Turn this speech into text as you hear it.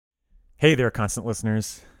Hey there, constant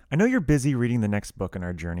listeners. I know you're busy reading the next book in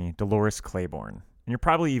our journey, Dolores Claiborne, and you're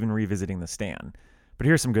probably even revisiting The Stand. But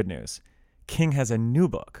here's some good news. King has a new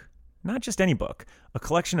book. Not just any book, a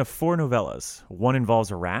collection of 4 novellas. One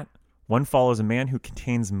involves a rat, one follows a man who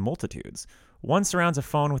contains multitudes, one surrounds a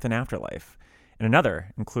phone with an afterlife, and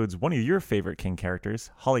another includes one of your favorite King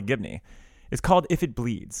characters, Holly Gibney. It's called If It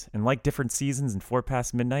Bleeds, and like different seasons in 4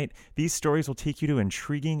 Past Midnight, these stories will take you to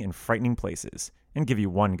intriguing and frightening places and give you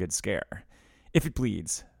one good scare. If It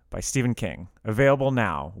Bleeds by Stephen King, available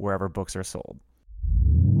now wherever books are sold.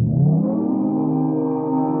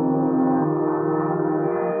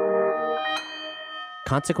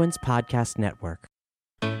 Consequence Podcast Network.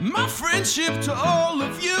 My friendship to all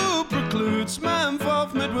of you precludes my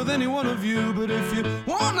involvement with any one of you. But if you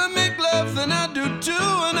wanna make love, then I do too,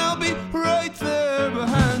 and I'll be right there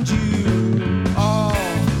behind you. All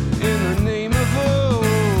in the name of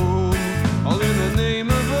oh, all in the name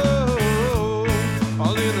of oh,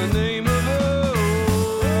 all in the name of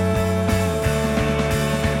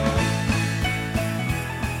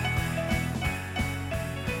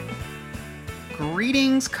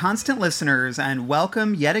Greetings, constant listeners, and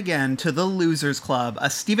welcome yet again to The Losers Club, a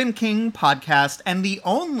Stephen King podcast and the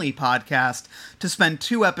only podcast to spend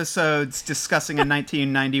 2 episodes discussing a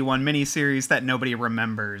 1991 miniseries that nobody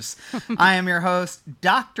remembers. I am your host,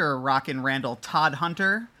 Dr. Rockin' Randall Todd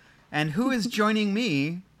Hunter, and who is joining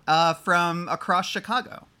me from across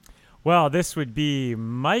Chicago? Well, this would be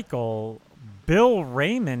Michael Bill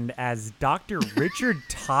Raymond as Dr. Richard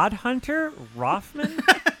Todd Hunter Rothman.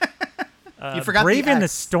 You forgot Brave the in the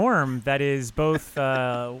X. storm that is both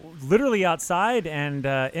literally outside and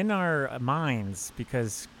in our minds,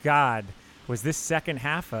 because God, was this second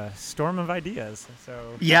half a storm of ideas.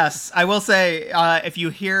 So Yes, I will say, if you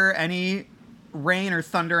hear any rain or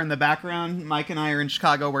thunder in the background, Mike and I are in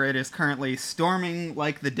Chicago where it is currently storming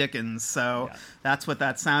like the Dickens, so Yeah. that's what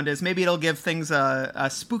that sound is. Maybe it'll give things a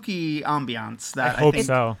spooky ambiance. I That hope think,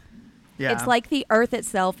 so. Yeah. It's like the Earth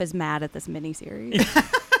itself is mad at this miniseries.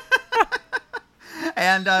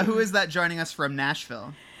 And who is that joining us from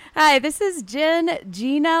Nashville? Hi, this is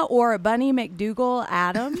Gina or Bunny McDougal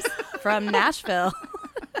Adams from Nashville.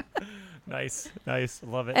 Nice.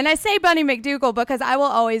 Love it. And I say Bunny McDougal because I will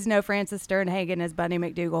always know Frances Sternhagen as Bunny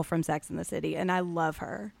McDougal from Sex and the City, and I love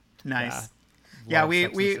her. Nice. Yeah, Yeah, love we, Sex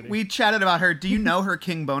and the we, City. we chatted about her. Do you know her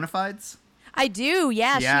King Bonafides? I do,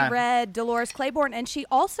 yeah. Yeah. She read Dolores Claiborne, and she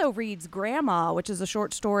also reads Grandma, which is a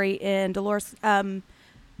short story in Dolores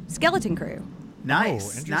Skeleton Crew.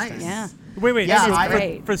 Nice, interesting. nice. Yeah. Wait. Yeah, so I-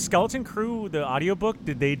 great. for Skeleton Crew, the audiobook,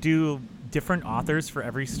 did they do different authors for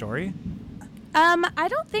every story? I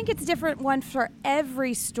don't think it's different one for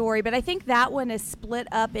every story, but I think that one is split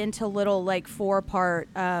up into little 4-part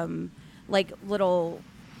little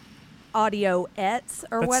audio-ettes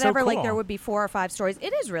or That's so whatever. Like cool. there would be 4 or 5 stories.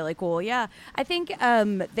 It is really cool. Yeah. I think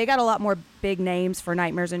they got a lot more big names for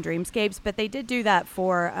Nightmares and Dreamscapes, but they did do that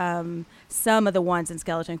for some of the ones in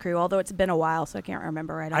Skeleton Crew, although it's been a while, so I can't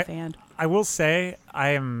remember right offhand. I will say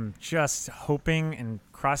I am just hoping and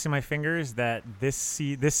crossing my fingers that this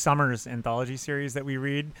summer's anthology series that we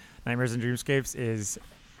read, Nightmares and Dreamscapes, is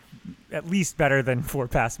at least better than 4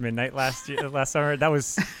 Past Midnight last summer. That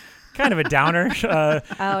was kind of a downer.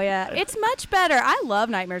 Oh, yeah. It's much better. I love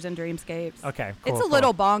Nightmares and Dreamscapes. Okay, It's cool, a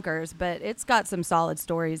little bonkers, but it's got some solid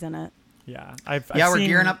stories in it. Yeah, We're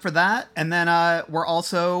gearing up for that, and then we're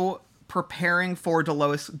also preparing for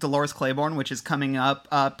Dolores Claiborne, which is coming up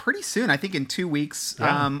pretty soon. I think in 2 weeks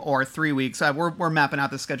or 3 weeks. We're mapping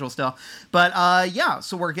out the schedule still, but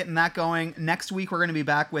so we're getting that going. Next week we're going to be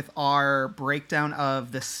back with our breakdown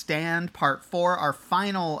of The Stand Part 4, our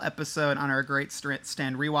final episode on our Great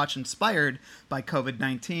Stand rewatch inspired by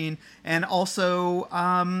COVID-19, and also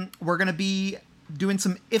we're going to be doing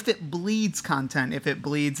some If It Bleeds content. If It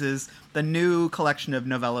Bleeds is the new collection of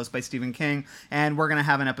novellas by Stephen King, and we're going to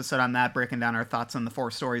have an episode on that, breaking down our thoughts on the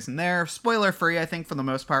 4 stories in there. Spoiler free, I think, for the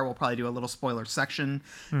most part. We'll probably do a little spoiler section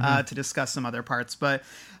to discuss some other parts. But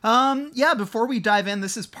before we dive in,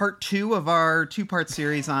 this is part 2 of our 2-part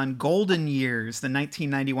series on Golden Years, the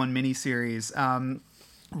 1991 miniseries.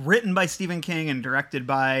 Written by Stephen King and directed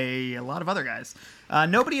by a lot of other guys.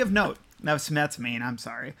 Nobody of note. That's mean. I'm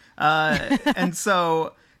sorry. And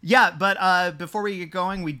so, but before we get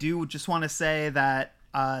going, we do just want to say that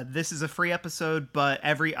this is a free episode, but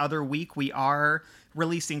every other week we are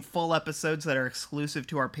releasing full episodes that are exclusive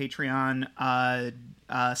to our Patreon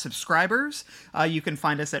subscribers. You can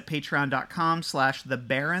find us at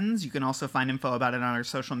patreon.com/thebarons. You can also find info about it on our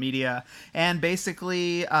social media. And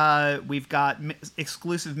basically, we've got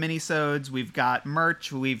exclusive minisodes, we've got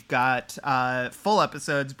merch, we've got full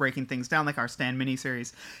episodes breaking things down, like our Stan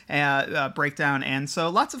miniseries breakdown. And so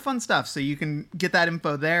lots of fun stuff. So you can get that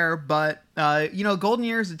info there. But, Golden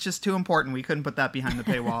Years, it's just too important. We couldn't put that behind the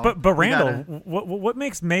paywall. But Randall, what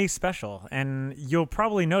makes May special? And you'll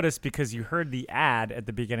probably notice because you heard the ad at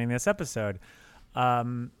the beginning of this episode.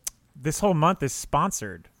 This whole month is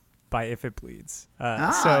sponsored by If It Bleeds.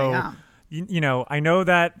 Yeah. I know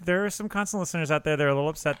that there are some constant listeners out there that are a little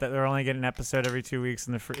upset that they're only getting an episode every 2 weeks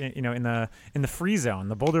in the in the free zone,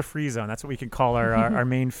 the Boulder free zone. That's what we could call our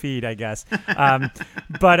main feed, I guess.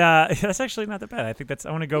 But that's actually not that bad. I think I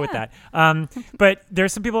want to go with that. But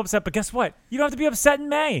there's some people upset. But guess what? You don't have to be upset in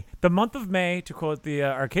May. The month of May, to quote the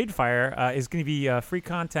Arcade Fire, is going to be free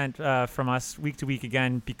content from us week to week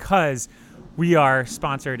again because we are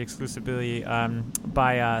sponsored exclusively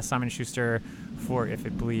by Simon & Schuster for If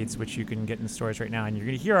It Bleeds, which you can get in stores right now. And you're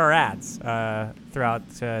going to hear our ads throughout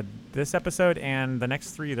this episode and the next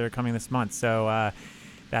 3 that are coming this month. So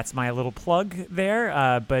that's my little plug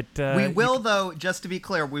there. But we will, though, just to be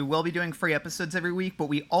clear, we will be doing free episodes every week, but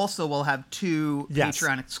we also will have 2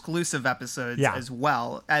 Patreon exclusive episodes as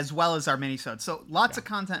well as our minisodes. So lots of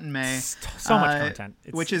content in May. So much content.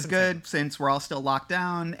 Which is good since we're all still locked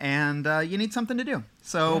down and you need something to do.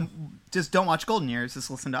 So just don't watch Golden Years, just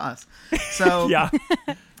listen to us. So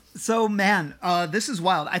So, man, this is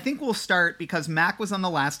wild. I think we'll start because Mac was on the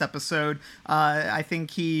last episode. I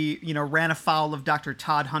think he, ran afoul of Dr.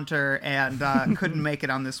 Todd Hunter and couldn't make it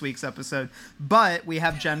on this week's episode. But we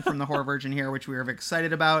have Jen from The Horror Virgin here, which we are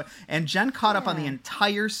excited about. And Jen caught up on the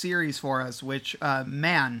entire series for us, which,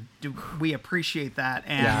 man, do we appreciate that.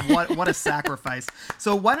 And what a sacrifice.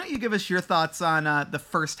 So why don't you give us your thoughts on the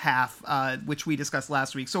first half, which we discussed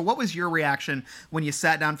last week. So what was your reaction when you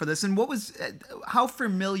sat down for this? And how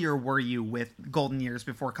familiar were you with Golden Years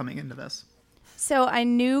before coming into this? So I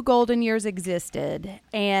knew Golden Years existed,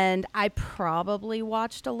 and I probably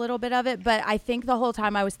watched a little bit of it, but I think the whole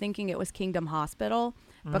time I was thinking it was Kingdom Hospital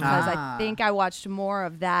because I think I watched more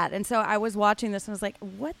of that. And so I was watching this and was like,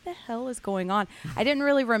 what the hell is going on? I didn't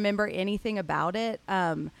really remember anything about it.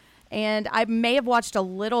 And I may have watched a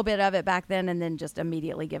little bit of it back then and then just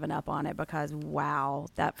immediately given up on it because, wow,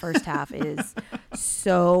 that first half is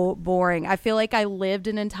so boring. I feel like I lived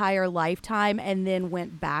an entire lifetime and then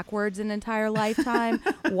went backwards an entire lifetime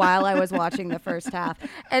while I was watching the first half.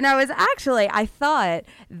 And I thought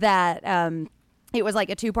that it was like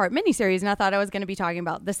a 2-part miniseries, and I thought I was going to be talking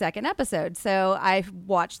about the second episode. So I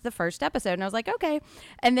watched the first episode, and I was like, okay.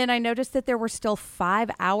 And then I noticed that there were still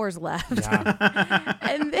 5 hours left. Yeah.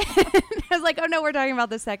 And then I was like, oh, no, we're talking about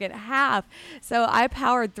the second half. So I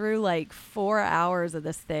powered through like 4 hours of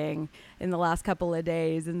this thing in the last couple of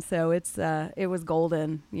days. And so it was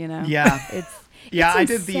golden, Yeah. It's I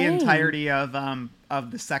did the entirety of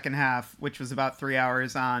the second half, which was about 3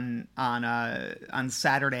 hours on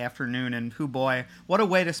Saturday afternoon. And hoo boy, what a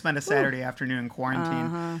way to spend a Saturday afternoon in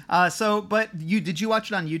quarantine. But did you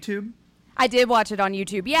watch it on YouTube? I did watch it on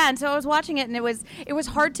YouTube. Yeah. And so I was watching it and it was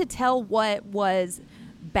hard to tell what was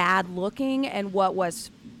bad looking and what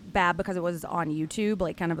was bad because it was on YouTube,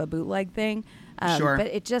 like kind of a bootleg thing. Sure. But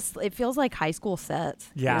it feels like high school sets.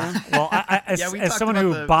 Yeah. Well, as someone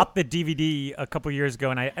who bought the DVD a couple years ago,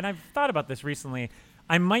 and I've thought about this recently,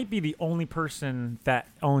 I might be the only person that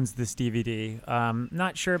owns this DVD.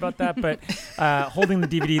 Not sure about that, but holding the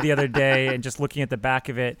DVD the other day and just looking at the back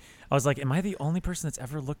of it, I was like, am I the only person that's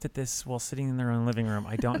ever looked at this while sitting in their own living room?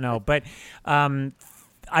 I don't know. But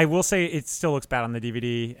I will say it still looks bad on the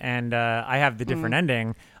DVD, and I have the different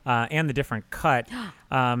ending and the different cut.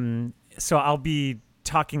 So I'll be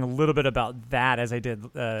talking a little bit about that as I did,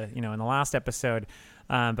 in the last episode.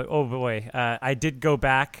 But oh boy, I did go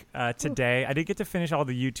back today. I did get to finish all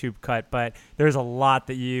the YouTube cut, but there's a lot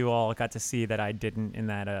that you all got to see that I didn't in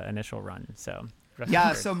that initial run. So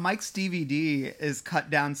so Mike's DVD is cut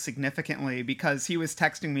down significantly because he was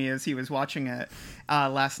texting me as he was watching it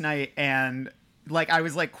last night, and I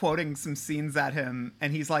was quoting some scenes at him,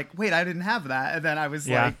 and he's like, "Wait, I didn't have that," and then I was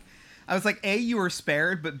like, A, you were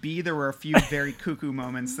spared, but B, there were a few very cuckoo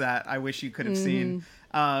moments that I wish you could have seen.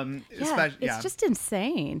 It's just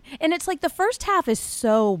insane. And it's like the first half is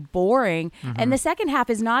so boring, and the second half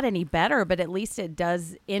is not any better, but at least it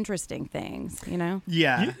does interesting things,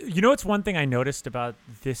 Yeah. It's one thing I noticed about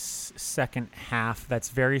this second half that's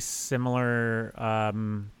very similar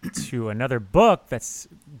to another book that's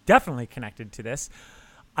definitely connected to this.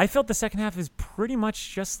 I felt the second half is pretty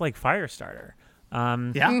much just like Firestarter.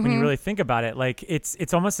 When you really think about it, like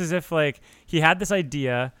it's almost as if like he had this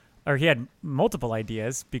idea, or he had multiple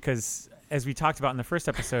ideas, because as we talked about in the first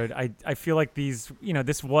episode, I feel like these,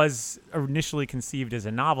 this was initially conceived as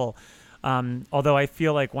a novel. Although I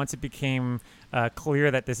feel like once it became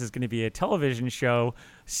clear that this is going to be a television show,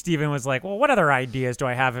 Steven was like, well, what other ideas do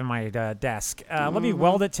I have in my desk? Let me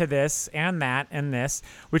weld it to this and that and this,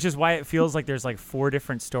 which is why it feels like there's like 4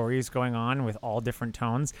 different stories going on with all different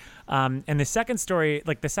tones. And the second story,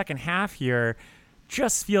 like the second half here,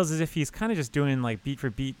 just feels as if he's kind of just doing like beat for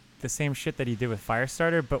beat the same shit that he did with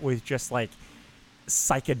Firestarter, but with just like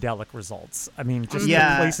psychedelic results. I mean, just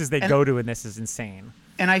the places they go to in this is insane.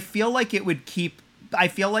 And I feel like it would keep... I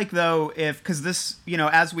feel like, though, because this,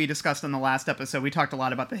 as we discussed in the last episode, we talked a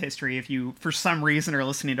lot about the history. If you, for some reason, are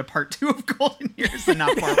listening to part 2 of Golden Years and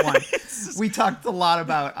not part 1, we talked a lot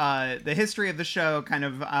about the history of the show, kind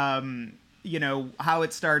of, how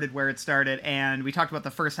it started, where it started, and we talked about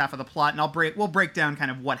the first half of the plot, and we'll break down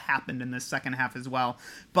kind of what happened in this second half as well.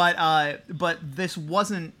 But this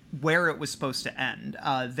wasn't where it was supposed to end.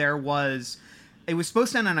 It was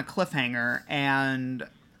supposed to end on a cliffhanger, and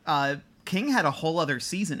King had a whole other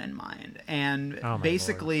season in mind. And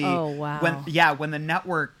basically, when the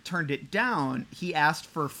network turned it down, he asked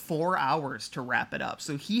for 4 hours to wrap it up.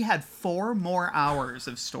 So he had 4 more hours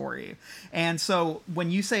of story. And so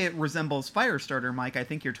when you say it resembles Firestarter, Mike, I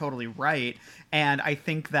think you're totally right. And I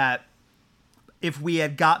think that if we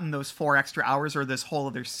had gotten those 4 extra hours or this whole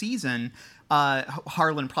other season,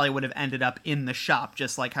 Harlan probably would have ended up in the shop,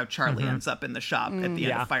 just like how Charlie ends up in the shop at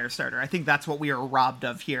the end of Firestarter. I think that's what we are robbed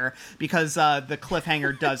of here, because the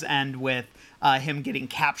cliffhanger does end with him getting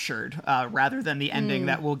captured, rather than the ending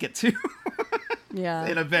that we'll get to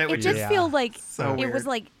in a bit. It just feels like so it weird. was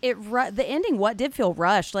like the ending. What did feel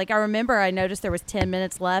rushed? Like I remember, I noticed there was 10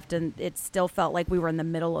 minutes left, and it still felt like we were in the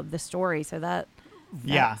middle of the story. So that's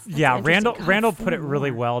Randall put it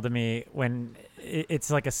really well to me when it's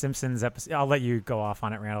like a Simpsons episode. I'll let you go off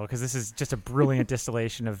on it, Randall, because this is just a brilliant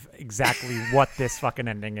distillation of exactly what this fucking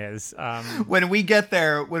ending is. When we get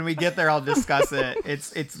there, I'll discuss it.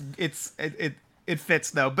 It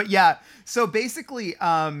fits though. But yeah, so basically,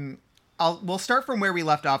 we'll start from where we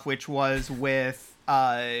left off, which was with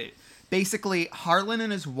basically Harlan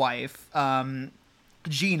and his wife,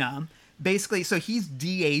 Gina. Basically, so he's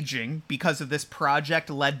de-aging because of this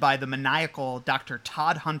project led by the maniacal Dr.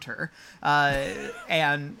 Todd Hunter,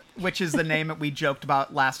 and which is the name that we joked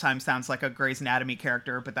about last time. Sounds like a Grey's Anatomy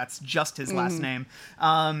character, but that's just his last name.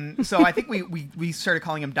 So I think we started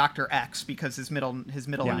calling him Dr. X because his middle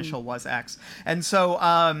initial was X. And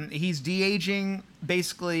so he's de-aging.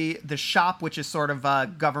 Basically, the shop, which is sort of a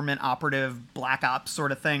government operative black ops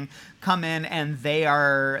sort of thing, come in, and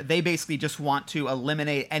they basically just want to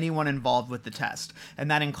eliminate anyone involved with the test,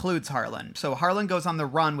 and that includes Harlan. So Harlan goes on the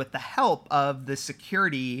run with the help of the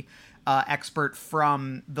security expert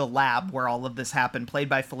from the lab where all of this happened, played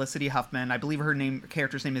by Felicity Huffman. I believe her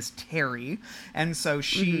character's name is Terry. And so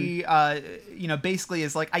she, basically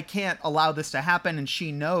is like, I can't allow this to happen. And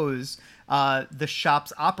she knows the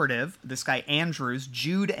shop's operative, this guy Andrews,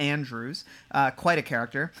 Jude Andrews, quite a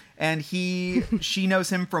character. And she knows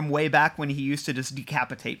him from way back when he used to just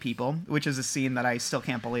decapitate people, which is a scene that I still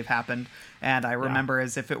can't believe happened. And I remember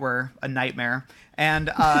as if it were a nightmare.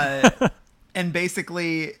 And, and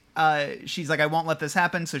basically, she's like, I won't let this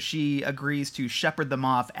happen. So she agrees to shepherd them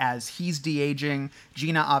off as he's de-aging.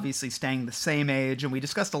 Gina obviously staying the same age. And we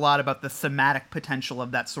discussed a lot about the thematic potential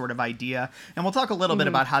of that sort of idea. And we'll talk a little bit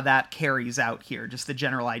about how that carries out here. Just the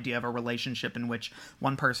general idea of a relationship in which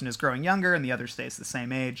one person is growing younger and the other stays the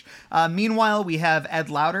same age. Meanwhile, we have Ed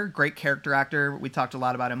Lauter, great character actor. We talked a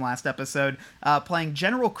lot about him last episode, playing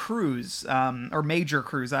General Cruz, or Major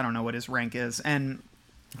Cruz. I don't know what his rank is. And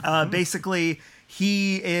basically,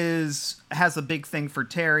 he has a big thing for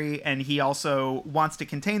Terry, and he also wants to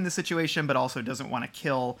contain the situation, but also doesn't want to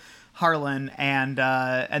kill Harlan. And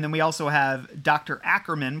then we also have Dr.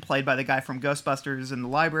 Ackerman, played by the guy from Ghostbusters in the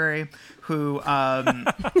library, who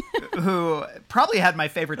who probably had my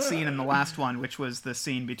favorite scene in the last one, which was the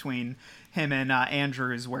scene between him and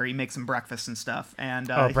Andrews, where he makes him breakfast and stuff. And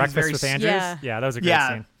breakfast with Andrews? Yeah, that was a great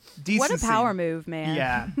scene. Decent what a power scene. move, man.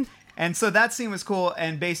 Yeah. And so that scene was cool,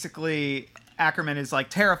 and basically Ackerman is like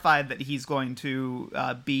terrified that he's going to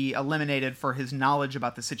be eliminated for his knowledge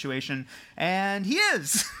about the situation, and he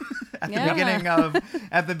is at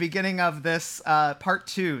the beginning of this part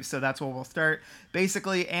 2. So that's where we'll start.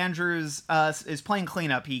 Basically, Andrews is playing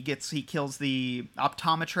cleanup. He kills the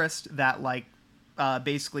optometrist that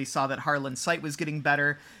basically saw that Harlan's sight was getting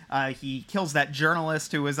better. He kills that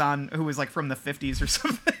journalist who was like from the 50s or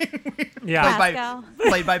something. Yeah. Pascal.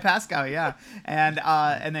 Played by Pascal, yeah.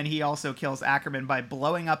 And then he also kills Ackerman by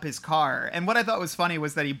blowing up his car. And what I thought was funny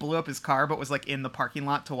was that he blew up his car, but was like in the parking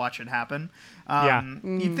lot to watch it happen.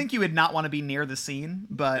 You'd think you would not want to be near the scene,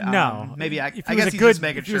 but No, maybe I if guess he was he's a good, just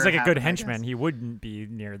making if he sure was like it a good happened, I guess. henchman, he wouldn't be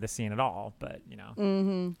near the scene at all. But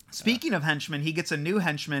Speaking of henchmen, he gets a new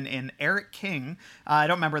henchman in Eric King. I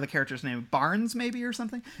don't remember the character's name. Barnes, maybe, or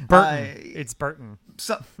something? Burton, it's Burton.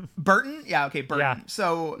 So Burton? Yeah, okay, Burton. Yeah.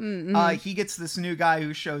 So he gets this new guy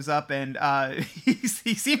who shows up, and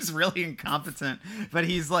he seems really incompetent, but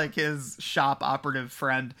he's like his shop operative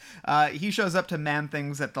friend. He shows up to man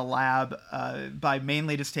things at the lab by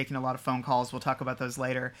mainly just taking a lot of phone calls. We'll talk about those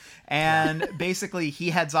later. And basically,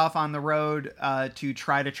 he heads off on the road to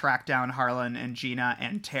try to track down Harlan and Gina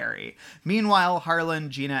and Terry. Meanwhile,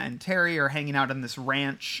 Harlan, Gina, and Terry are hanging out on this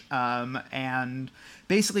ranch and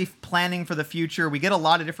basically planning for the future. We get a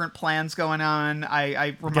lot of different plans going on.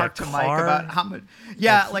 I remarked to Mike about how much,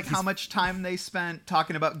 how much time they spent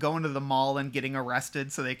talking about going to the mall and getting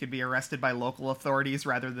arrested so they could be arrested by local authorities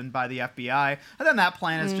rather than by the FBI. And then that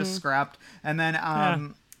plan is just scrapped. And then,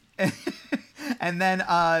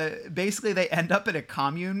 basically they end up at a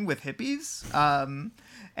commune with hippies.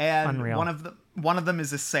 And Unreal. one of them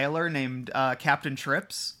is a sailor named Captain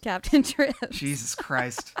Trips. Captain Trips. Jesus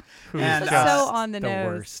Christ. Who's And, just so on the nose.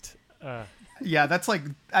 worst. Yeah, that's like,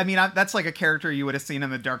 that's like a character you would have seen in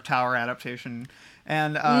the Dark Tower adaptation.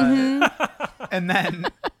 And,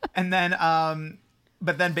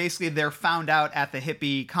 but then basically they're found out at the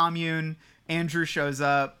hippie commune. Andrew shows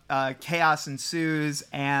up, chaos ensues,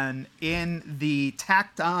 and in the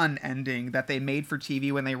tacked on ending that they made for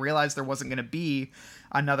TV when they realized there wasn't going to be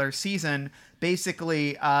another season,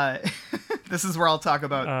 basically, this is where I'll talk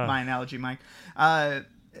about my analogy, Mike.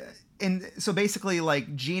 And so basically,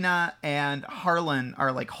 like, Gina and Harlan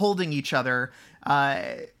are like holding each other,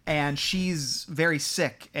 and she's very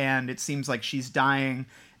sick, and it seems like she's dying,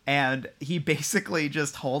 and he basically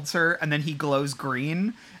just holds her, and then he glows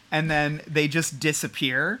green, and then they just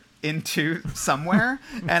disappear into somewhere.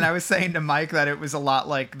 And I was saying to Mike that it was a lot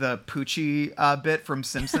like the Poochie bit from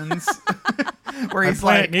Simpsons, where he's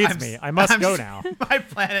My planet like, needs me. I must go now. My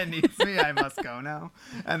planet needs me. I must go now.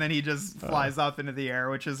 And then he just flies off into the air,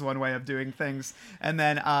 which is one way of doing things. And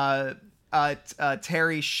then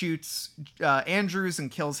Terry shoots Andrews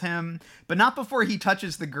and kills him, but not before he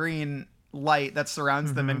touches the green light that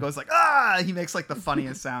surrounds them and goes like, ah! He makes like the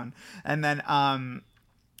funniest sound. And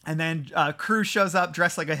then Cruz shows up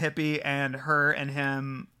dressed like a hippie, and her and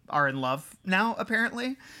him are in love now,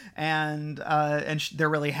 apparently. And they're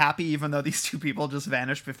really happy, even though these two people just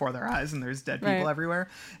vanished before their eyes and there's dead people everywhere.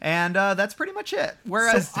 And that's pretty much it.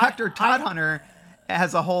 Whereas Dr. Todd Hunter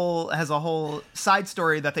has a whole side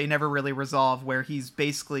story that they never really resolve, where he's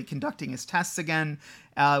basically conducting his tests again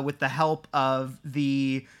with the help of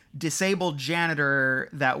the disabled janitor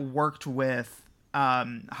that worked with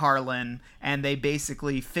Harlan, and they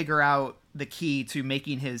basically figure out the key to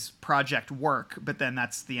making his project work, but then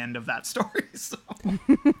that's the end of that story. So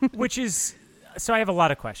So I have a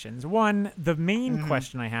lot of questions. One, the main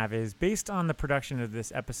question I have is, based on the production of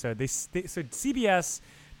this episode, so CBS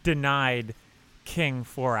denied King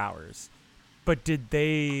 4 hours, but did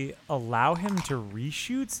they allow him to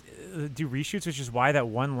do reshoots, which is why that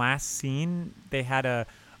one last scene they had a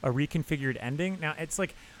reconfigured ending? Now, it's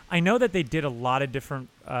like, I know that they did a lot of different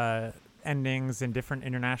endings and different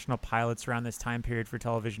international pilots around this time period for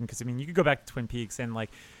television, because, I mean, you could go back to Twin Peaks and, like,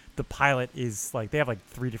 the pilot is, like, they have, like,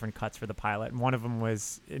 3 different cuts for the pilot, and one of them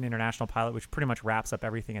was an international pilot, which pretty much wraps up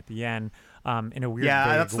everything at the end in a weird, vague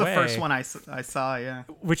that's way, the first one I saw, yeah.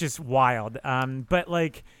 Which is wild. But,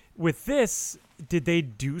 like, with this, did they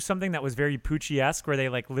do something that was very Poochie-esque, where they,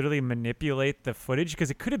 like, literally manipulate the footage?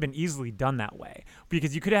 Because it could have been easily done that way.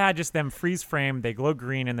 Because you could have had just them freeze frame, they glow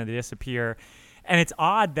green, and then they disappear. And it's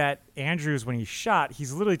odd that Andrews, when he's shot,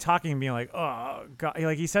 he's literally talking and being like, oh, God.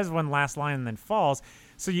 Like, he says one last line and then falls.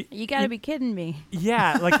 So you got to be kidding me.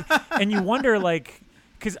 Yeah, like, and you wonder, like,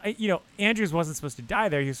 because, Andrews wasn't supposed to die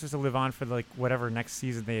there. He was supposed to live on for, like, whatever next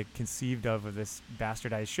season they had conceived of this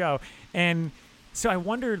bastardized show. And so I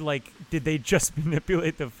wondered, like, did they just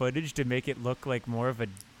manipulate the footage to make it look like more of a,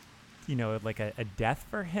 like a death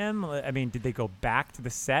for him? I mean, did they go back to the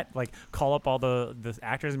set, like, call up all the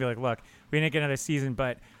actors and be like, look, we didn't get another season,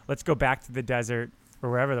 but let's go back to the desert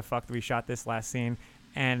or wherever the fuck we shot this last scene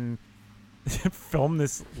and film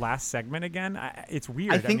this last segment again? It's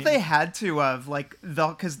weird. I think they had to have, like,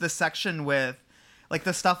 because the section with, like,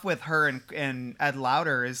 the stuff with her and Ed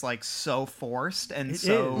Lauter is, like, so forced,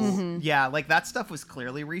 and yeah, like, that stuff was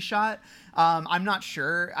clearly reshot. I'm not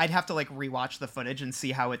sure. I'd have to, like, rewatch the footage and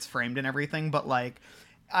see how it's framed and everything, but, like,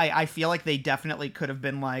 I feel like they definitely could have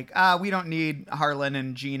been like, we don't need Harlan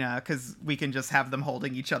and Gina because we can just have them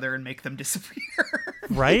holding each other and make them disappear.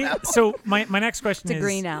 Right? You know? So my next question To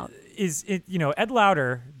green out. is it, Ed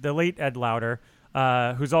Lauter, the late Ed Lauter,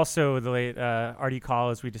 who's also the late Artie Call,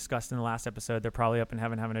 as we discussed in the last episode. They're probably up in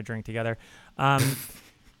heaven having a drink together.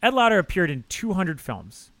 Ed Lauter appeared in 200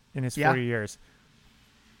 films in his 40 years.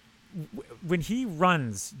 When he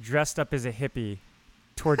runs dressed up as a hippie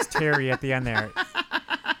towards Terry at the end there,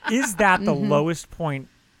 is that the lowest point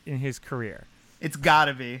in his career? It's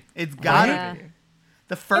gotta be. It's gotta be.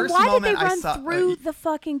 The first and why moment did they I run saw through the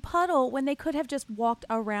fucking puddle when they could have just walked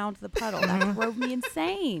around the puddle? That drove me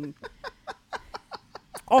insane.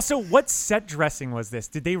 Also, what set dressing was this?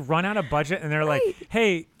 Did they run out of budget and they're like,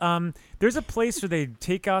 hey, there's a place where they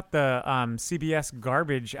take out the CBS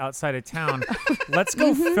garbage outside of town. Let's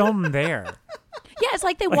go film there. Yeah, it's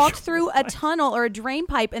like they walked through a tunnel or a drain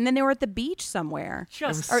pipe and then they were at the beach somewhere.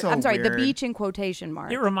 I'm sorry, the beach in quotation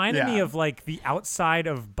marks. It reminded me of like the outside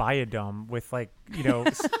of Biodome with like,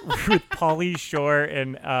 with Pauly Shore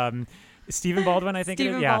and Stephen Baldwin, I think.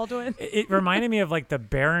 Baldwin. It reminded me of like the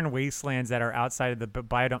barren wastelands that are outside of the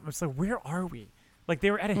Biodome. It's like, where are we? Like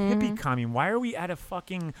they were at a hippie commune. Why are we at a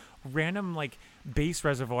fucking random like base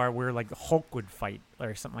reservoir where like Hulk would fight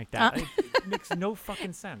or something like that? It makes no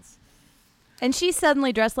fucking sense. And she's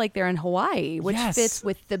suddenly dressed like they're in Hawaii, which fits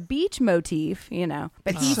with the beach motif,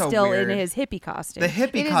 But he's so still weird. in his hippie costume. The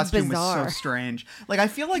hippie It is costume bizarre. was so strange. Like I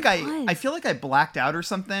feel like I blacked out or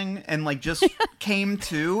something and like just came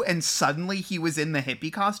to and suddenly he was in the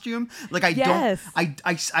hippie costume. Like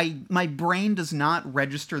my brain does not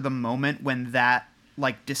register the moment when that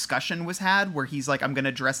like discussion was had where he's like, I'm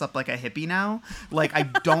gonna dress up like a hippie now. Like I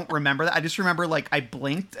don't remember that. I just remember like I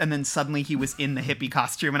blinked and then suddenly he was in the hippie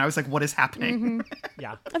costume and I was like, what is happening?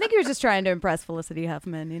 Yeah. I think he was just trying to impress Felicity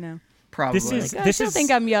Huffman, Probably. I still think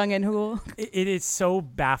I'm young and cool. It is so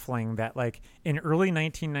baffling that like in early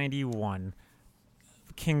 1991,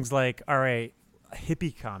 King's like, all right, a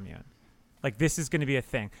hippie commune. Like this is going to be a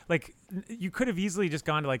thing. Like you could have easily just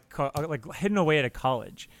gone to like hidden away at a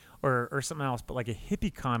college or something else, but like a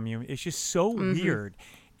hippie commune is just so weird.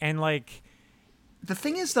 And like the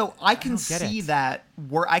thing is though, I can see that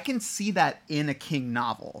in a King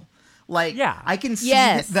novel. Like, I can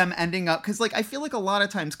see them ending up, because like I feel like a lot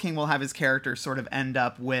of times King will have his characters sort of end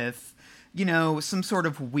up with, some sort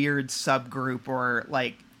of weird subgroup or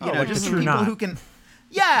like, like just the people who can.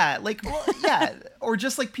 Yeah, or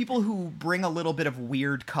just like people who bring a little bit of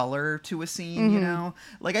weird color to a scene,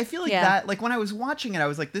 Like I feel like that, like when I was watching it, I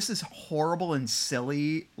was like, this is horrible and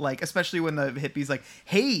silly, like especially when the hippie's like,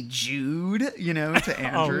 hey Jude, to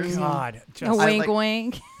Andrews. Oh God. A wink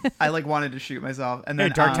wink. I like wanted to shoot myself. And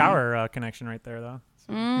then Dark Tower connection right there though.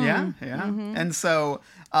 So. Yeah. And so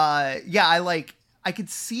I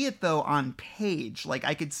could see it though on page. Like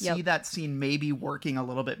I could see that scene maybe working a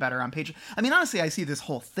little bit better on page. I mean, honestly, I see this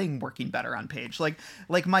whole thing working better on page. Like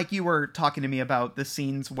Mike, you were talking to me about the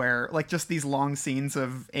scenes where like just these long scenes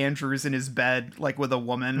of Andrews in his bed, like with a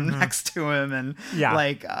woman next to him and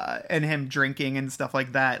and him drinking and stuff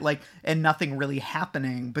like that. Like, and nothing really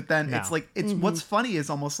happening. But then it's like, what's funny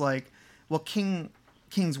is almost like, well,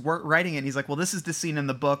 King's writing it, and he's like, well, this is the scene in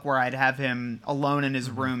the book where I'd have him alone in his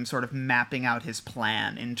room sort of mapping out his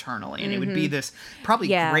plan internally, and it would be this probably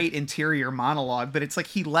great interior monologue, but it's like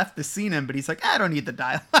he left the scene in, but he's like, I don't need the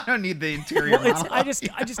dialogue. I don't need the interior monologue. I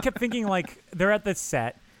just kept thinking, like, they're at the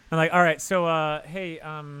set, and like, all right, so, hey,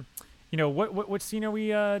 what scene are we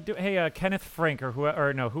doing? Hey, Kenneth Frank,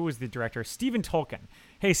 who was the director? Stephen Tolkien.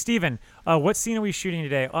 Hey, Steven, what scene are we shooting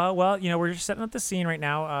today? Well, we're just setting up the scene right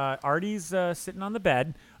now. Artie's sitting on the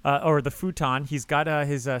bed, or the futon. He's got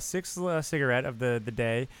his sixth cigarette of the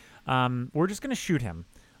day. We're just going to shoot him.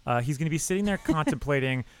 He's going to be sitting there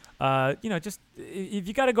contemplating. Just if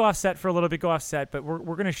you got to go off set for a little bit, go off set. But we're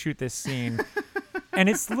going to shoot this scene. And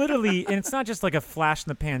it's literally, and it's not just like a flash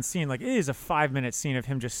in the pan scene. Like, it is a 5-minute scene of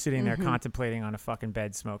him just sitting there contemplating on a fucking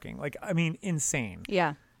bed smoking. Like, I mean, insane.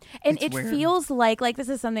 Yeah. And it's it weird. feels like this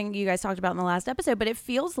is something you guys talked about in the last episode, but it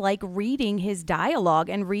feels like reading his dialogue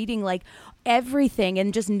and reading like everything,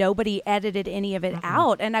 and just nobody edited any of it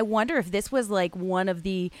out. And I wonder if this was like one of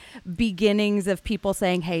the beginnings of people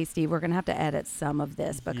saying, hey, Steve, we're going to have to edit some of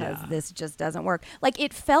this because this just doesn't work. Like,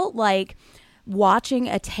 it felt like watching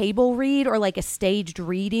a table read or like a staged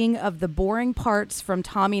reading of the boring parts from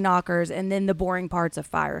Tommyknockers and then the boring parts of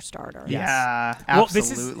Firestarter. Yeah,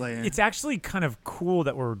 absolutely. Well, it's actually kind of cool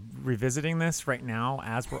that we're revisiting this right now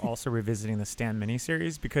as we're also revisiting the Stan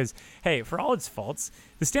miniseries, because, hey, for all its faults,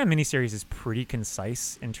 the Stan miniseries is pretty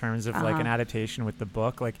concise in terms of like an adaptation with the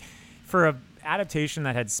book. Like, for adaptation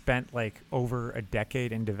that had spent like over a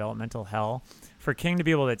decade in developmental hell, for King to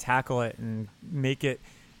be able to tackle it and make it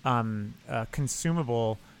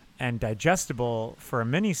consumable and digestible for a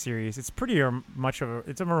miniseries, it's pretty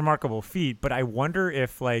it's a remarkable feat. But I wonder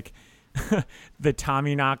if like the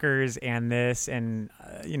Tommyknockers and this and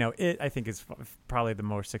it, I think is probably the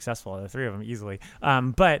most successful of the three of them easily.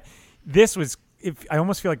 But this was, I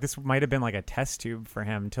almost feel like this might have been like a test tube for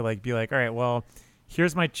him to like be like, all right, well,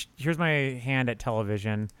 here's my hand at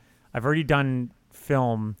television. I've already done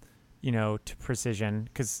film, to precision,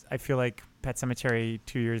 because I feel like Pet Sematary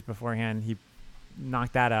 2 years beforehand, he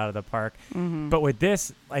knocked that out of the park. Mm-hmm. But with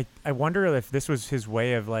this, I wonder if this was his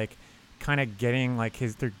way of like kind of getting like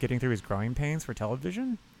getting through his growing pains for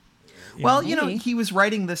television. Well, he was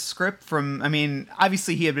writing this script from,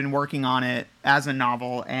 obviously he had been working on it as a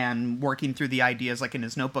novel and working through the ideas like in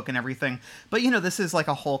his notebook and everything. But, this is like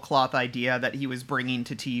a whole cloth idea that he was bringing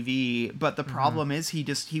to TV. But the problem is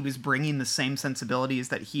he was bringing the same sensibilities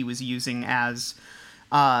that he was using as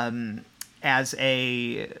a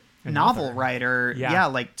novel writer,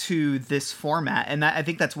 like to this format. And I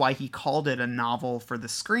think that's why he called it a novel for the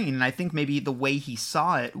screen. And I think maybe the way he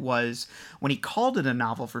saw it was when he called it a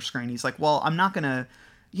novel for screen, he's like, well, I'm not going to,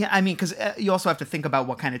 because you also have to think about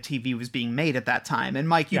what kind of TV was being made at that time. And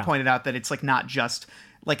Mike, you pointed out that it's like not just,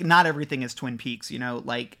 like not everything is Twin Peaks,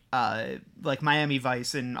 like Miami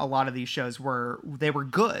Vice and a lot of these shows were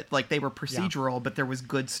good. Like they were procedural, but there was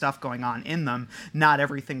good stuff going on in them. Not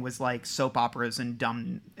everything was like soap operas and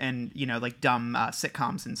dumb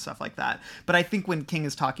sitcoms and stuff like that. But I think when King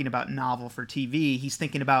is talking about novel for TV, he's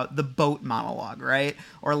thinking about the boat monologue, right?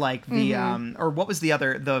 Or like the or what was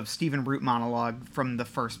the Stephen Root monologue from the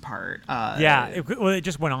first part? It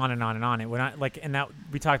just went on and on and on. It went on and that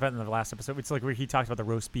we talked about in the last episode. It's like where he talked about the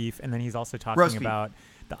roast beef, and then he's also talking about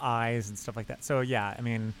the eyes and stuff like that. So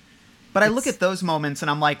but I look at those moments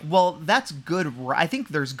and I'm like, well, that's good. I think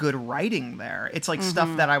there's good writing there. It's like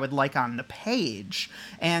stuff that I would like on the page.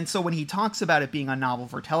 And so when he talks about it being a novel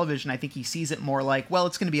for television, I think he sees it more like, well,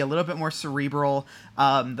 it's going to be a little bit more cerebral.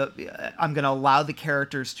 I'm going to allow the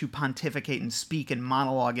characters to pontificate and speak and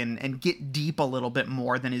monologue and get deep a little bit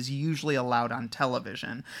more than is usually allowed on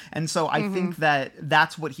television. And so I think that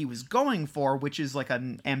that's what he was going for, which is like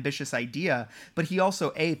an ambitious idea. But he also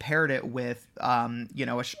paired it with,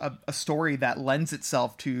 a story that lends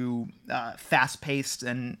itself to fast-paced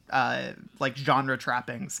and like genre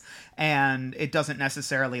trappings, and it doesn't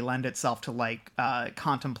necessarily lend itself to like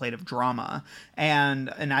contemplative drama. And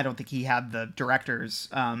I don't think he had the directors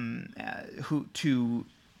who to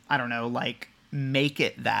make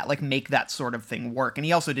that sort of thing work. And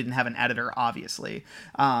he also didn't have an editor, obviously,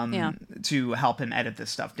 to help him edit this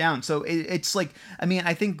stuff down. So it's like,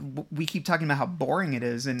 I think we keep talking about how boring it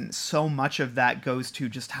is, and so much of that goes to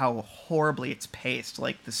just how horribly it's paced,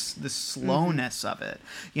 like the slowness of it.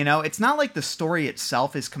 It's not like the story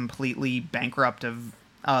itself is completely bankrupt of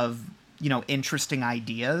interesting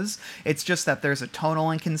ideas. It's just that there's a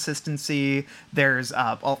tonal inconsistency. There's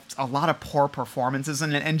a lot of poor performances.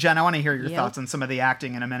 And Jen, I want to hear your thoughts on some of the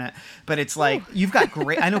acting in a minute. But it's like, you've got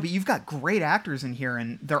but you've got great actors in here,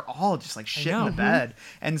 and they're all just like shit in the bed.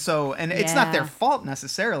 And so, it's not their fault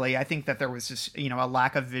necessarily. I think that there was just, a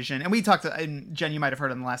lack of vision. And we talked, and Jen, you might have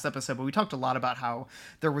heard in the last episode, but we talked a lot about how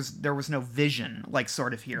there was no vision, like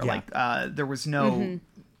sort of here. Like there was no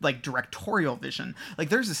like directorial vision. Like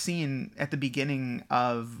there's a scene at the beginning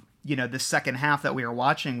of the second half that we were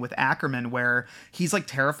watching with Ackerman where he's like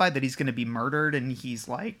terrified that he's going to be murdered, and he's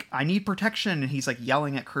like, I need protection, and he's like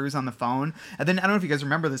yelling at Cruz on the phone. And then I don't know if you guys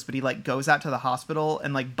remember this, but he like goes out to the hospital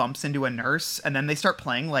and like bumps into a nurse, and then they start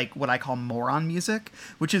playing like what I call moron music,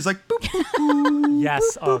 which is like boop, boop, boop,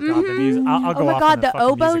 yes. Oh god, the music. I'll go off. Oh my god, on the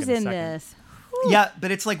oboes in second. this. Yeah, but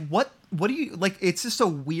it's like what do you like? It's just a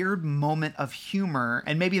weird moment of humor,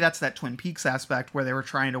 and maybe that's that Twin Peaks aspect where they were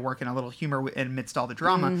trying to work in a little humor amidst all the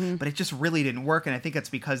drama, but it just really didn't work. And I think it's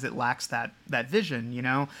because it lacks that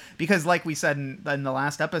vision, because like we said in the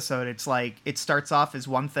last episode, it's like it starts off as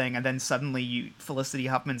one thing, and then suddenly Felicity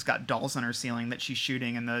Huffman's got dolls on her ceiling that she's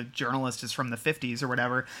shooting, and the journalist is from the 50s or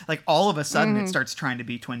whatever. Like all of a sudden it starts trying to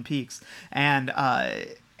be Twin Peaks, and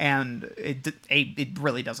it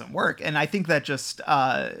really doesn't work. And I think that just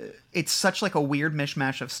it's such like a weird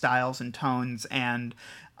mishmash of styles and tones, and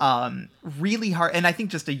really hard. And I think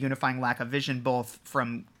just a unifying lack of vision, both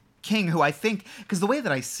from King, who I think, because the way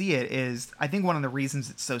that I see it is, I think one of the reasons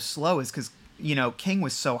it's so slow is because King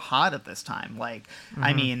was so hot at this time. Like,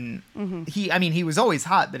 he was always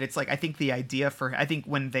hot, but it's like, I think the idea I think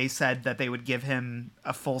when they said that they would give him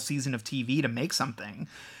a full season of TV to make something,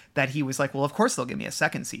 that he was like, well, of course they'll give me a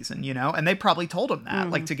second season, you know? And they probably told him that,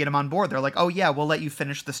 like, to get him on board. They're like, oh yeah, we'll let you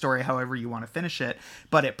finish the story however you want to finish it.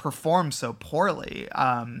 But it performed so poorly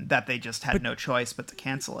that they just had no choice but to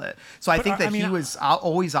cancel it. So I think that he was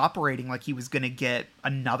always operating like he was going to get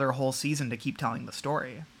another whole season to keep telling the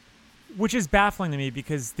story. Which is baffling to me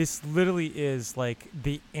because this literally is like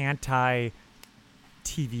the anti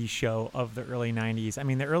TV show of the early 90s. I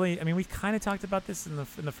mean, we kind of talked about this in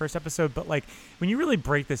the first episode, but like when you really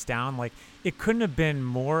break this down, like it couldn't have been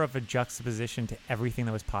more of a juxtaposition to everything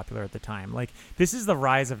that was popular at the time. Like this is the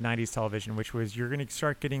rise of 90s television, which was you're going to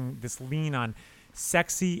start getting this lean on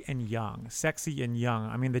sexy and young.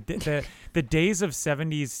 I mean, the days of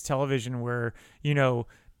 70s television where, you know,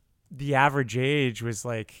 the average age was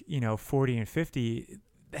like, you know, 40 and 50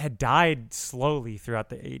 had died slowly throughout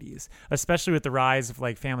the 80s, especially with the rise of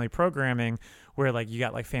like family programming where like you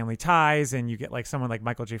got like Family Ties and you get like someone like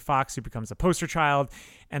Michael J. Fox who becomes a poster child.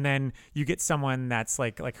 And then you get someone that's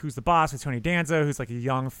like Who's the Boss with Tony Danza, who's like a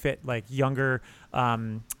young, fit, like younger,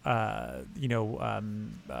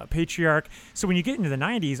 patriarch. So when you get into the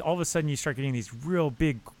 90s, all of a sudden you start getting these real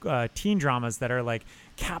big teen dramas that are like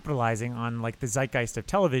capitalizing on like the zeitgeist of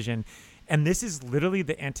television. And this is literally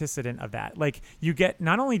the antecedent of that. Like you get,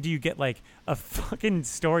 not only do you get like a fucking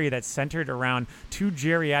story that's centered around two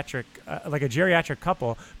geriatric, like a geriatric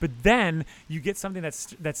couple, but then you get something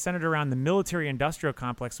that's centered around the military industrial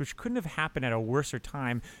complex, which couldn't have happened at a worser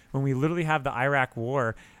time when we literally have the Iraq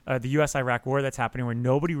war, the U.S.-Iraq war that's happening where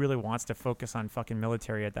nobody really wants to focus on fucking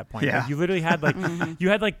military at that point. Yeah. Like, you literally had like, you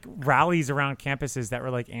had like rallies around campuses that were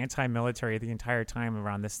like anti-military the entire time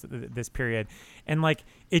around this period. And like,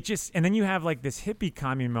 it just, and then you have like this hippie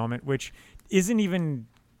commune moment, which isn't even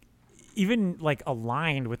like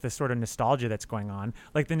aligned with the sort of nostalgia that's going on.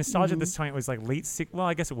 Like the nostalgia at this point was like well,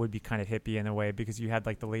 I guess it would be kind of hippie in a way because you had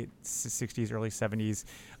like the late 60s, early 70s,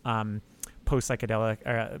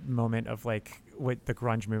 post-psychedelic moment of like what the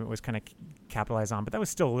grunge movement was kind of capitalized on, but that was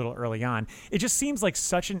still a little early on. It just seems like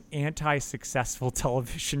such an anti-successful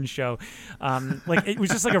television show. Like it was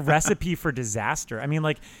just like a recipe for disaster. I mean,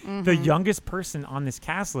 like the youngest person on this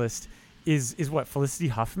cast list is what, Felicity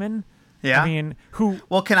Huffman? Yeah. I mean, who?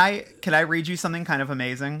 Well, can I read you something kind of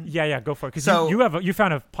amazing? Yeah, go for it. Because So- you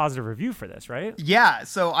found a positive review for this, right? Yeah.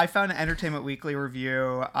 So I found an Entertainment Weekly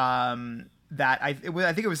review that I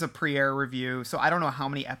think it was a pre-air review. So I don't know how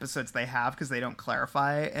many episodes they have because they don't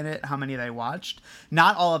clarify in it how many they watched.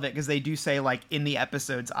 Not all of it because they do say like in the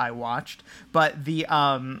episodes I watched. But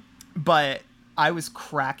but I was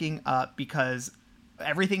cracking up because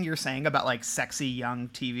everything you're saying about like sexy young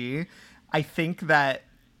TV, I think that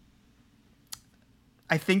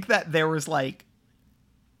there was like,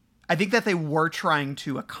 I think that they were trying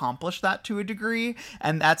to accomplish that to a degree,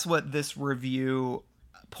 and that's what this review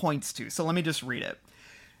points to. So let me just read it.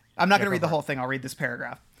 I'm not going to read the whole thing. I'll read this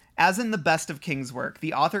paragraph. As in the best of King's work,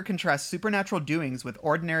 the author contrasts supernatural doings with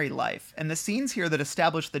ordinary life, and the scenes here that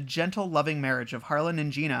establish the gentle, loving marriage of Harlan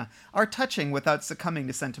and Gina are touching without succumbing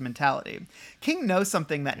to sentimentality. King knows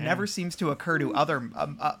something that never seems to occur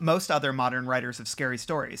to most other modern writers of scary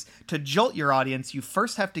stories. To jolt your audience, you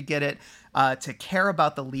first have to get it to care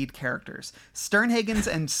about the lead characters. Sternhagen's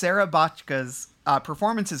and Sarah Bochka's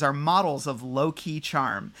performances are models of low-key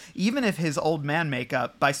charm, even if his old man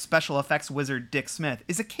makeup by special effects wizard Dick Smith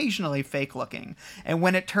is occasionally fake-looking. And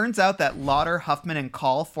when it turns out that Lauder, Huffman, and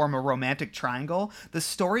Call form a romantic triangle, the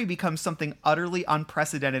story becomes something utterly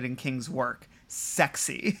unprecedented in King's work.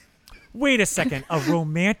 Sexy. Wait a second, a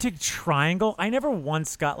romantic triangle? I never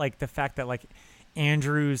once got like the fact that like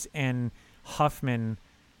Andrews and Huffman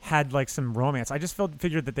had like some romance. I just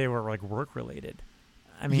figured that they were like work-related.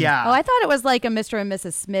 I mean, yeah. Oh, I thought it was like a Mr. and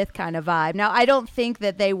Mrs. Smith kind of vibe. Now, I don't think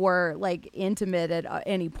that they were like intimate at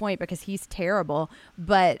any point because he's terrible.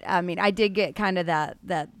 But I mean, I did get kind of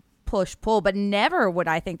that push-pull, but never would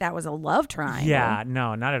I think that was a love triangle. Yeah,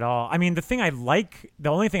 no, not at all. I mean, the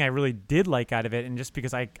only thing I really did like out of it, and just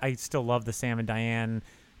because I still love the Sam and Diane,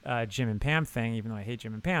 Jim and Pam thing, even though I hate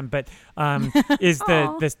Jim and Pam, but is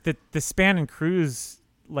the Span and Cruz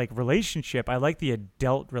like relationship. I like the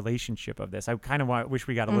adult relationship of this. I kind of wish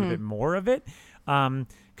we got a little bit more of it,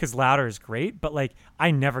 because Lauder is great, but like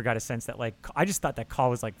I never got a sense that like I just thought that Call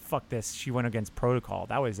was like, fuck this, she went against protocol.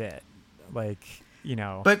 That was it. Like, you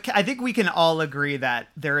know. But I think we can all agree that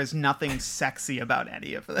there is nothing sexy about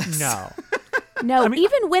any of this. No. No, I mean,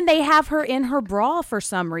 even when they have her in her bra for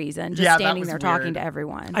some reason, just Yeah, that standing was there talking weird. to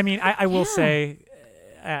everyone. I mean, I will say,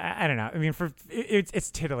 I don't know. I mean,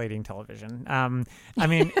 it's titillating television. I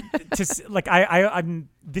mean, I'm.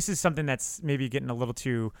 This is something that's maybe getting a little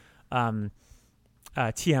too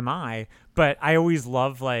TMI, but I always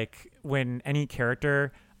love like when any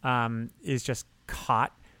character is just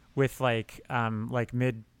caught with like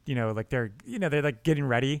mid, like they're like getting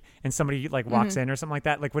ready and somebody like walks in or something like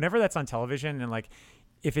that. Like whenever that's on television and like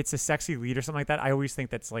if it's a sexy lead or something like that, I always think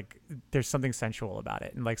that's like there's something sensual about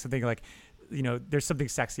it and like something like there's something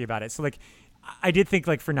sexy about it. So like I did think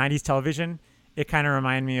like for 90s television, it kind of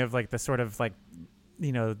reminded me of like the sort of like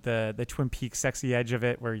the Twin Peaks sexy edge of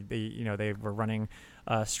it, where they were running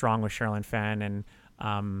strong with Sherilyn Fenn and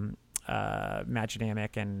Matt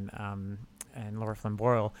Jadamic and Laura Flynn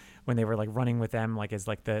Boyle when they were like running with them like as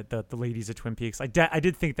like the ladies of Twin Peaks. I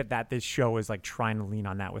did think that this show was like trying to lean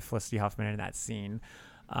on that with Felicity Huffman in that scene.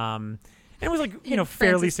 And it was like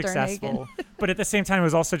fairly successful, but at the same time it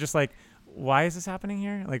was also just like, why is this happening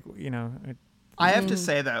here? Like I have to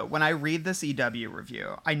say, though, when I read this EW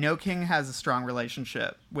review, I know King has a strong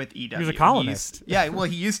relationship with EW. He was a columnist.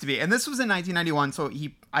 He used to be. And this was in 1991, so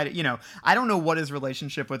I don't know what his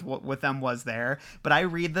relationship with them was there, but I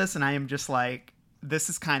read this and I am just like, this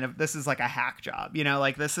is like a hack job,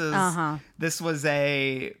 like this was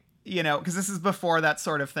a, because this is before that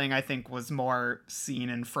sort of thing I think was more seen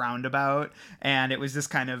and frowned about, and it was just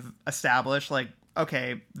kind of established like,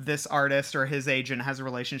 okay, this artist or his agent has a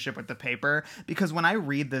relationship with the paper. Because when I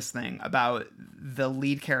read this thing about the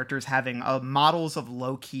lead characters having models of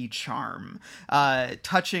low-key charm,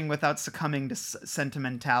 touching without succumbing to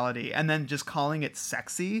sentimentality, and then just calling it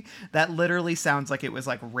sexy, that literally sounds like it was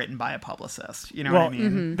like written by a publicist. You know what I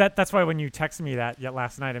mean? That's why when you texted me that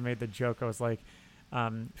last night, I made the joke. I was like,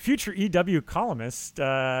 future EW columnist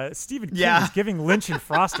Stephen King is giving Lynch and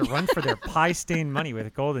Frost a run for their pie-stained money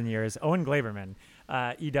with Golden Years. Owen Glaberman,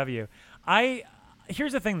 EW.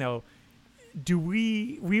 Here's the thing, though. Do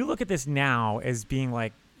we look at this now as being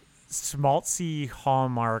like schmaltzy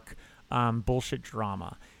Hallmark bullshit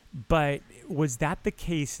drama? But was that the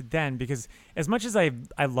case then? Because as much as I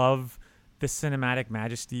love the cinematic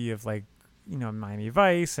majesty of like Miami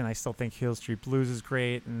Vice, and I still think Hill Street Blues is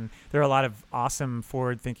great, and there are a lot of awesome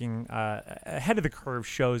forward-thinking, ahead of the curve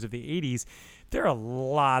shows of the 80s. There are a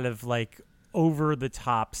lot of like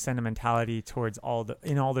over-the-top sentimentality towards all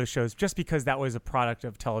those shows, just because that was a product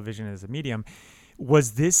of television as a medium.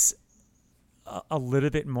 Was this a little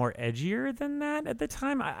bit more edgier than that at the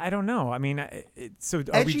time? I don't know. I mean,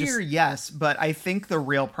 edgier, yes, but I think the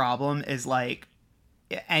real problem is like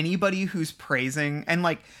anybody who's praising, and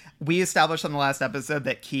like we established on the last episode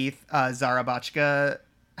that Keith Zarabachka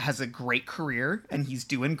has a great career and he's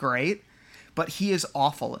doing great, but he is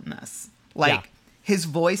awful in this. Like his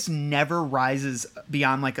voice never rises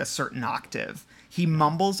beyond like a certain octave. He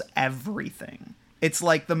mumbles everything. It's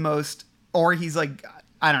like the most, or he's like,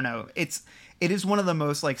 I don't know. It is one of the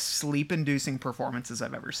most like sleep-inducing performances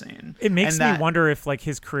I've ever seen. It makes me wonder if like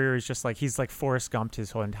his career is just like he's like Forrest Gumped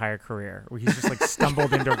his whole entire career, where he's just like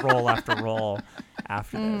stumbled into role after role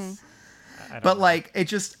after this. But know. Like it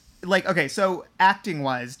just like, okay, so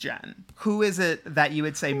acting-wise, Jen, who is it that you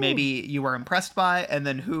would say maybe you were impressed by, and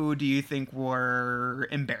then who do you think were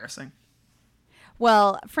embarrassing?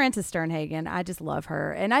 Well, Frances Sternhagen, I just love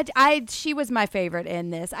her, and she was my favorite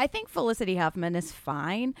in this. I think Felicity Huffman is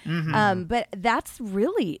fine, but that's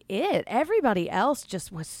really it. Everybody else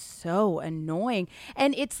just was so annoying,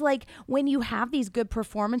 and it's like when you have these good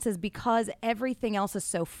performances, because everything else is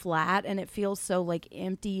so flat and it feels so like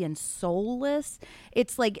empty and soulless.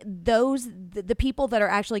 It's like the people that are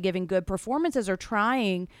actually giving good performances are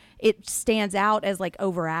trying. It stands out as like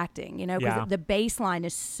overacting, because the baseline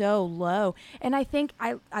is so low, and I think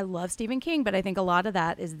I love Stephen King, but I think a lot of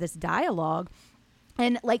that is this dialogue.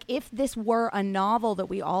 And like if this were a novel that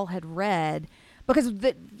we all had read, because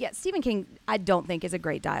Stephen King I don't think is a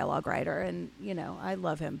great dialogue writer, and I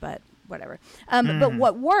love him, but whatever. But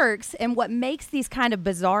what works and what makes these kind of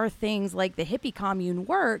bizarre things like the hippie commune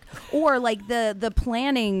work, or like the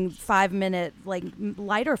planning 5-minute like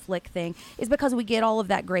lighter flick thing, is because we get all of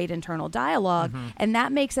that great internal dialogue, and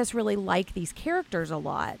that makes us really like these characters a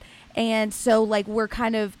lot. And so like we're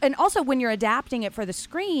kind of, and also when you're adapting it for the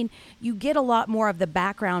screen, you get a lot more of the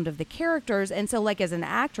background of the characters. And so like as an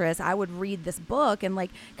actress, I would read this book and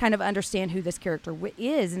like kind of understand who this character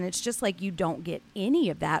is. And it's just like you don't get any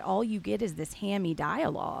of that. All you get is this hammy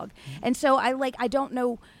dialogue. And so I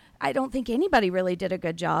don't think anybody really did a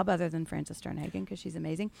good job other than Frances Sternhagen, because she's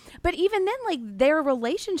amazing. But even then, like their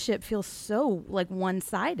relationship feels so like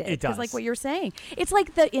one-sided. It does. Because like what you're saying, it's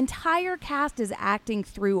like the entire cast is acting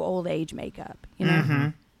through old age makeup.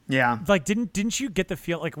 Yeah. Like didn't you get the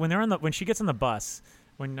feel like when they're when she gets on the bus,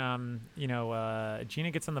 when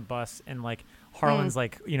Gina gets on the bus and like Harlan's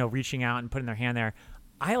like reaching out and putting their hand there,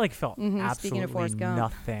 I like felt absolutely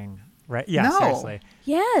nothing right? Yeah, No. seriously.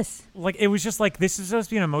 Yes. Like, it was just like, this is supposed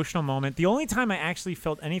to be an emotional moment. The only time I actually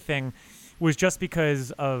felt anything was just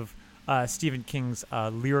because of Stephen King's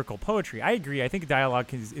lyrical poetry. I agree. I think dialogue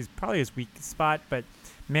is probably his weak spot, but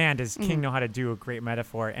man, does King know how to do a great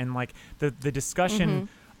metaphor. And like the discussion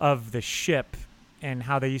of the ship and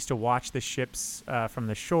how they used to watch the ships from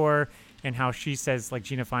the shore, and how she says, like,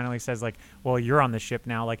 Gina finally says, like, well, you're on the ship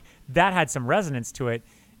now. Like, that had some resonance to it,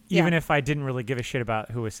 even if I didn't really give a shit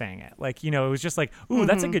about who was saying it. Like, it was just like, ooh,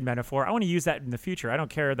 that's a good metaphor. I want to use that in the future. I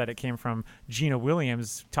don't care that it came from Gina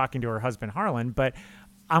Williams talking to her husband Harlan, but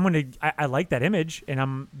I like that image, and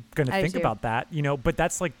I'm going to think about that, but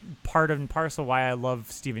that's like part and parcel why I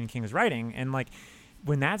love Stephen King's writing. And like,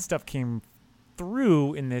 when that stuff came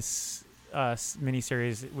through in this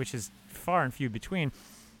miniseries, which is far and few between,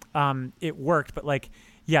 it worked. But like,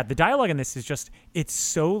 yeah, the dialogue in this is just, it's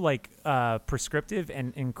so like prescriptive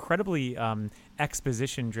and incredibly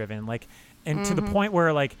exposition driven, like, and to the point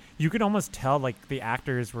where like you could almost tell like the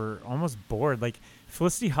actors were almost bored. Like,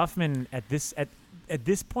 Felicity Huffman at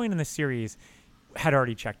this point in the series had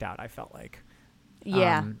already checked out, I felt like.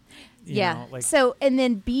 Yeah. So, and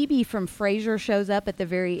then BB from Frasier shows up at the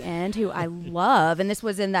very end, who I love. And this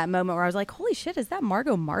was in that moment where I was like, holy shit, is that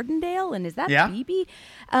Margot Martindale? And is that BB?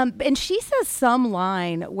 And she says some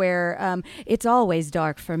line where it's always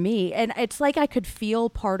dark for me. And it's like I could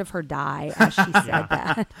feel part of her die as she said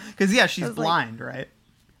that. Because, she's blind, right?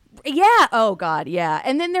 Yeah. Oh, God. Yeah.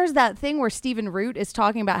 And then there's that thing where Stephen Root is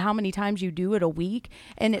talking about how many times you do it a week.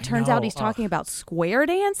 And it turns out he's talking about square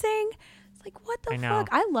dancing. Like, what the fuck?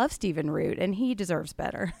 I love Stephen Root, and he deserves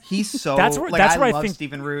better. He's so that's where I love think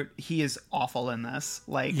Stephen Root. He is awful in this.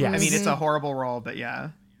 Like, I mean, it's a horrible role, but yeah.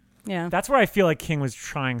 That's where I feel like King was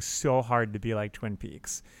trying so hard to be like Twin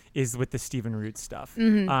Peaks, is with the Stephen Root stuff.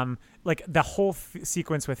 Like the whole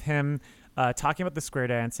sequence with him talking about the square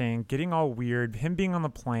dancing, getting all weird, him being on the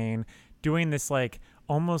plane, doing this like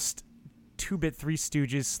almost 2-bit Three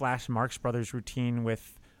Stooges / Marx Brothers routine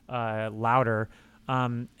with Louder.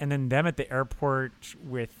 And then them at the airport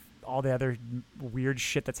with all the other weird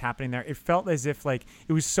shit that's happening there. It felt as if like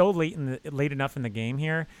it was so late enough in the game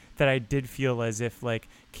here that I did feel as if like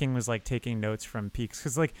King was like taking notes from Peaks,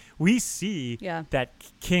 because like we see that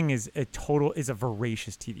King is a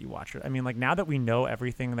voracious TV watcher. I mean, like, now that we know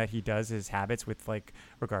everything that he does, his habits with like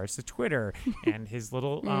regards to Twitter and his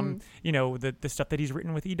little the stuff that he's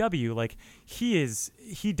written with EW, like he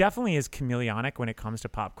definitely is chameleonic when it comes to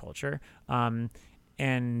pop culture.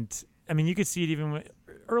 And I mean, you could see it even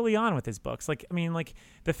early on with his books. Like, I mean, like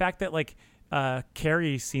the fact that like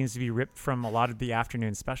Carrie seems to be ripped from a lot of the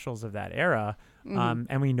afternoon specials of that era.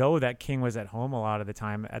 And we know that King was at home a lot of the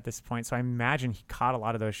time at this point. So I imagine he caught a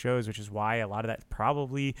lot of those shows, which is why a lot of that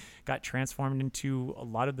probably got transformed into a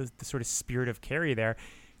lot of the sort of spirit of Carrie there.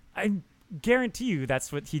 I guarantee you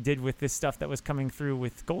that's what he did with this stuff that was coming through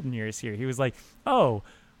with Golden Years here. He was like, oh,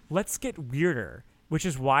 let's get weirder. Which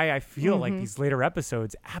is why I feel like these later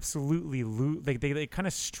episodes absolutely they kind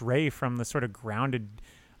of stray from the sort of grounded,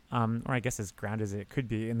 or I guess as grounded as it could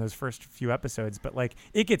be in those first few episodes. But like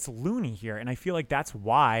it gets loony here, and I feel like that's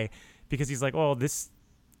why, because he's like, oh, this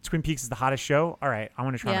Twin Peaks is the hottest show. All right, I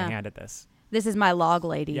want to try my hand at this. This is my log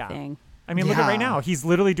lady thing. I mean, look at right now. He's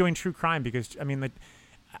literally doing true crime because I mean,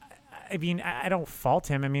 I don't fault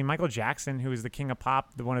him. I mean, Michael Jackson, who is the king of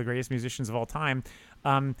pop, one of the greatest musicians of all time,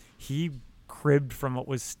 he cribbed from what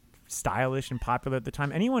was stylish and popular at the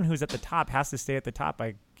time. Anyone who's at the top has to stay at the top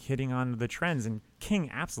by hitting on the trends, and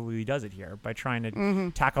King absolutely does it here by trying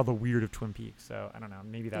to tackle the weird of Twin Peaks. So I don't know,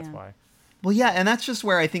 maybe that's why. Well, yeah, and that's just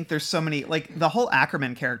where I think there's so many, like, the whole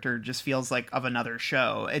Ackerman character just feels like of another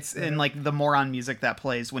show. It's in, like, the moron music that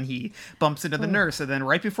plays when he bumps into the nurse, and then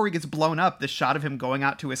right before he gets blown up, the shot of him going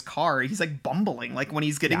out to his car, he's, like, bumbling. Like, when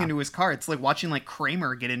he's getting into his car, it's like watching, like,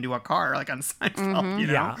 Kramer get into a car, like, on Seinfeld, you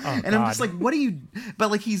know? Yeah. Oh, and God. I'm just like, what do you... But,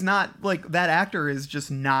 like, he's not, like, that actor is just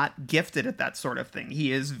not gifted at that sort of thing.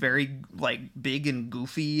 He is very, like, big and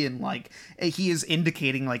goofy, and, like, he is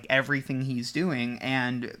indicating, like, everything he's doing,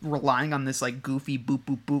 and relying on this, like, goofy boop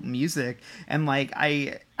boop boop music, and like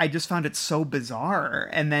I just found it so bizarre.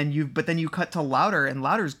 And then you cut to Louder, and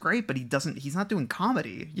Louder's great, but he's not doing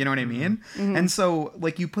comedy, you know what I mean? And so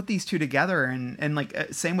like you put these two together, and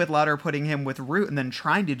like same with Louder putting him with Root and then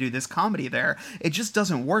trying to do this comedy there, it just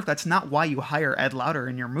doesn't work. That's not why you hire Ed Louder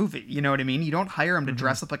in your movie, you know what I mean? You don't hire him to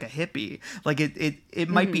dress up like a hippie. Like it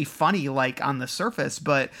might be funny like on the surface,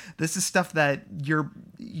 but this is stuff that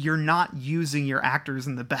you're not using your actors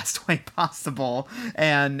in the best way possible,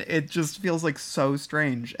 and it just feels like so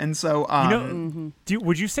strange. And so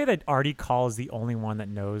would you say that Artie Call is the only one that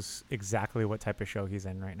knows exactly what type of show he's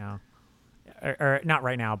in right now? or not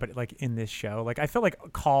right now, but like in this show. Like I felt like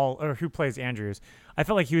Call, or who plays Andrews, I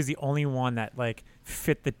felt like he was the only one that like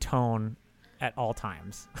fit the tone at all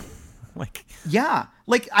times. Like, yeah,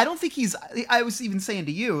 like I don't think I was even saying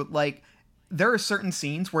to you, like, there are certain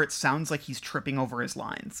scenes where it sounds like he's tripping over his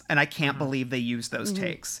lines, and I can't believe they use those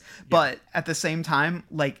takes. But at the same time,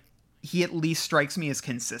 like, he at least strikes me as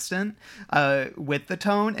consistent with the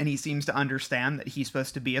tone, and he seems to understand that he's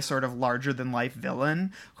supposed to be a sort of larger than life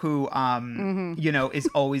villain who, you know, is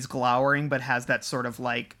always glowering, but has that sort of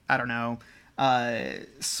like, I don't know,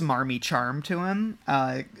 smarmy charm to him.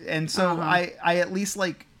 And so I at least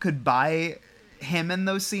like could buy him in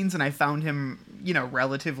those scenes, and I found him, you know,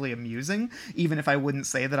 relatively amusing, even if I wouldn't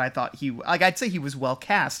say that I thought I'd say he was well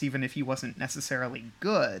cast, even if he wasn't necessarily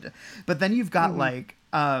good. But then you've got like,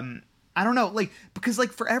 I don't know, like, because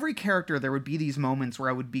like for every character there would be these moments where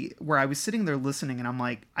I was sitting there listening and I'm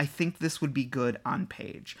like, I think this would be good on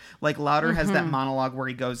page. Like Lauder has that monologue where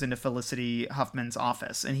he goes into Felicity Huffman's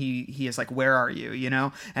office and he is like, where are you? You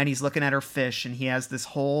know, and he's looking at her fish and he has this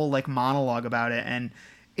whole like monologue about it, and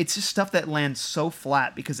it's just stuff that lands so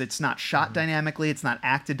flat because it's not shot dynamically, it's not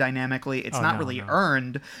acted dynamically, it's not really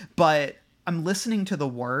earned, but I'm listening to the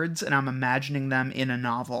words and I'm imagining them in a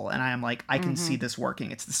novel, and I am like, I can see this working.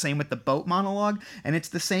 It's the same with the boat monologue, and it's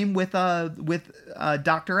the same with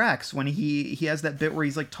Dr. X when he has that bit where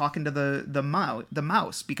he's like talking to the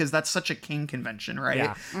mouse, because that's such a King convention, right?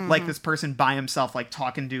 Yeah. Like this person by himself, like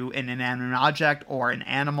talking to an inanimate object or an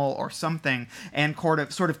animal or something, and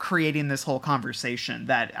sort of creating this whole conversation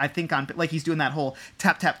that I think on, like, he's doing that whole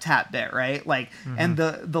tap tap tap bit, right? Like, and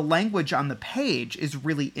the language on the page is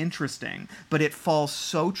really interesting, but it falls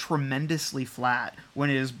so tremendously flat when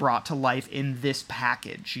it is brought to life in this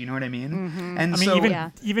package. You know what I mean? And I mean,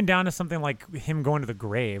 so even down to something like him going to the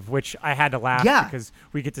grave, which I had to laugh because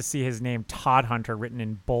we get to see his name Todd Hunter written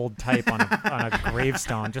in bold type on a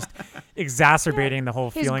gravestone, just exacerbating the whole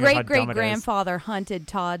feeling of how dumb it is. His great-great-grandfather hunted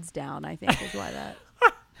Todds down, I think is why that.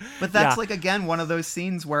 But that's like, again, one of those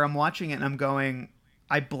scenes where I'm watching it and I'm going,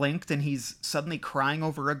 I blinked and he's suddenly crying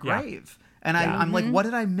over a grave. And I'm like, what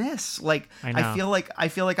did I miss? Like, I feel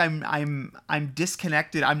like I'm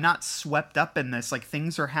disconnected. I'm not swept up in this. Like,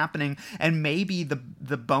 things are happening, and maybe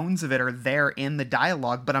the bones of it are there in the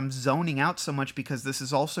dialogue, but I'm zoning out so much because this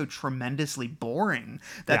is also tremendously boring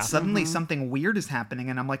that suddenly something weird is happening,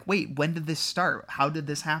 and I'm like, wait, when did this start? How did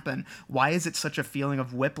this happen? Why is it such a feeling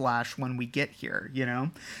of whiplash when we get here? You know,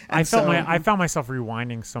 and I found myself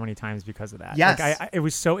rewinding so many times because of that. Yes, like it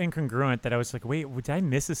was so incongruent that I was like, wait, did I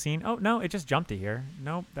miss a scene? Oh no, it just jumped to here.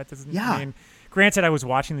 Nope, that doesn't. Yeah. I mean, granted, I was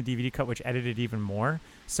watching the DVD cut, which edited even more,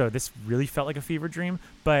 so this really felt like a fever dream.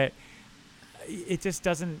 But it just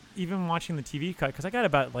doesn't. Even watching the TV cut, because I got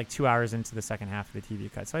about like 2 hours into the second half of the TV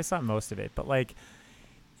cut, so I saw most of it. But like,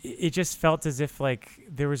 it just felt as if like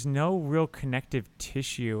there was no real connective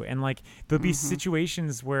tissue, and like there'll be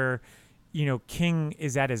situations where, you know, King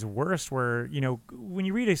is at his worst, where, you know, when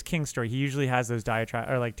you read his King story, he usually has those diatribe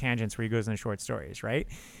or like tangents where he goes into short stories, right?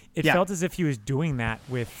 It felt as if he was doing that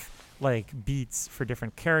with like beats for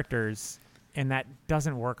different characters, and that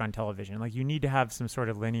doesn't work on television. Like, you need to have some sort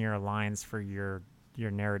of linear lines for your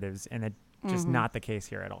narratives, and it's just not the case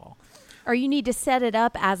here at all. Or you need to set it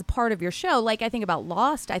up as part of your show. Like I think about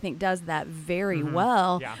Lost, I think does that very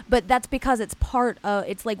well. Yeah. But that's because it's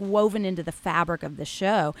it's like woven into the fabric of the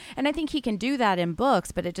show. And I think he can do that in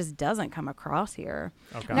books, but it just doesn't come across here.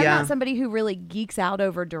 Okay. And I'm not somebody who really geeks out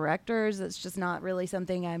over directors. It's just not really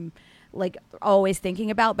something I'm like always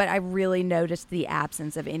thinking about, but I really noticed the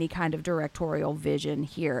absence of any kind of directorial vision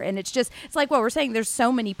here. And it's like what we're saying, there's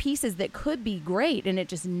so many pieces that could be great and it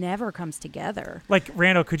just never comes together. Like,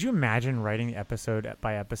 Randall, could you imagine writing episode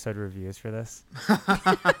by episode reviews for this?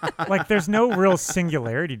 Like, there's no real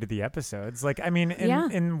singularity to the episodes. Like, I mean,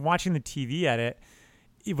 in watching the TV edit,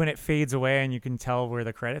 when it fades away and you can tell where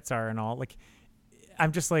the credits are and all, like,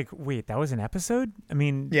 I'm just like, wait, that was an episode? I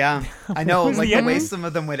mean, yeah, I know. Like the way some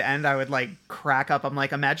of them would end, I would like crack up. I'm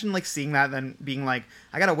like, imagine like seeing that, then being like,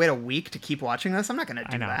 I gotta wait a week to keep watching this. I'm not gonna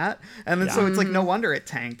do that. And then so it's like, no wonder it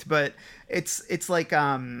tanked. But it's like,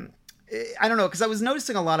 I don't know, because I was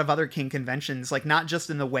noticing a lot of other King conventions, like not just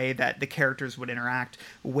in the way that the characters would interact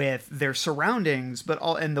with their surroundings, but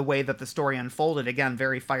all in the way that the story unfolded. Again,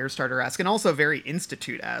 very Firestarter-esque and also very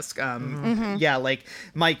Institute-esque. Yeah, like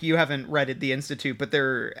Mike, you haven't read The Institute, but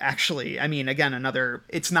they're actually, I mean, again,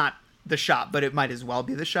 it's not the shop, but it might as well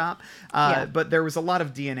be the shop. But there was a lot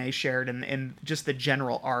of DNA shared in just the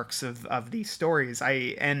general arcs of these stories.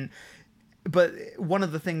 But one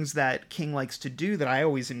of the things that King likes to do that I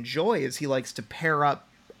always enjoy is he likes to pair up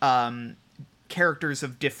characters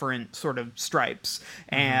of different sort of stripes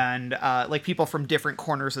and like people from different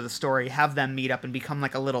corners of the story, have them meet up and become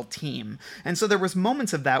like a little team. And so there was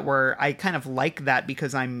moments of that where I kind of like that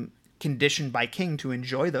because I'm conditioned by King to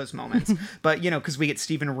enjoy those moments. But, you know, because we get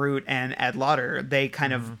Stephen Root and Ed Lauder, they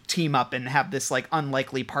kind of team up and have this like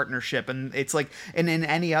unlikely partnership. And it's like, and in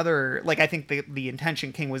any other, like, I think the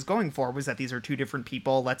intention King was going for was that these are two different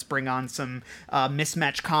people. Let's bring on some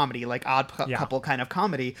mismatched comedy, like Couple kind of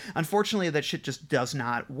comedy. Unfortunately, that shit just does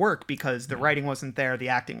not work because the writing wasn't there, the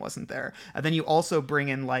acting wasn't there. And then you also bring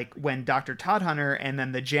in like when Dr. Todhunter and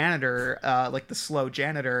then the janitor, like the slow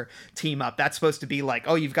janitor team up. That's supposed to be like,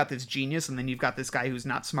 oh, you've got this genius, and then you've got this guy who's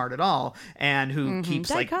not smart at all and who keeps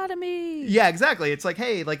dichotomy. like, yeah, exactly. It's like,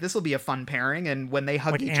 hey, like this will be a fun pairing, and when they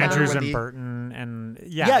hug like each Andrews other, and Burton, and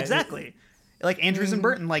yeah, exactly. Like Andrews and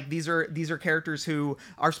Burton, like these are characters who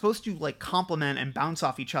are supposed to like complement and bounce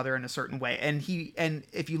off each other in a certain way. And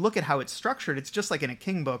if you look at how it's structured, it's just like in a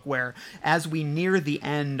King book where as we near the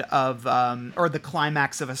end of or the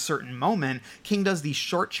climax of a certain moment, King does these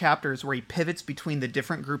short chapters where he pivots between the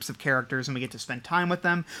different groups of characters and we get to spend time with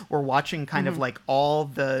them. We're watching kind of like all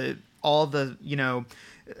the, you know,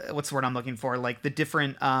 what's the word I'm looking for? Like the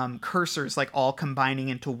different cursors, like all combining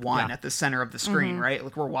into one at the center of the screen, right?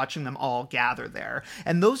 Like we're watching them all gather there.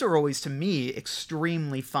 And those are always, to me,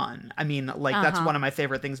 extremely fun. I mean, like that's one of my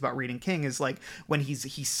favorite things about reading King is like when he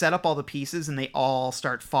set up all the pieces and they all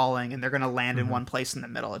start falling and they're going to land in one place in the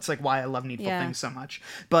middle. It's like why I love Needful Things so much.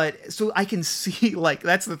 But so I can see, like,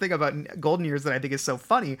 that's the thing about Golden Years that I think is so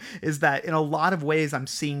funny is that in a lot of ways I'm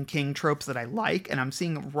seeing King tropes that I like, and I'm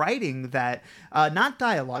seeing writing that, not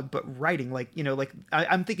dialogue, but writing, like, you know, like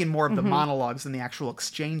I'm thinking more of the monologues than the actual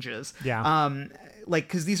exchanges. Like,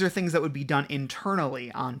 because these are things that would be done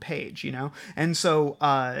internally on page, you know? And so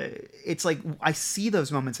it's like I see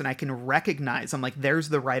those moments and I can recognize, I'm like, there's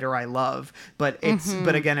the writer I love. But it's,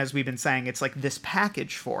 but again, as we've been saying, it's like this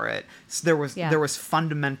package for it. So there was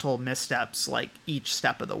fundamental missteps like each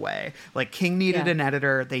step of the way. Like King needed an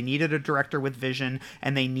editor, they needed a director with vision,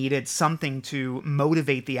 and they needed something to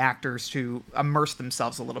motivate the actors to immerse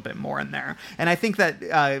themselves a little bit more in there. And I think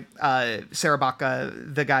that Sarah Baca,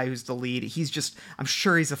 the guy who's the lead, he's just, I'm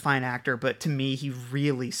sure he's a fine actor, but to me, he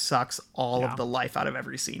really sucks all of the life out of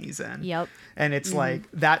every scene he's in. Yep. And it's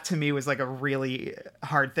like, that to me was like a really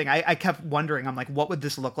hard thing. I kept wondering, I'm like, what would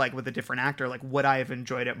this look like with a different actor? Like, would I have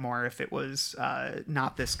enjoyed it more if it was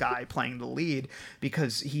not this guy playing the lead?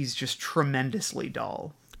 Because he's just tremendously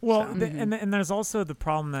dull. Well, and there's also the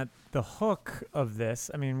problem that the hook of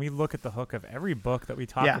this, I mean, we look at the hook of every book that we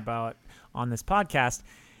talk about on this podcast,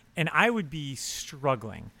 and I would be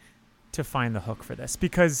struggling to find the hook for this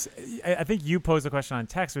because I think you posed a question on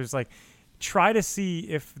text. It was like, try to see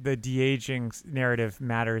if the de-aging narrative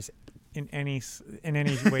matters in any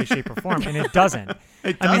way, shape, or form, and it doesn't. I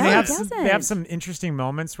mean, they have some interesting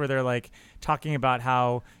moments where they're like talking about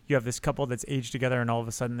how you have this couple that's aged together and all of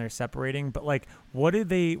a sudden they're separating. But like, what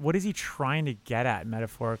is he trying to get at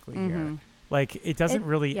metaphorically here? Like, it doesn't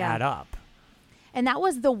really add up. And that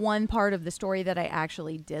was the one part of the story that I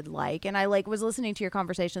actually did like. And I like was listening to your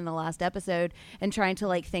conversation in the last episode and trying to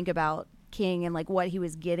like think about King and like what he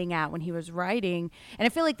was getting at when he was writing. And I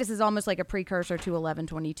feel like this is almost like a precursor to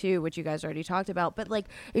 11/22, which you guys already talked about. But like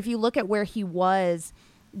if you look at where he was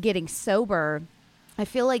getting sober, I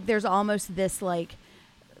feel like there's almost this like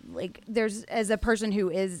there's, as a person who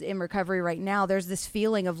is in recovery right now, there's this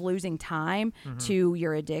feeling of losing time to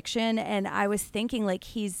your addiction. And I was thinking like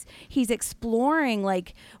he's exploring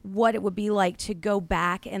like what it would be like to go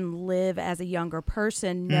back and live as a younger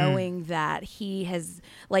person, knowing that he's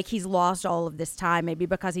lost all of this time, maybe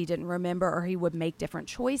because he didn't remember or he would make different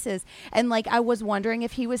choices. And like, I was wondering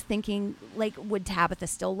if he was thinking like, would Tabitha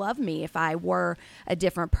still love me if I were a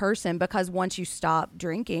different person? Because once you stop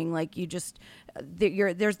drinking, like you just,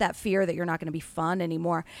 there's that fear that you're not going to be fun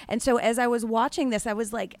anymore. And so as I was watching this, I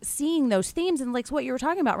was like seeing those themes and like what you were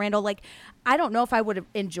talking about, Randall. Like, I don't know if I would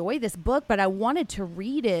enjoy this book, but I wanted to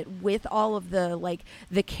read it with all of the like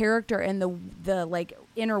the character and the like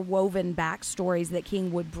interwoven backstories that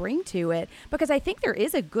King would bring to it, because I think there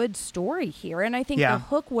is a good story here, and I think the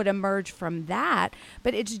hook would emerge from that,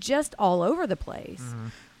 but it's just all over the place.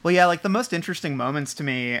 Well, yeah, like the most interesting moments to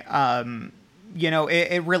me, you know,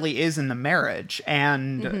 it really is in the marriage.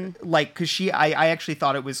 And like, because I actually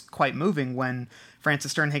thought it was quite moving when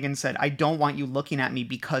Frances Sternhagen said, I don't want you looking at me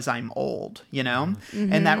because I'm old, you know?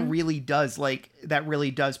 And that really does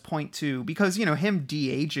point to, because, you know, him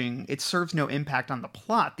de-aging, it serves no impact on the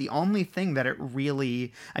plot. The only thing that it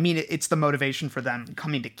really, I mean, it's the motivation for them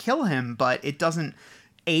coming to kill him, but it doesn't,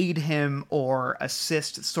 aid him or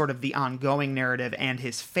assist sort of the ongoing narrative and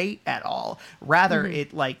his fate at all. Rather,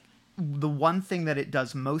 it like the one thing that it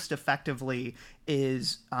does most effectively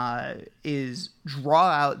is draw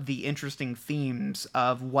out the interesting themes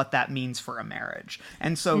of what that means for a marriage.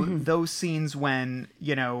 And so those scenes when,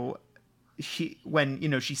 she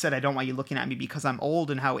said, I don't want you looking at me because I'm old,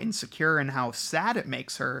 and how insecure and how sad it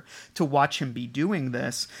makes her to watch him be doing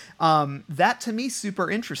this. That to me, super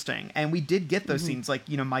interesting. And we did get those scenes, like,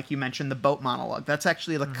 Mike, you mentioned the boat monologue. That's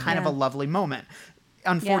actually like kind of a lovely moment.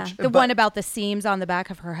 The one about the seams on the back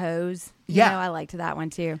of her hose. I liked that one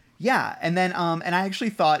too. Yeah, and then and I actually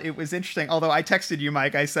thought it was interesting. Although I texted you,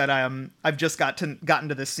 Mike, I said I've just gotten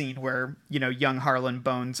to the scene where young Harlan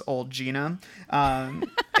bones old Gina,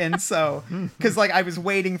 and so because like I was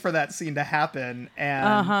waiting for that scene to happen,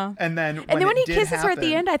 and then when he kisses her at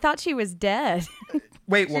the end, I thought she was dead.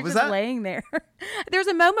 Wait, what was that? Laying there. There's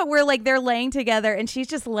a moment where like they're laying together and she's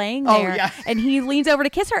just laying there. Oh, yeah. And he leans over to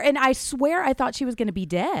kiss her, and I swear I thought she was going to be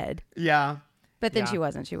dead. Yeah. But then she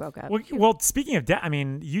wasn't. She woke up. Well, speaking of death, I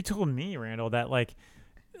mean, you told me, Randall, that like,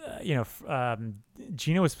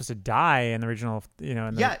 Gina was supposed to die in the original,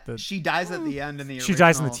 she dies at the end in the original She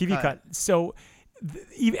dies in the TV cut. So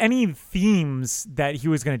any themes that he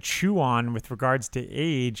was going to chew on with regards to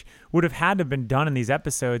age would have had to have been done in these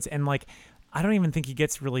episodes. And like, I don't even think he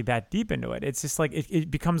gets really that deep into it. It's just like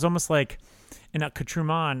it becomes almost like an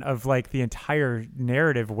accoutrement of like the entire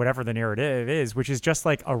narrative, whatever the narrative is, which is just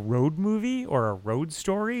like a road movie or a road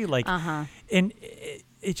story. Like, and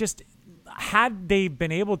it just, had they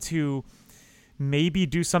been able to maybe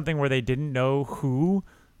do something where they didn't know who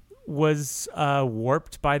was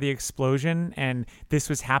warped by the explosion, and this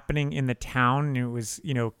was happening in the town, and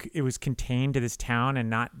it was contained to this town and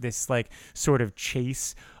not this like sort of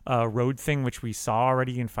chase road thing which we saw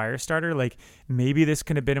already in Firestarter. Like, maybe this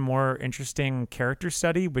could have been a more interesting character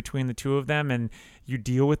study between the two of them, and you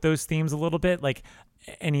deal with those themes a little bit, like,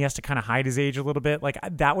 and he has to kind of hide his age a little bit. Like,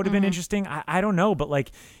 that would have been interesting. I don't know, but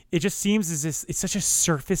like, it just seems as this, it's such a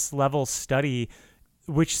surface level study,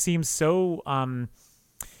 which seems so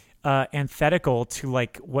antithetical to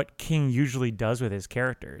like what King usually does with his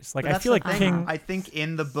characters. Like, I feel like King, I think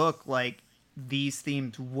in the book, like, these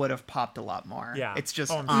themes would have popped a lot more. Yeah. It's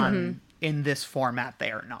just sure. in this format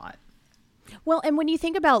they are not. Well, and when you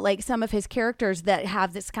think about like some of his characters that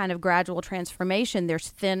have this kind of gradual transformation, there's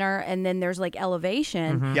thinner and then there's like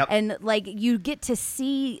elevation. Yep. And like you get to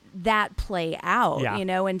see that play out,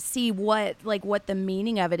 and see what the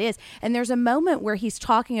meaning of it is. And there's a moment where he's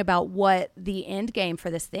talking about what the end game for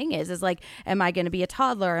this thing is like, am I going to be a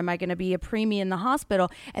toddler? Am I going to be a preemie in the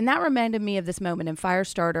hospital? And that reminded me of this moment in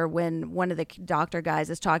Firestarter when one of the doctor guys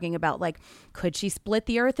is talking about like, could she split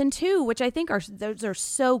the earth in two? Which I think those are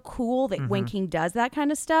so cool that when King does that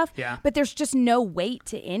kind of stuff. Yeah. But there's just no weight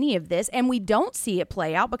to any of this, and we don't see it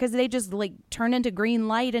play out because they just like turn into green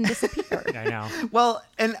light and disappear. I know. Well,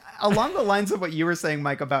 and along the lines of what you were saying,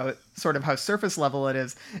 Mike, about sort of how surface level it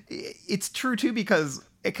is, it's true too, because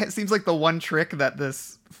it seems like the one trick that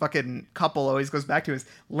this fucking couple always goes back to is,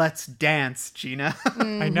 let's dance, Gina.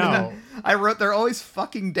 I know. I wrote, they're always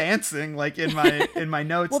fucking dancing, like in my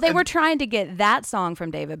notes. Well, they were trying to get that song from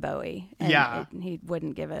David Bowie, and he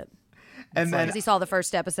wouldn't give it. And then because he saw the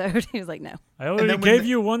first episode, he was like, "No, I already gave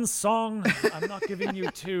you one song. I'm not giving you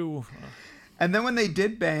two." And then when they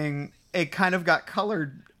did bang, it kind of got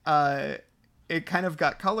colored. It kind of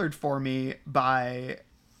got colored for me by,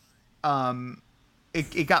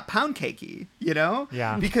 it got pound cakey,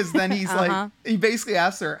 Yeah. Because then he's like, he basically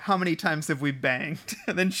asks her, "How many times have we banged?"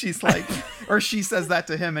 And then she's like, or she says that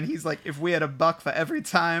to him, and he's like, "If we had $1 for every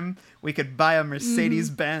time, we could buy a Mercedes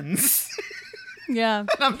Benz." Yeah. And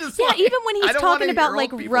I'm just even when he's talking about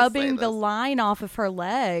like rubbing rubbing the line off of her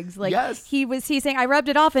legs, like Yes. he's saying, I rubbed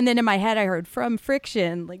it off, and then in my head I heard from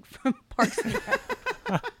friction, like from Parks and Rec.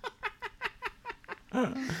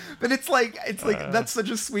 But it's like that's such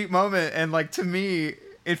a sweet moment, and like to me,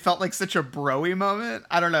 it felt like such a bro-y moment.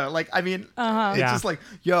 I don't know, like I mean, it's just like,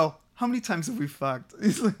 yo, how many times have we fucked?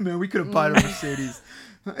 He's like, man, we could have bought a Mercedes.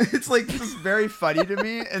 It's like just very funny to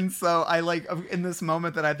me, and so I like in this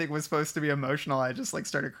moment that I think was supposed to be emotional, I just like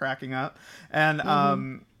started cracking up, and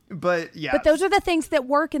but yeah. But those are the things that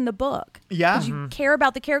work in the book. Yeah. 'Cause you care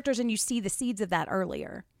about the characters and you see the seeds of that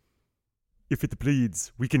earlier. If it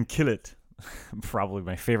bleeds, we can kill it. Probably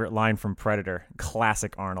my favorite line from Predator.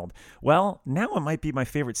 Classic Arnold. Well, now it might be my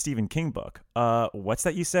favorite Stephen King book. What's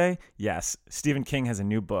that you say? Yes, Stephen King has a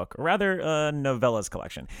new book, or rather a novellas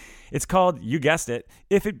collection. It's called, you guessed it,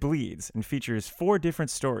 If It Bleeds, and features 4 different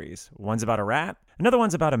stories. One's about a rat, Another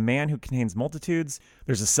one's about a man who contains multitudes.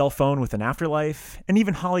 There's a cell phone with an afterlife. And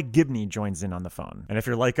even Holly Gibney joins in on the phone. And if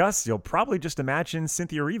you're like us, you'll probably just imagine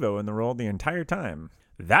Cynthia Erivo in the role the entire time.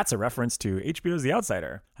 That's a reference to HBO's The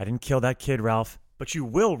Outsider. I didn't kill that kid, Ralph, but you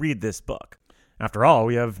will read this book. After all,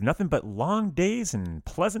 we have nothing but long days and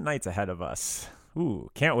pleasant nights ahead of us.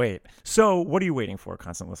 Ooh, can't wait. So what are you waiting for,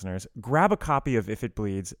 constant listeners? Grab a copy of If It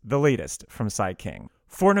Bleeds, the latest from Cy King.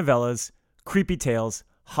 4 novellas, creepy tales,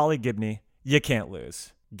 Holly Gibney. You can't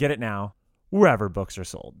lose. Get it now, wherever books are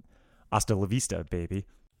sold. Hasta la vista, baby.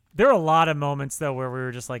 There are a lot of moments though where we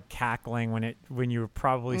were just like cackling when you were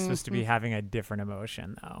probably supposed to be having a different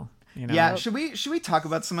emotion though. You know? Yeah, should we talk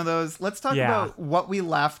about some of those? Let's talk about what we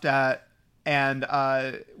laughed at and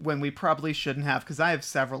when we probably shouldn't have, because I have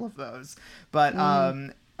several of those. But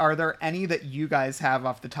are there any that you guys have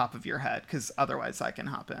off the top of your head? Because otherwise I can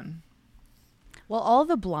hop in. Well, all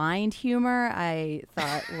the blind humor I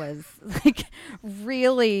thought was like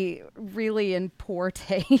really, really in poor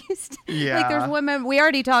taste. Yeah. Like there's women, we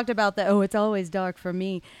already talked about the, it's always dark for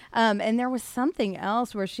me. And there was something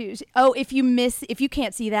else where if you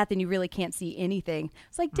can't see that, then you really can't see anything.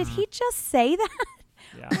 It's like, did he just say that?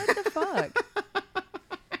 Yeah. What the fuck?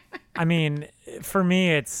 I mean, for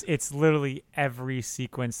me, it's literally every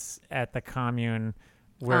sequence at the commune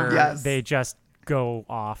where they just go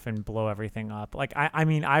off and blow everything up. Like, I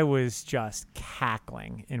mean, I was just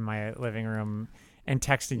cackling in my living room and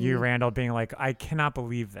texting you, Randall, being like, I cannot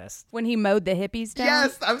believe this. When he mowed the hippies down?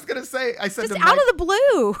 Yes, I was going to say, I said just to Mike, out of the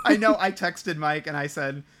blue. I know, I texted Mike and I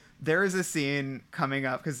said, there is a scene coming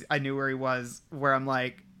up, because I knew where he was, where I'm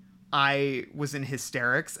like, I was in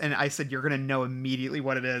hysterics, and I said, you're going to know immediately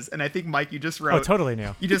what it is. And I think, Mike, you just wrote... Oh, totally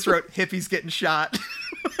knew. You just wrote, hippies getting shot.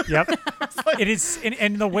 Yep. It is,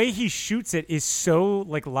 and the way he shoots it is so,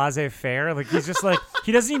 like, laissez-faire. Like, he's just, like,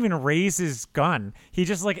 he doesn't even raise his gun. He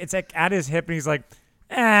just, like, it's, like, at his hip, and he's like,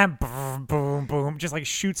 boom, boom, boom. Just, like,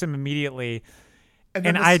 shoots him immediately.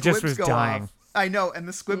 And I just was dying. I know, and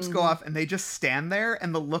the squibs go off, and they just stand there,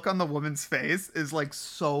 and the look on the woman's face is like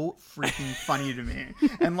so freaking funny to me.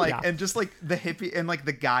 And like, and just like the hippie and like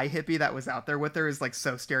the guy hippie that was out there with her is like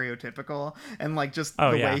so stereotypical, and like just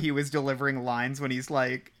the way he was delivering lines when he's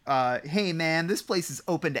like, "Hey man, this place is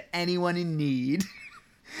open to anyone in need,"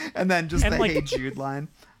 and then just the like, "Hey Jude" line.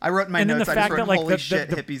 I wrote in my notes. I just wrote, like, "Holy shit,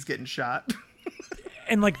 hippies getting shot."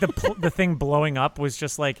 And like the thing blowing up was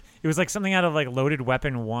just like, it was like something out of like Loaded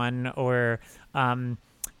Weapon 1, or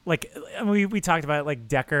like we talked about it, like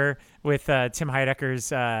Decker with Tim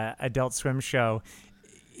Heidecker's Adult Swim show.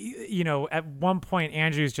 You know, at one point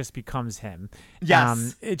Andrews just becomes him.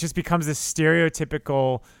 Yes. It just becomes this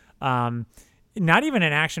stereotypical, not even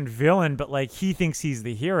an action villain, but like he thinks he's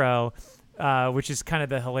the hero. Which is kind of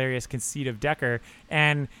the hilarious conceit of Decker,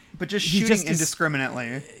 but just shooting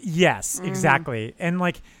indiscriminately. Yes, exactly. And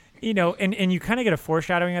like, you know, and you kind of get a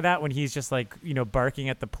foreshadowing of that when he's just like, you know, barking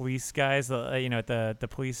at the police guys, you know, at the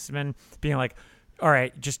policemen, being like, all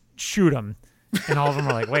right, just shoot him. And all of them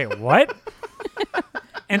are like, wait, what?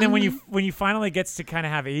 And then when you finally gets to kind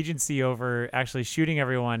of have agency over actually shooting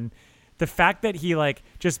everyone, the fact that he like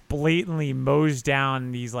just blatantly mows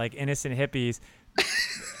down these like innocent hippies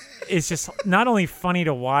it's just not only funny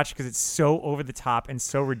to watch because it's so over the top and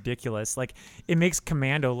so ridiculous. Like, it makes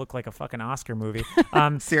Commando look like a fucking Oscar movie.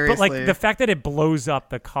 Seriously. But like the fact that it blows up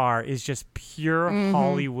the car is just pure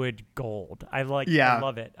Hollywood gold. I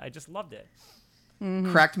love it. I just loved it.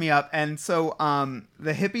 Cracked me up. And so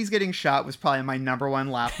the hippies getting shot was probably my number one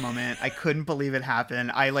laugh moment. I couldn't believe it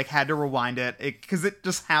happened. I like had to rewind it because it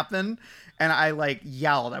just happened. And I like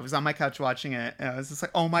yelled. I was on my couch watching it, and I was just like,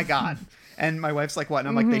 "Oh my god!" And my wife's like, "What?" And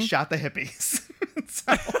I'm like, "They shot the hippies."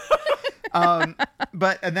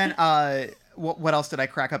 And then what else did I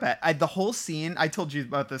crack up at? The whole scene. I told you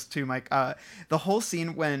about this too, Mike. The whole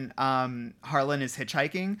scene when Harlan is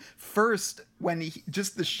hitchhiking. First, when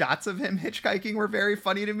just the shots of him hitchhiking were very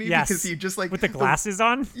funny to me because he just like with the glasses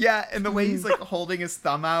on. Yeah, and the way he's like holding his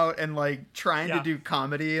thumb out and like trying to do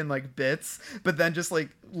comedy and like bits, but then just like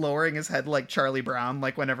lowering his head like Charlie Brown,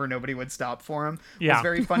 like whenever nobody would stop for him, was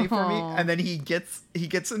very funny for me. And then he gets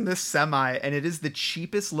in this semi, and it is the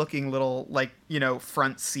cheapest looking little like, you know,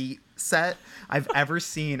 front seat set I've ever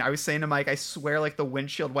seen. I was saying to Mike, I swear like the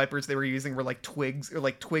windshield wipers they were using were like twigs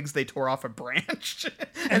they tore off a branch.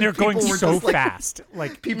 And they're going so fast.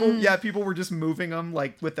 Like people were just moving them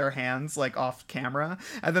like with their hands like off camera.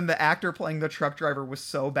 And then the actor playing the truck driver was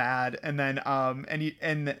so bad. And then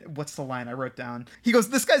and what's the line I wrote down? He goes,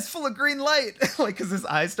 "This guy's full of green light." Like, because his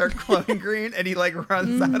eyes start glowing green, and he like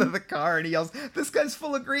runs out of the car and he yells, "This guy's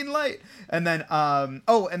full of green light." And then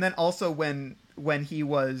and then also when he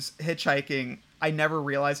was hitchhiking I never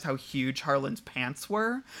realized how huge Harlan's pants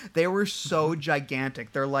were. They were so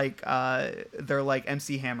gigantic. They're like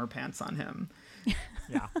MC Hammer pants on him.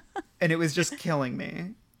 Yeah. And it was just killing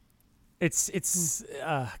me. It's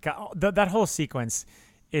God, that whole sequence.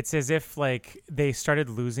 It's as if like they started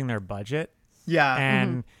losing their budget. Yeah.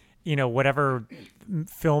 And whatever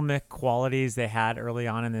filmic qualities they had early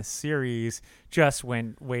on in this series just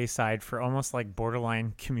went wayside for almost like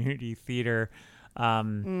borderline community theater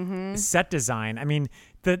set design. I mean,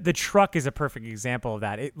 the truck is a perfect example of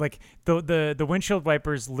that. It like the windshield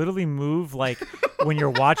wipers literally move like when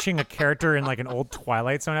you're watching a character in like an old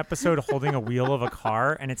Twilight Zone episode holding a wheel of a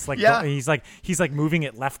car, and it's like he's like moving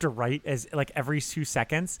it left or right as like every 2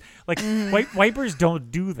 seconds. Like wipers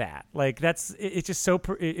don't do that. Like it's just so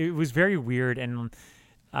it was very weird and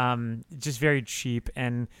just very cheap,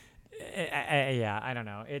 and I don't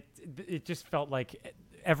know. It just felt like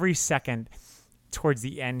every second towards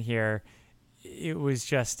the end here, it was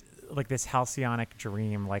just like this halcyonic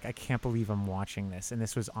dream. Like, I can't believe I'm watching this, and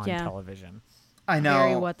this was on television. I know.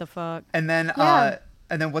 Very what the fuck. And then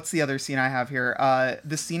what's the other scene I have here?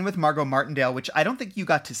 The scene with Margot Martindale, which I don't think you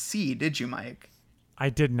got to see, did you, Mike? I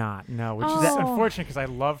did not, no, which is unfortunate because I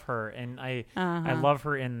love her, and I love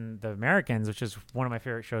her in The Americans, which is one of my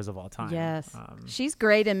favorite shows of all time. Yes. She's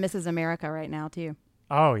great in Mrs. America right now, too.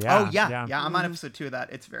 Oh, yeah. Oh, yeah. I'm on episode 2 of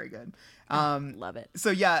that. It's very good. Love it.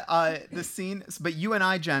 So, the scene, but you and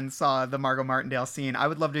I, Jen, saw the Margot Martindale scene. I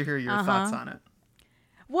would love to hear your thoughts on it.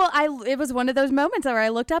 Well, it was one of those moments where I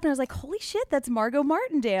looked up and I was like, holy shit, that's Margot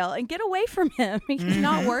Martindale, and get away from him. He's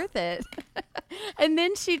not worth it. And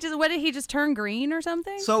then what did he just turn green or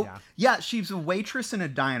something? So, she's a waitress in a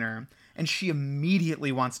diner, and she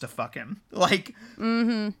immediately wants to fuck him. Like,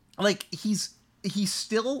 like he's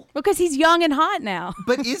still... Because he's young and hot now.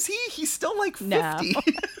 But is he? He's still like 50. No.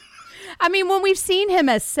 I mean, when we've seen him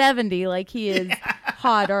as 70, like he is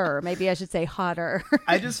hotter. Maybe I should say hotter.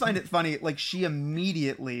 I just find it funny. Like, she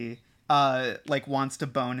immediately like wants to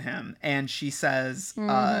bone him, and she says,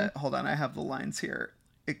 hold on, I have the lines here.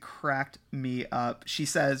 It cracked me up. She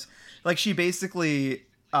says, like, she basically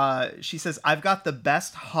she says, I've got the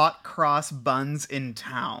best hot cross buns in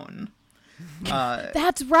town.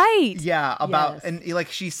 That's right. Yeah, and like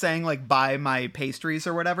she's saying like buy my pastries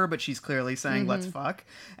or whatever, but she's clearly saying let's fuck.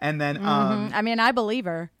 And then I mean, I believe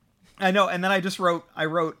her. I know, and then I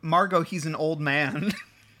wrote Margot, he's an old man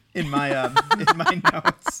in my in my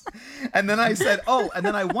notes. And then I said, and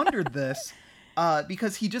then I wondered this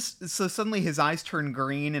because so suddenly his eyes turn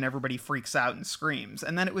green and everybody freaks out and screams.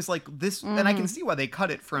 And then it was like this, and I can see why they cut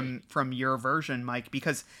it from your version, Mike,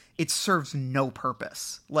 because it serves no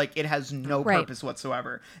purpose. Like, it has no purpose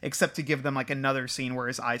whatsoever, except to give them like another scene where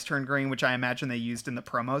his eyes turn green, which I imagine they used in the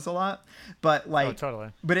promos a lot. But like, totally.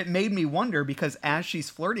 But it made me wonder, because as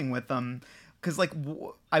she's flirting with them, because like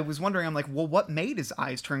I was wondering, I'm like, well, what made his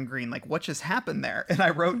eyes turn green? Like, what just happened there? And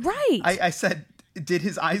I wrote, I said, did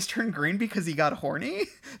his eyes turn green because he got horny?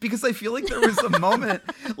 Because I feel like there was a moment,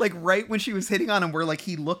 like right when she was hitting on him, where like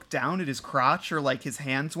he looked down at his crotch, or like his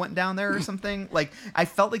hands went down there or something. Like, I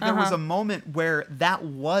felt like there was a moment where that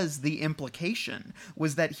was the implication,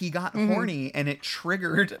 was that he got horny and it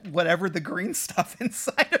triggered whatever the green stuff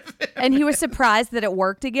inside of him. And he was surprised that it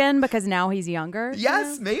worked again because now he's younger.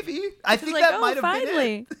 Yes, maybe. I think like, that might have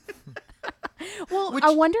been it. Well,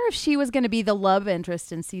 I wonder if she was going to be the love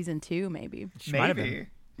interest in season 2, maybe. Maybe.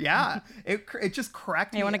 Yeah. It just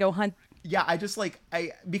cracked me. You want to go hunt? Yeah, I just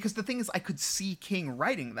because the thing is, I could see King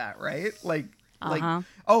writing that, right? Like,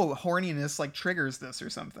 horniness like triggers this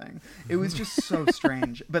or something. It was just so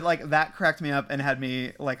strange. But like, that cracked me up and had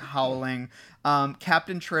me like howling.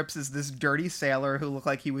 Captain Trips is this dirty sailor who looked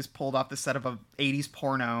like he was pulled off the set of a 80s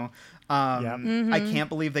porno. I can't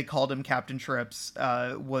believe they called him Captain Trips.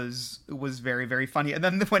 Was very, very funny. And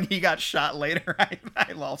then when he got shot later,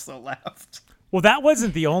 I also laughed. Well, that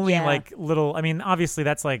wasn't the only like little, I mean, obviously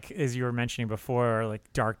that's like, as you were mentioning before, like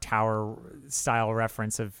Dark Tower style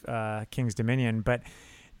reference of King's Dominion. But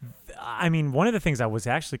I mean, one of the things I was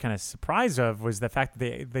actually kind of surprised of was the fact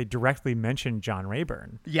that they directly mentioned John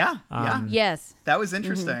Rayburn. Yeah. Yes. That was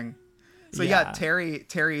interesting. So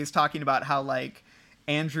Terry is talking about how like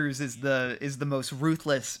Andrews is the most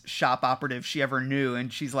ruthless shop operative she ever knew,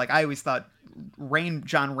 and she's like, I always thought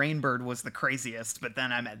John Rainbird was the craziest, but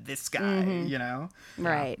then I met this guy, you know?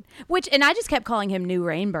 Right. And I just kept calling him New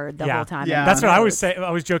Rainbird the whole time. Yeah. That's what I was saying.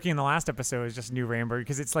 I was joking in the last episode, it was just New Rainbird,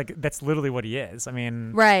 because it's like, that's literally what he is. I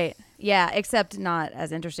mean. Right. Yeah, except not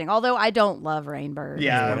as interesting. Although I don't love Rainbird.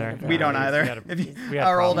 Yeah, we don't either.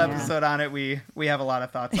 Our old episode on it, we have a lot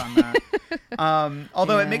of thoughts on that.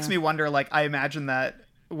 Although it makes me wonder, like, I imagine that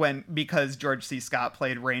because George C. Scott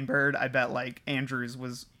played Rainbird, I bet like Andrews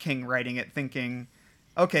was King writing it thinking,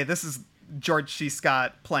 okay, this is George C.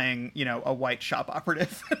 Scott playing, a white shop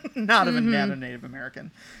operative, not a Native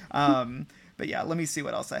American. But yeah, let me see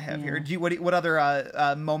what else I have here. What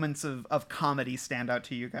other moments of comedy stand out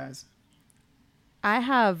to you guys? I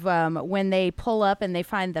have when they pull up and they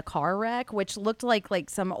find the car wreck, which looked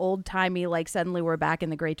like some old timey, like suddenly we're back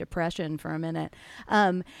in the Great Depression for a minute.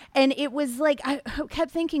 And it was like, I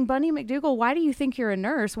kept thinking, Bunny McDougal, why do you think you're a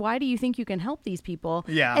nurse? Why do you think you can help these people?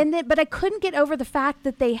 Yeah. But I couldn't get over the fact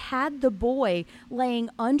that they had the boy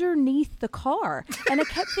laying underneath the car. And I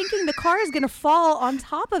kept thinking the car is going to fall on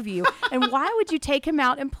top of you. And why would you take him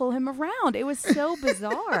out and pull him around? It was so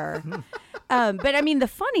bizarre. But I mean, the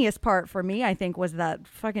funniest part for me, I think, was that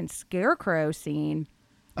fucking scarecrow scene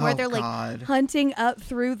where they're like hunting up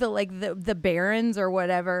through the barrens or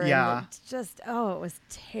whatever. Yeah. And it's just, it was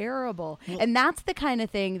terrible. And that's the kind of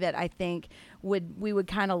thing that I think we would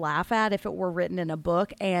kind of laugh at if it were written in a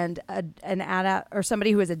book, and or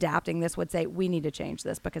somebody who is adapting this would say, we need to change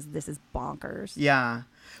this because this is bonkers. Yeah.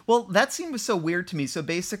 Well, that scene was so weird to me. So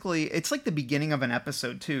basically, it's like the beginning of an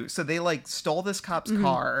episode too. So they like stole this cop's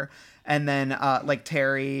car, and then like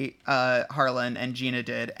Terry, Harlan, and Gina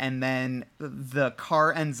did, and then the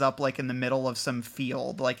car ends up like in the middle of some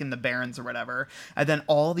field, like in the barrens or whatever. And then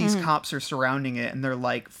all these cops are surrounding it, and they're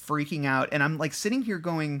like freaking out. And I'm like sitting here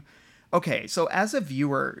going, okay, so as a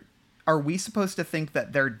viewer, are we supposed to think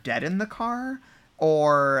that they're dead in the car?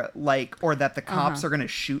 Or that the cops are going to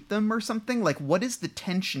shoot them or something? Like, what is the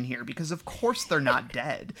tension here? Because of course they're not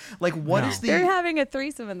dead. Like, what is They're having a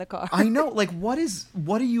threesome in the car. I know. Like, what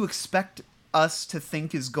do you expect us to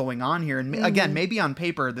think is going on here? And again, maybe on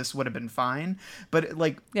paper this would have been fine, but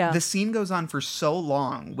like the scene goes on for so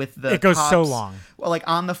long with the It goes cops, so long. like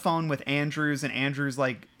on the phone with Andrews, and Andrews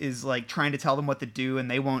like is like trying to tell them what to do, and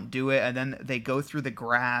they won't do it, and then they go through the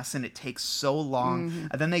grass, and it takes so long,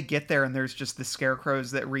 and then they get there, and there's just the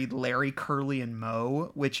scarecrows that read Larry, Curly, and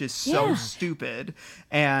Moe, which is so stupid,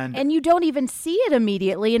 and you don't even see it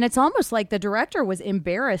immediately, and it's almost like the director was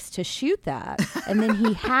embarrassed to shoot that, and then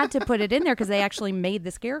he had to put it in there because they actually made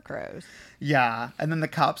the scarecrows. Yeah, and then the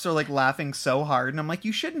cops are like laughing so hard, and I'm like,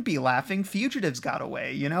 you shouldn't be laughing. Fugitives got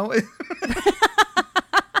away,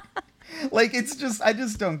 Like, it's just, I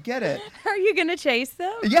just don't get it. Are you gonna chase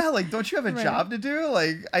them? Yeah, like, don't you have a job to do?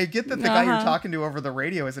 Like, I get that the guy you're talking to over the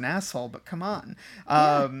radio is an asshole, but come on.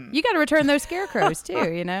 You got to return those scarecrows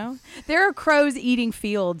too. There are crows eating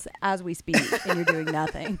fields as we speak, and you're doing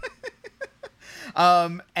nothing.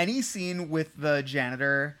 Any scene with the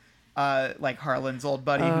janitor, like Harlan's old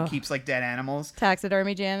buddy who keeps like dead animals.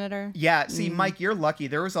 Taxidermy janitor. Yeah. See, Mike, you're lucky.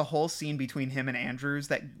 There was a whole scene between him and Andrews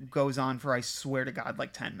that goes on for, I swear to God,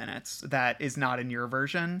 like 10 minutes. That is not in your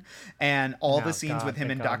version. And all the scenes with him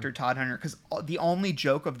and Dr. Todd Hunter, because the only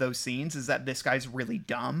joke of those scenes is that this guy's really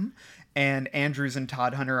dumb. And Andrews and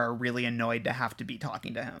Todd Hunter are really annoyed to have to be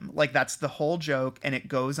talking to him. Like, that's the whole joke. And it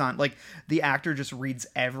goes on. Like, the actor just reads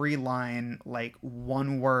every line, like,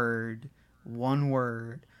 one word,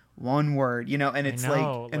 and it's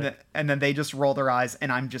and then they just roll their eyes,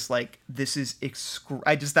 and I'm just like, this is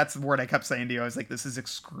that's the word I kept saying to you. I was like, this is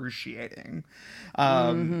excruciating.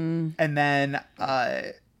 And then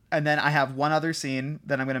I have one other scene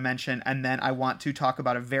that I'm going to mention, and then I want to talk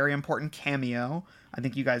about a very important cameo. I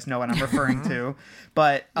think you guys know what I'm referring to.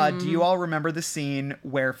 But do you all remember the scene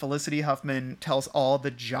where Felicity Huffman tells all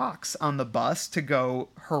the jocks on the bus to go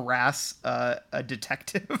harass a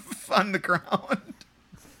detective on the ground?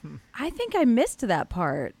 I think I missed that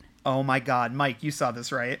part. Oh my God, Mike, you saw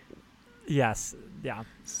this, right? Yes. Yeah.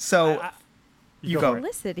 So you go.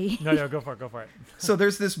 Felicity. No, go for it. So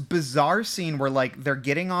there's this bizarre scene where like they're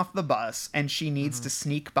getting off the bus and she needs to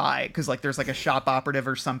sneak by because like there's like a shop operative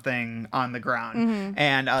or something on the ground,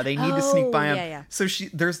 and they need to sneak by him. Yeah. So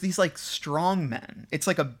there's these like strong men. It's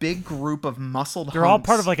like a big group of muscled. They're all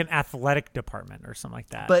part of like an athletic department or something like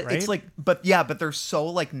that. But right? it's like, but they're so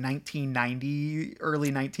like 1990,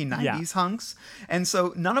 early 1990s hunks, and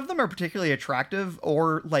so none of them are particularly attractive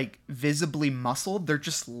or like visibly muscled. They're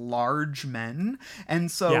just large men. And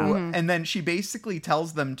so, and then she basically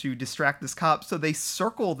tells them to distract this cop. So they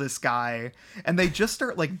circle this guy and they just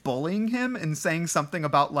start like bullying him and saying something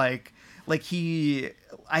about it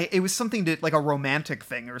was something to like a romantic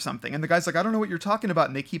thing or something. And the guy's like, I don't know what you're talking about.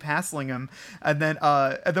 And they keep hassling him. And then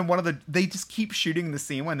they just keep shooting the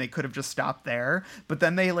scene when they could have just stopped there. But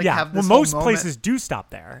then they like have this most moment. places do stop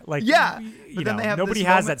there. Like, but then they have nobody this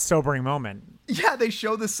has moment. that sobering moment. Yeah. They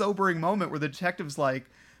show the sobering moment where the detective's like,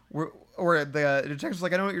 or the detective's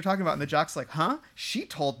like, I know what you're talking about. And the jock's like, huh? She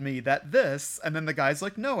told me that this. And then the guy's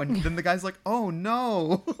like, no. And then the guy's like, oh,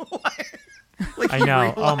 no. Like, I he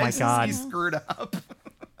know. Oh, my realizes God. he screwed up.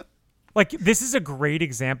 Like, this is a great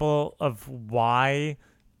example of why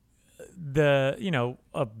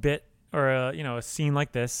a bit or a scene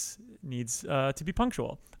like this needs to be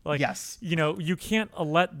punctual. Like, Yes. You can't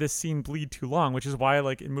let this scene bleed too long, which is why,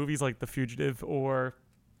 like, in movies like The Fugitive or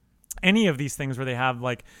any of these things where they have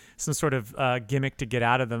like some sort of gimmick to get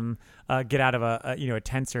out of a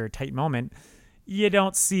tense or tight moment, you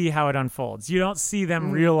don't see how it unfolds. You don't see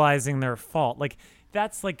them realizing their fault. Like,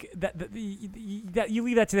 that's like that you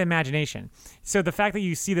leave that to the imagination. So the fact that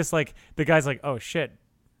you see this, like, the guy's like, oh shit,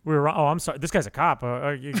 we were wrong. Oh, I'm sorry. This guy's a cop.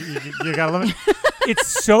 You gotta limit.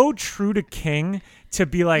 It's so true to King to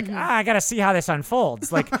be like, I gotta see how this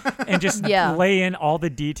unfolds, like, and just lay in all the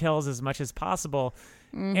details as much as possible.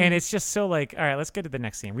 And it's just so like, all right, let's get to the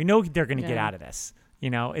next scene. We know they're gonna get out of this.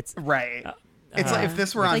 It's Right. It's like if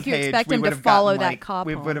this were on like you page, expect we him would to have follow gotten that like cop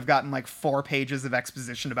we home. would have gotten like 4 pages of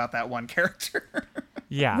exposition about that one character.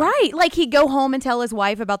 yeah. Right. Like he'd go home and tell his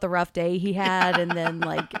wife about the rough day he had, and then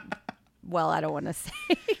like, well, I don't want to say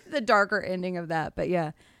the darker ending of that, but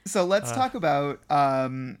yeah. So let's talk about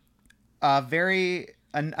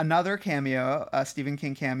another cameo, a Stephen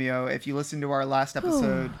King cameo. If you listen to our last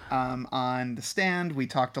episode on The Stand, we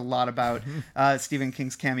talked a lot about Stephen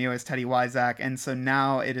King's cameo as Teddy Wiseack, and so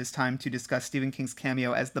now it is time to discuss Stephen King's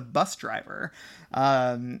cameo as the bus driver.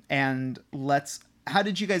 How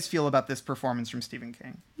did you guys feel about this performance from Stephen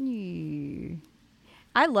King?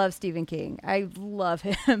 I love Stephen King. I love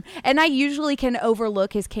him. And I usually can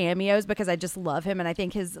overlook his cameos because I just love him. And I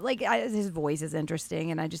think his voice is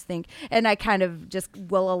interesting. And I just think, and I kind of just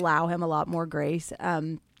will allow him a lot more grace.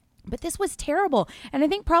 But this was terrible. And I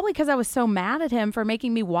think probably because I was so mad at him for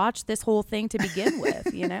making me watch this whole thing to begin with,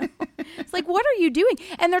 It's like, what are you doing?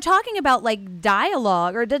 And they're talking about like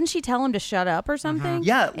dialogue, or didn't she tell him to shut up or something?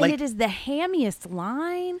 Yeah. And it is the hammiest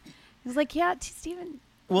line. It's like, yeah, Stephen.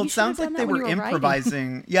 Well, You it sounds should have like done they that were when you were writing.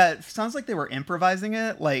 improvising. Yeah, it sounds like they were improvising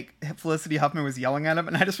it. Like Felicity Huffman was yelling at him,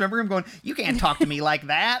 and I just remember him going, "You can't talk to me like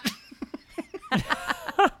that."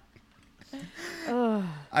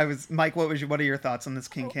 Mike. What are your thoughts on this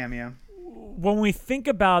King cameo? When we think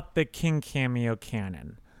about the King cameo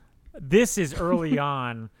canon, this is early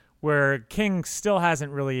on where King still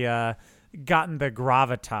hasn't really gotten the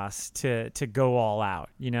gravitas to go all out.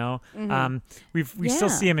 We still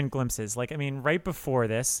see him in glimpses. Like, I mean, right before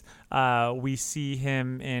this, we see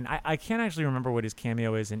him in. I can't actually remember what his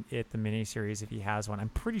cameo is in the miniseries, if he has one. I'm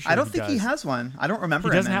pretty sure. I don't think he has one. I don't remember.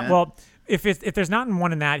 He doesn't him have. in it. Well, if there's not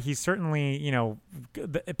one in that, he's certainly,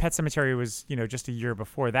 the Pet Sematary was, just a year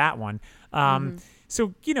before that one.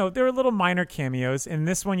 So, there are little minor cameos. In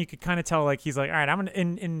this one, you could kind of tell, like, he's like, all right, I'm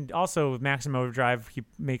going to, and also with Maximum Overdrive, he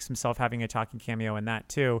makes himself having a talking cameo in that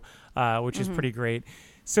too, which is pretty great.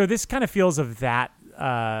 So this kind of feels of that,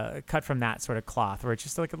 cut from that sort of cloth, where it's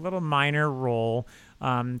just like a little minor role,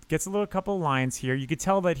 gets a couple lines here. You could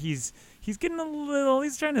tell that he's getting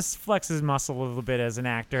he's trying to flex his muscle a little bit as an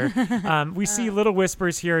actor. We see little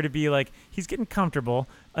whispers here to be like, he's getting comfortable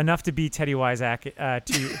enough to be Teddy Wiseack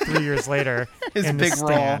 3 years later His in big The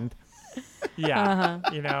role. Stand. Yeah,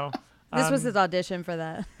 This was his audition for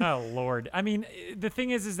that. Oh Lord. I mean, the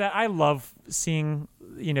thing is that I love seeing,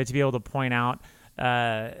 to be able to point out,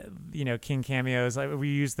 King cameos. We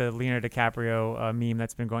use the Leonardo DiCaprio meme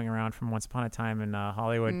that's been going around from Once Upon a Time in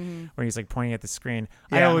Hollywood, where he's like pointing at the screen.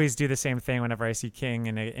 Yeah. I always do the same thing whenever I see King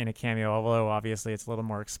in a cameo, although obviously it's a little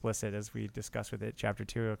more explicit, as we discussed with it Chapter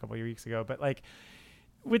 2 a couple of weeks ago. But like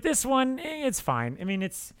with this one, it's fine. I mean,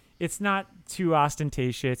 it's not too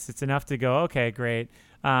ostentatious. It's enough to go, okay, great.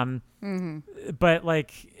 But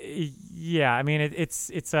like, yeah, I mean,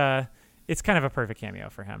 it's kind of a perfect cameo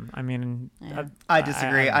for him. I mean, I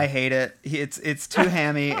disagree. I hate it. It's too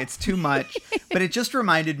hammy. It's too much. But it just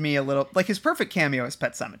reminded me a little, like his perfect cameo is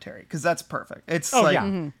Pet Sematary, because that's perfect. It's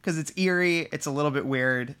because it's eerie. It's a little bit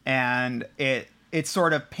weird, and it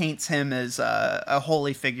sort of paints him as a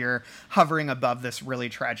holy figure hovering above this really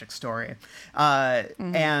tragic story.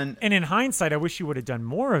 And in hindsight, I wish you would have done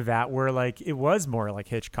more of that, where like it was more like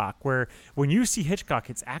Hitchcock, where when you see Hitchcock,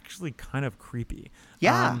 it's actually kind of creepy.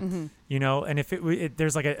 Yeah. And if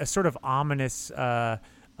there's like a sort of ominous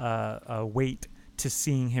weight to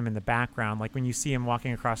seeing him in the background. Like when you see him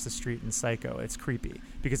walking across the street in Psycho, it's creepy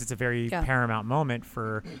because it's a very paramount moment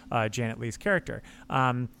for Janet Leigh's character.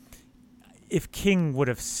 If King would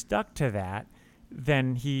have stuck to that,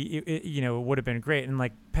 then it would have been great. And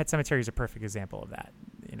like Pet Sematary is a perfect example of that.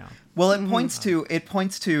 you know. Well, it points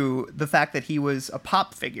to the fact that he was a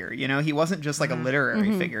pop figure. You know, he wasn't just like a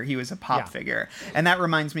literary figure; he was a pop figure, and that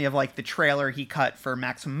reminds me of like the trailer he cut for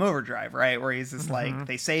Maximum Overdrive, right? Where he's just like,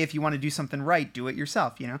 they say if you want to do something right, do it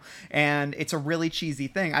yourself, you know. And it's a really cheesy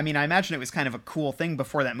thing. I mean, I imagine it was kind of a cool thing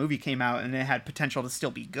before that movie came out, and it had potential to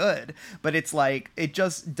still be good. But it's like it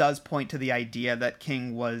just does point to the idea that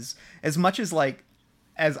King was, as much as like,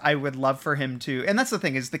 as I would love for him to, and that's the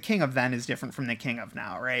thing, is the King of then is different from the King of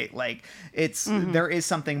now, right? Like it's there is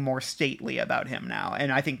something more stately about him now,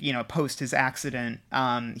 and I think, you know, post his accident,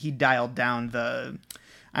 he dialed down the,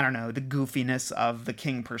 I don't know, the goofiness of the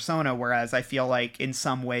King persona, whereas I feel like in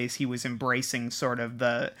some ways he was embracing sort of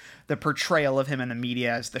the portrayal of him in the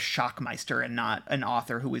media as the Shockmeister and not an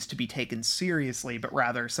author who was to be taken seriously, but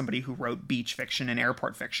rather somebody who wrote beach fiction and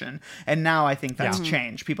airport fiction. And now I think that's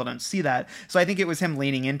changed. People don't see that. So I think it was him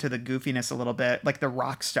leaning into the goofiness a little bit, like the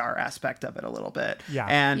rock star aspect of it a little bit. Yeah.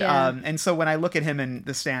 And so when I look at him in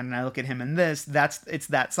The Stand and I look at him in this, it's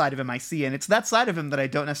that side of him I see, and it's that side of him that I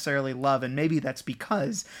don't necessarily love, and maybe that's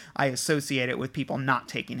because I associate it with people not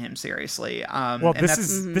taking him seriously. Well, this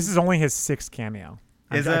is only his 6th cameo.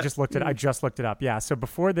 I just looked it up. Yeah. So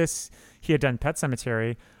before this, he had done Pet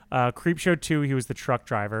Sematary, Creepshow 2. He was the truck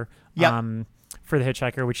driver. Yep. For The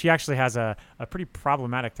Hitchhiker, which he actually has a pretty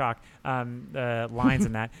problematic lines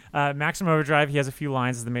in that. Maximum Overdrive, he has a few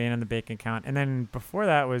lines as the man in the bank account. And then before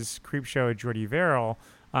that was Creepshow with Jordy Verrill,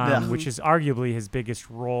 which is arguably his biggest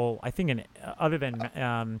role, I think, other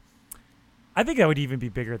than... I think that would even be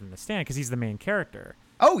bigger than The Stand because he's the main character.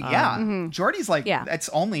 Oh, yeah. Jordy's like, it's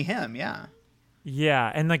only him, yeah.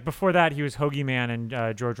 Yeah, and like before that, he was Hoagie Man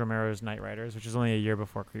and George Romero's Night Riders, which is only a year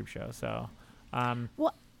before Creepshow. So,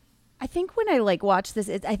 well, I think when I like watch this,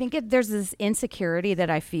 I think there's this insecurity that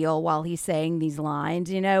I feel while he's saying these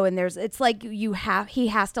lines, you know, and it's like he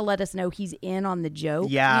has to let us know he's in on the joke,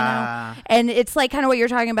 you know? And it's like kind of what you're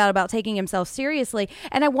talking about taking himself seriously.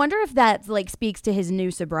 And I wonder if that like speaks to his new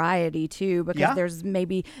sobriety too, because there's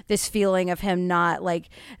maybe this feeling of him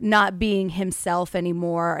not being himself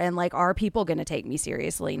anymore. And like, are people going to take me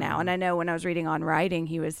seriously now? And I know when I was reading On Writing,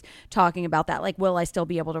 he was talking about that, like, will I still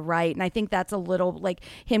be able to write? And I think that's a little like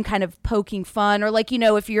him kind of poking fun, or like, you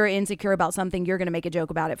know, if you're insecure about something, you're going to make a joke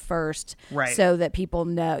about it first, right? So that people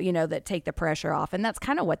know, you know, that take the pressure off. And that's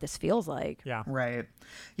kind of what this feels like. Yeah. Right.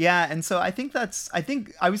 Yeah. And so I think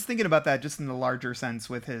I was thinking about that just in the larger sense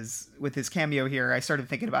with his cameo here. I started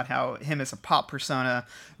thinking about how him as a pop persona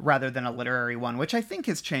rather than a literary one, which I think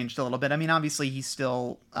has changed a little bit. I mean, obviously he's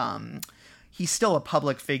still a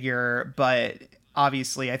public figure, but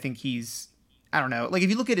obviously I think I don't know. Like if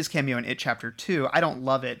you look at his cameo in It Chapter 2, I don't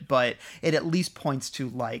love it, but it at least points to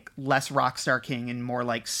like less Rockstar King and more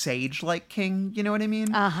like Sage like King. You know what I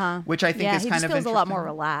mean? Which I think is kind of interesting. He feels a lot more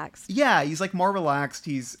relaxed. Yeah, he's like more relaxed.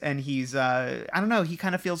 He's I don't know. He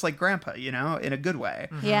kind of feels like Grandpa, you know, in a good way.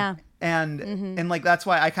 Yeah. And like that's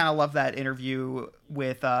why I kind of love that interview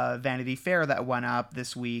with Vanity Fair that went up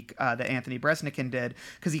this week that Anthony Bresnikan did,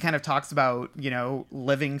 because he kind of talks about, you know,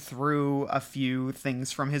 living through a few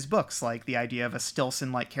things from his books, like the idea of a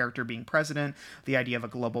Stilson-like character being president, the idea of a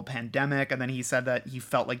global pandemic, and then he said that he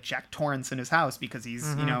felt like Jack Torrance in his house because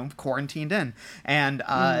he's you know, quarantined in, and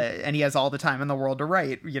he has all the time in the world to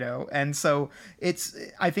write, you know, and so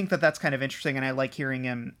I think that's kind of interesting, and I like hearing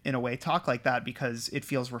him in a way talk like that because it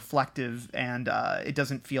feels reflective and it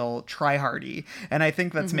doesn't feel try-hardy. And I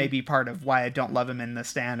think that's maybe part of why I don't love him in The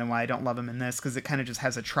Stand and why I don't love him in this, because it kind of just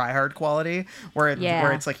has a try-hard quality where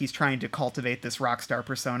it's like he's trying to cultivate this rock star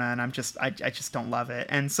persona, and I just don't love it.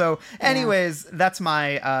 And so anyways, that's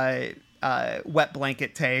my wet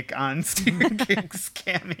blanket take on Stephen King's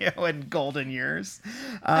cameo in Golden Years.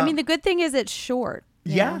 I mean, the good thing is it's short.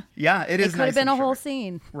 Yeah, it is. It could have been a whole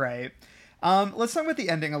scene. Right. Let's talk about the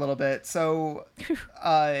ending a little bit. So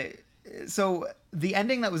the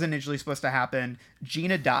ending that was initially supposed to happen,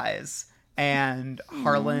 Gina dies and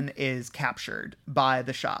Harlan is captured by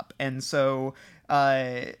the shop. And so,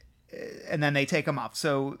 and then they take him off.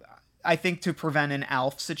 So I think to prevent an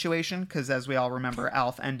Alf situation, because as we all remember,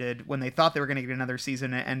 Alf ended when they thought they were going to get another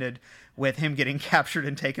season. It ended with him getting captured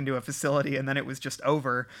and taken to a facility, and then it was just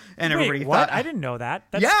over. And everybody thought, I didn't know that.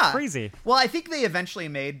 That's crazy. Well, I think they eventually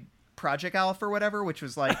made Project Alf or whatever, which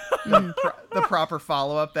was like the proper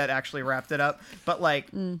follow-up that actually wrapped it up. But like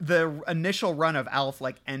the initial run of Alf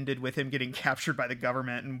like ended with him getting captured by the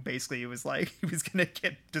government, and basically it was like he was gonna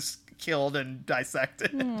get just killed and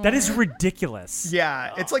dissected. That is ridiculous.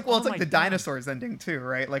 Yeah, it's like it's like the dinosaurs ending too,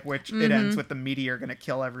 right? Like which it ends with the meteor gonna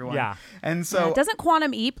kill everyone. Yeah, and so doesn't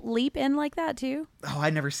Quantum Leap in like that too? Oh,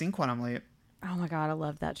 I'd never seen Quantum Leap. Oh my god, I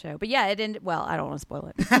love that show. But yeah, it ended. Well, I don't want to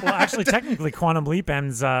spoil it. Well, actually, technically, Quantum Leap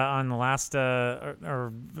ends on the last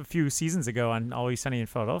or a few seasons ago on Always Sunny in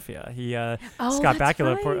Philadelphia. Scott that's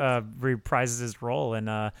Bakula right. reprises his role in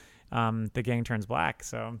The Gang Turns Black.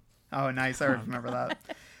 So Oh, nice. I remember that.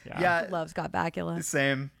 yeah. Love Scott Bakula.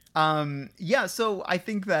 Same. Yeah, so I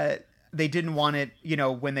think that they didn't want it,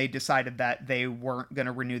 when they decided that they weren't going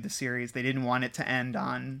to renew the series, they didn't want it to end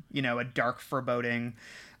on, a dark, foreboding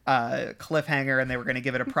cliffhanger, and they were going to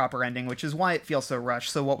give it a proper ending, which is why it feels so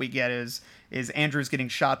rushed. So what we get is Andrew's getting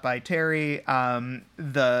shot by Terry,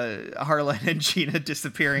 the Harlan and Gina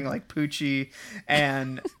disappearing like Poochie,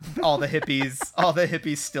 and all the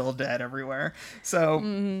hippies still dead everywhere. So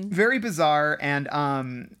very bizarre,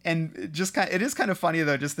 and just it is kind of funny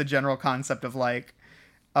though, just the general concept of like,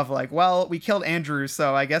 well, we killed Andrew,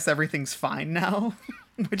 so I guess everything's fine now.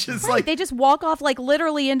 Which is Right, they just walk off like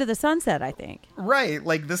literally into the sunset, I think. Right,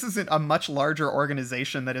 like this isn't a much larger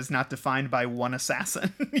organization that is not defined by one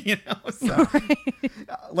assassin, So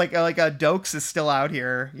like Dokes is still out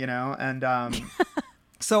here, and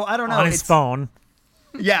so I don't know. On his phone.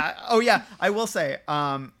 Yeah. Oh yeah. I will say,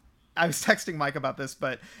 I was texting Mike about this,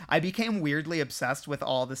 but I became weirdly obsessed with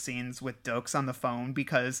all the scenes with Dokes on the phone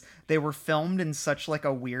because they were filmed in such like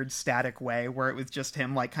a weird static way where it was just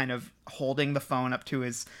him like kind of holding the phone up to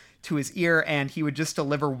his ear, and he would just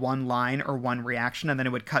deliver one line or one reaction, and then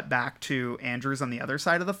it would cut back to Andrews on the other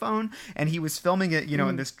side of the phone, and he was filming it,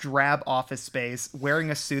 in this drab office space,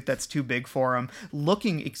 wearing a suit that's too big for him,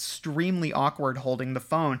 looking extremely awkward holding the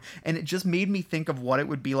phone, and it just made me think of what it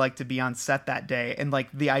would be like to be on set that day, and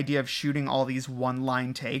like the idea of shooting all these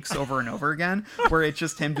one-line takes over and over again, where it's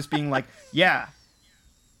just him just being like, yeah,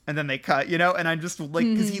 and then they cut, and I'm just like,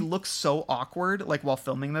 because he looks so awkward, like while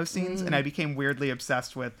filming those scenes, and I became weirdly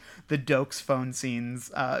obsessed with the Dokes phone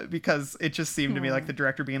scenes, because it just seemed to me like the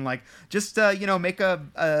director being like, just make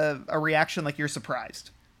a reaction like you're surprised.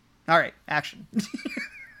 All right, action.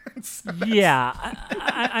 Yeah,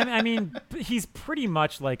 I mean, he's pretty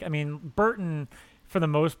much like, Burton, for the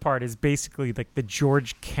most part, is basically like the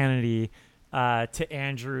George Kennedy to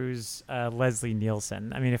Andrew's Leslie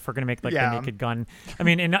Nielsen. If we're gonna make like the Naked Gun,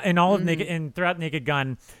 in all of Naked and throughout Naked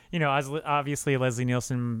Gun, as obviously Leslie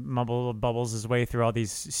Nielsen bubbles his way through all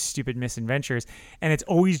these stupid misadventures, and it's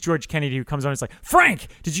always George Kennedy who comes on and is like, Frank,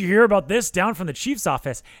 did you hear about this down from the chief's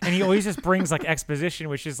office? And he always just brings like exposition,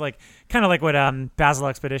 which is like kind of like what Basil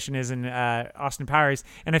Expedition is in Austin Powers,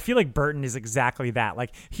 and I feel like Burton is exactly that.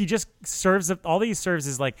 Like he just serves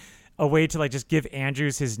is like a way to like just give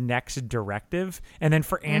Andrews his next directive, and then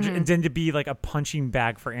for Andrew, and then to be like a punching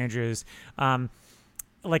bag for Andrews.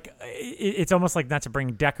 Like it's almost like, not to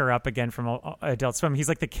bring Decker up again from Adult Swim, he's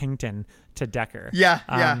like the Kington to Decker. Yeah.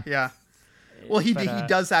 Well, he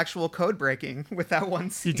does actual code breaking with that one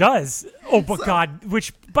scene. He does. Oh, but God,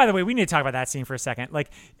 which, by the way, we need to talk about that scene for a second. Like,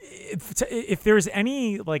 if there's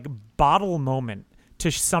any like bottle moment to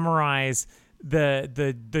summarize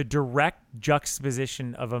the direct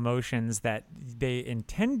juxtaposition of emotions that they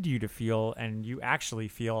intend you to feel and you actually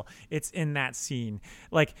feel, it's in that scene.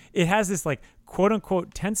 Like it has this like quote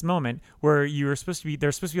unquote tense moment where they're supposed to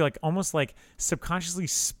be like almost like subconsciously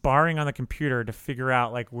sparring on the computer to figure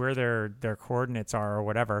out like where their coordinates are or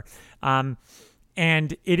whatever. And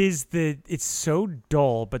it's so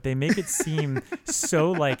dull, but they make it seem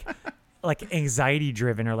so like anxiety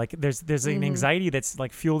driven, or like there's an anxiety that's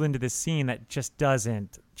like fueled into this scene that just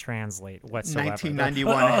doesn't translate whatsoever.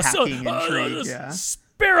 1991 hacking intrigue. Yeah.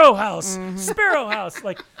 Sparrow House.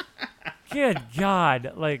 Like, good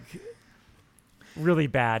God, like really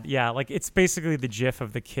bad. Yeah, like it's basically the GIF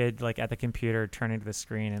of the kid like at the computer turning to the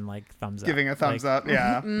screen and like giving a thumbs up.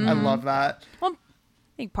 Yeah, I love that. Well,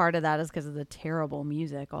 I think part of that is because of the terrible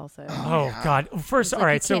music also. God. First, all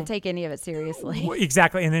right, you can't take any of it seriously.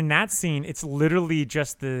 Exactly. And in that scene, it's literally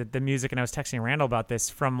just the music, and I was texting Randall about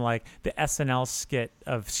this, from like the SNL skit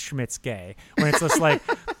of Schmidt's Gay, when it's just like,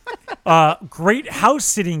 great house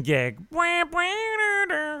sitting gig. Wait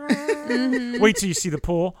till you see the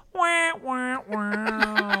pool.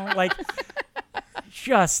 Like,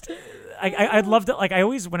 just... I'd love to, like, I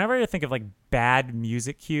always, whenever I think of like bad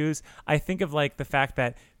music cues, I think of like the fact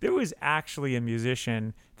that there was actually a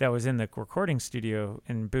musician that was in the recording studio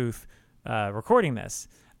and booth recording this.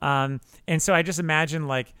 And so I just imagine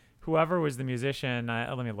like whoever was the musician,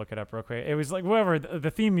 let me look it up real quick. It was like whoever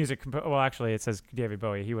the theme music, well, actually it says David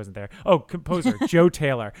Bowie. He wasn't there. Oh, composer, Joe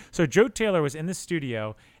Taylor. So Joe Taylor was in the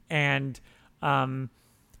studio and they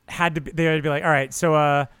had to be like, all right,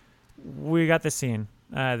 so we got this scene.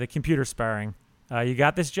 The computer sparring. You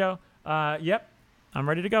got this, Joe? Yep. I'm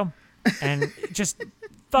ready to go. and just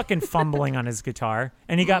fucking fumbling on his guitar.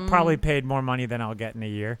 And he got probably paid more money than I'll get in a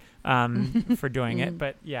year for doing it.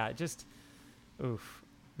 But yeah, just oof.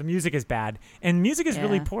 The music is bad, and music is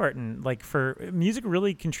really important. Like, music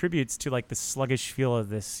really contributes to like the sluggish feel of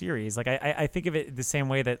this series. Like, I think of it the same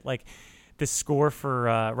way that like the score for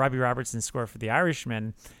Robbie Robertson's score for The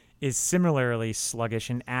Irishman is similarly sluggish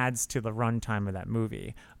and adds to the runtime of that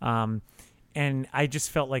movie. And I just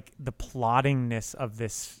felt like the plottingness of the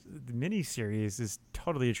miniseries is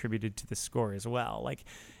totally attributed to the score as well. Like,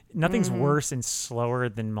 nothing's worse and slower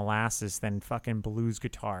than molasses than fucking blues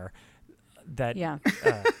guitar. That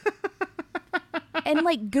and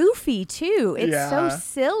like goofy too. It's so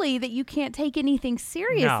silly that you can't take anything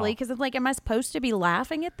seriously because it's like, am I supposed to be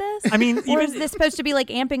laughing at this? I mean, or is this supposed to be like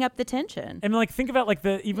amping up the tension? And like, think about like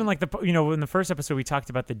in the first episode we talked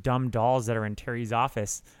about the dumb dolls that are in Terry's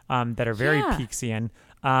office that are very Peaksian.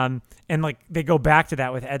 And like they go back to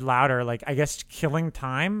that with Ed Lauter, like I guess killing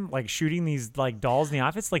time, like shooting these like dolls in the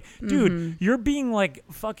office. Like, dude, you're being like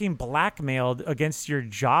fucking blackmailed against your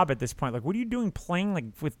job at this point. Like, what are you doing playing like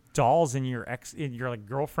with dolls in your like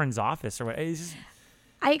girlfriend's office or what? It's just,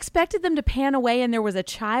 I expected them to pan away and there was a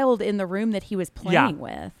child in the room that he was playing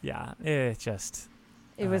with. Yeah, it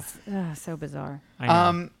was so bizarre. I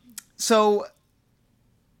know. So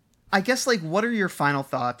I guess like, what are your final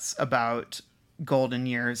thoughts about Golden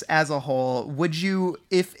Years as a whole? Would you,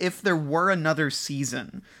 if there were another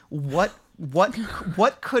season, what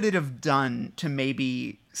could it have done to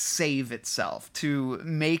maybe save itself, to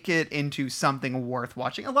make it into something worth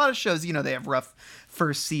watching? A lot of shows, they have rough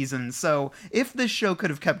first seasons. So if this show could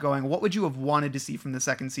have kept going, what would you have wanted to see from the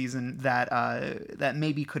second season that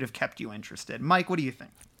maybe could have kept you interested? Mike, what do you think?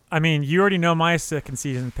 I mean, you already know my second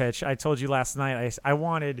season pitch. I told you last night I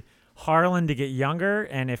wanted Harlan to get younger,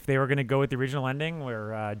 and if they were going to go with the original ending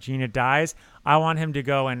where Gina dies, I want him to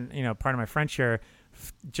go and, part of my French here,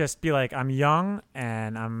 just be like, I'm young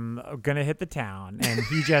and I'm going to hit the town. And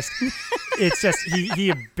he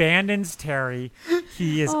abandons Terry.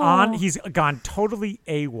 He's gone totally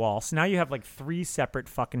AWOL. So now you have like 3 separate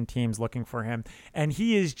fucking teams looking for him. And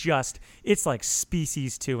he is it's like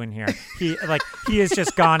Species 2 in here. He has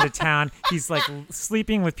just gone to town. He's like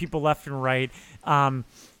sleeping with people left and right.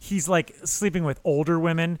 He's like sleeping with older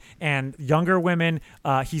women and younger women.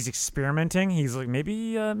 He's experimenting. He's like,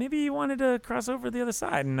 maybe he wanted to cross over the other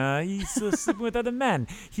side, and he's sleeping with other men.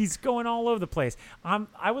 He's going all over the place.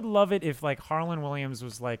 I would love it if like Harlan Williams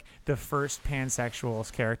was like the first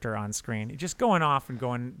pansexual character on screen, just going off and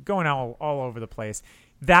going all over the place.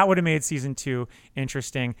 That would have made season 2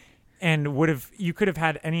 interesting. And you could have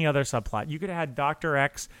had any other subplot. You could have had Dr.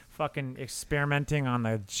 X fucking experimenting on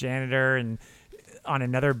the janitor and on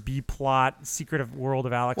another B plot, Secret World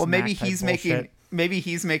of Alex. Well, maybe he's making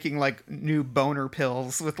like new boner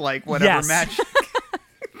pills with like whatever match.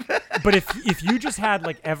 But if you just had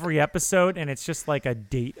like every episode and it's just like a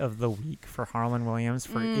date of the week for Harlan Williams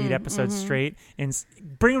for 8 episodes straight, and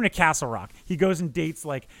bring him to Castle Rock. He goes and dates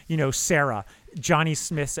like, Sarah, Johnny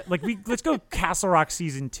Smith. Like let's go Castle Rock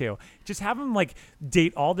season 2. Just have him like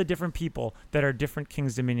date all the different people that are different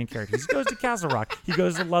King's Dominion characters. He goes to Castle Rock. He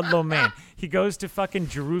goes to Ludlow, Maine. He goes to fucking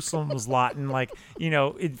Jerusalem's Lot and like,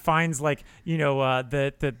 it finds like,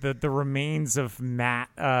 the remains of Matt.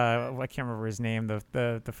 I can't remember his name.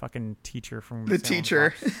 The fucking teacher from the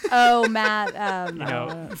teacher. Oh, Matt.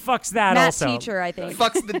 Fucks that Matt also. Teacher, I think.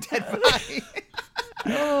 Fucks the dead body.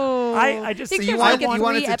 Oh, I just so you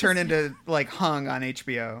want it to turn into like Hung on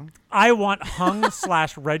HBO. I want Hung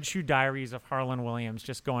 / Red Shoe Diaries of Harlan Williams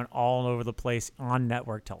just going all over the place on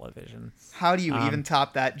network television. How do you even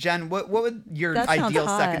top that, Jen? What would your ideal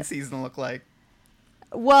second season look like?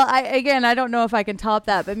 Well, I don't know if I can top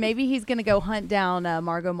that, but maybe he's going to go hunt down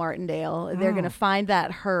Margot Martindale. They're going to find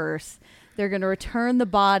that hearse. They're going to return the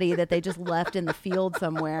body that they just left in the field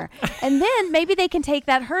somewhere. And then maybe they can take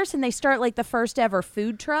that hearse and they start like the first ever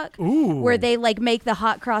food truck. Ooh. Where they like make the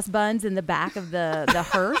hot cross buns in the back of the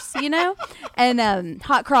hearse, And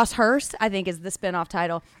Hot Cross Hearse, I think, is the spinoff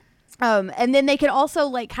title. And then they can also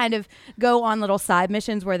like kind of go on little side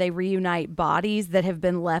missions where they reunite bodies that have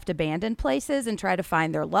been left abandoned places and try to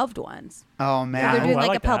find their loved ones. Oh man, so they're doing like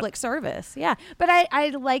a that. public service. Yeah, but I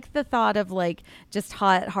like the thought of like just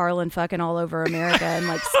hot Harlan fucking all over America and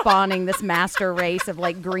like spawning this master race of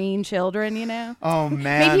like green children. Oh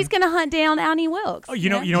man, maybe he's gonna hunt down Annie Wilkes. Oh, you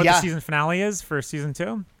know what the season finale is for season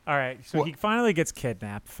 2? All right, so he finally gets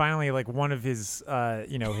kidnapped. Finally, like one of his,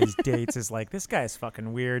 his dates is like, this guy is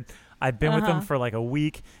fucking weird. I've been with him for like a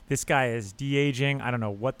week. This guy is de-aging. I don't know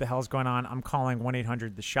what the hell's going on. I'm calling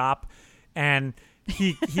 1-800 the shop, and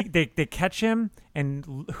they catch him,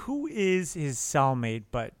 and who is his cellmate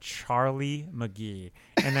but Charlie McGee?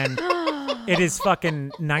 And then it is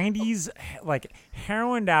fucking 90s, like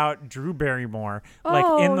heroined out Drew Barrymore,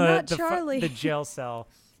 like in not the Charlie. jail cell,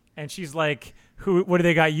 and she's like, what do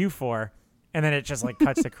they got you for? And then it just like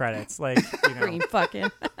cuts to credits, like, you know, Green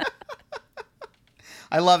fucking.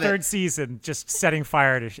 I love third it. season, just setting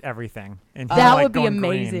fire to everything. And he's, That like, would be going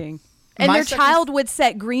green. amazing. And My their second- child would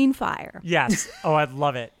set green fire. Yes. Oh, I'd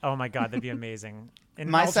love it. Oh my God, that'd be amazing.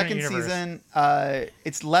 In My alternate second universe. season,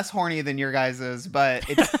 it's less horny than your guys's, but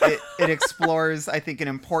it explores, I think, an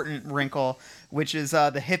important wrinkle, which is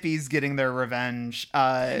the hippies getting their revenge.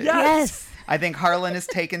 Yes. I think Harlan is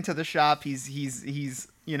taken to the shop. He's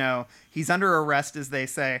you know, he's under arrest, as they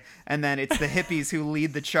say, and then it's the hippies who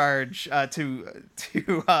lead the charge to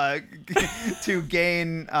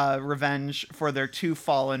gain revenge for their two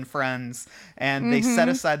fallen friends, and they set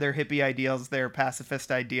aside their hippie ideals, their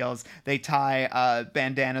pacifist ideals. They tie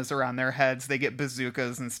bandanas around their heads. They get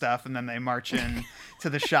bazookas and stuff, and then they march in to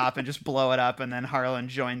the shop and just blow it up. And then Harlan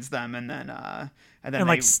joins them, and then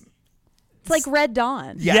like It's like Red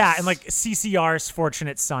Dawn. Yes. Yeah, and like CCR's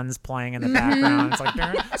Fortunate Sons playing in the background. It's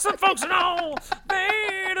like, some folks know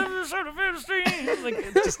they don't sort of understand. Like,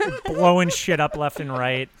 it's just blowing shit up left and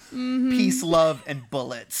right. peace, love, and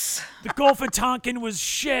bullets. The Gulf of Tonkin was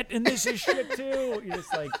shit, and this is shit too. You're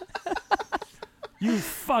just like, you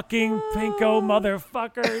fucking pinko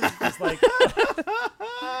motherfuckers. Just like,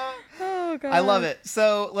 Oh, God. I love it.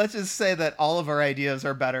 So let's just say that all of our ideas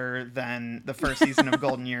are better than the first season of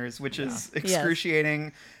Golden Years, which is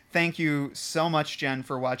excruciating. Thank you so much, Jen,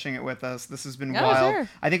 for watching it with us. This has been wild. Sure.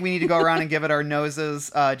 I think we need to go around and give it our noses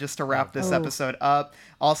just to wrap this episode up.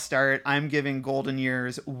 I'll start. I'm giving Golden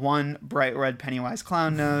Years 1 bright red Pennywise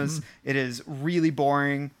clown nose. It is really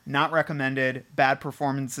boring, not recommended, bad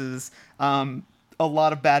performances. A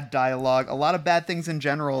lot of bad dialogue, a lot of bad things in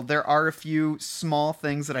general. There are a few small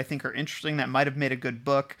things that I think are interesting that might have made a good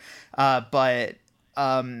book, but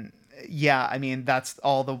yeah, I mean that's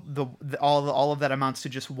all all of that amounts to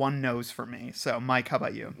just one nose for me. So, Mike, how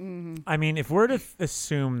about you? I mean, if we're to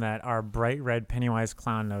assume that our bright red Pennywise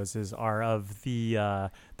clown noses are of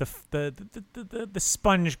the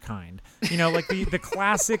sponge kind, you know, like the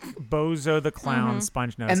classic Bozo the Clown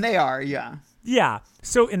sponge nose, And they are, yeah. Yeah.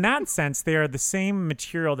 So in that sense, they are the same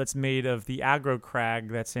material that's made of the aggro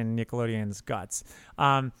crag that's in Nickelodeon's Guts.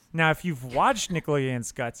 Now, if you've watched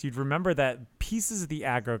Nickelodeon's Guts, you'd remember that pieces of the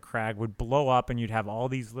aggro crag would blow up and you'd have all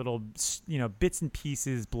these little, you know, bits and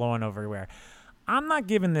pieces blowing everywhere. I'm not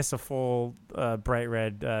giving this a full bright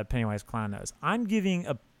red Pennywise clown nose. I'm giving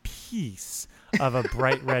a piece of a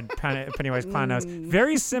bright red Pennywise clown nose,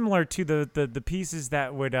 very similar to the pieces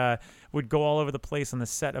that would go all over the place on the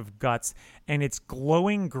set of Guts, and it's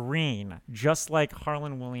glowing green, just like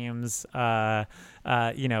Harlan Williams'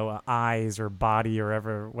 you know, eyes or body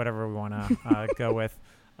or whatever we want to go with.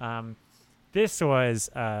 This was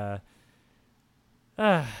a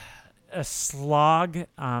slog.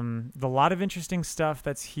 A lot of interesting stuff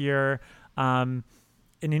that's here.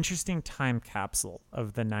 An interesting time capsule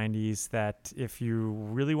of the 90s that if you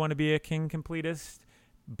really want to be a King completist,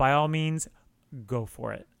 by all means, go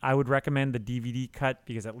for it. I would recommend the DVD cut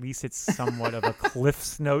because at least it's somewhat of a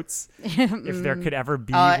Cliff's Notes if there could ever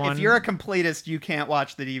be one. If you're a completist, you can't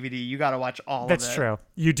watch the DVD. You got to watch all of it. That's true.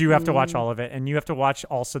 You do have to watch all of it, and you have to watch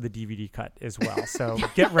also the DVD cut as well. So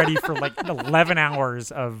get ready for like 11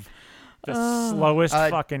 hours of the slowest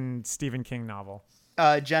fucking Stephen King novel.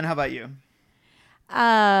 Jen, how about you?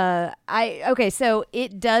 So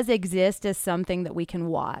it does exist as something that we can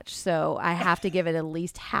watch. So I have to give it at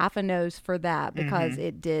least half a nose for that because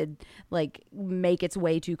it did like make its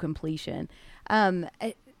way to completion. And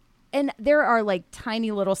there are like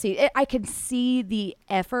tiny little scenes. I can see the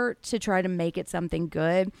effort to try to make it something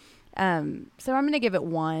good. So I'm going to give it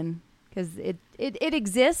 1 because it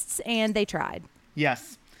exists and they tried.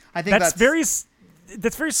 Yes. I think that's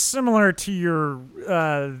very similar to your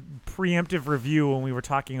preemptive review when we were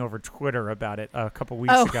talking over Twitter about it a couple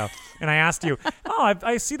weeks ago, and I asked you,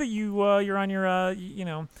 I see that you're on your you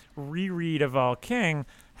know, reread of King.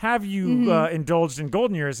 Have you indulged in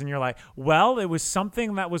Golden Years? And you're like, well, it was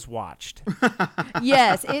something that was watched.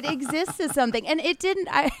 Yes, it exists as something, and it didn't.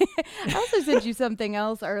 I also sent you something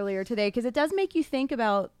else earlier today because it does make you think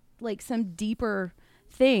about like some deeper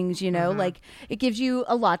things, you know, like it gives you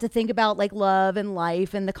a lot to think about, like love and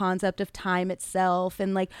life and the concept of time itself,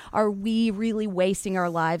 and like, are we really wasting our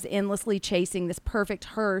lives endlessly chasing this perfect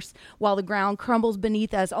hearse while the ground crumbles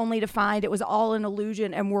beneath us only to find it was all an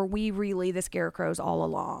illusion, and were we really the scarecrows all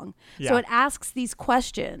along? So it asks these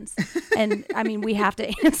questions and I mean we have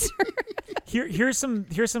to answer. Here's some.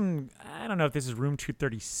 I don't know if this is room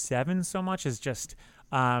 237 so much as just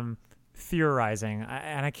theorizing.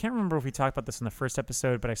 And I can't remember if we talked about this in the first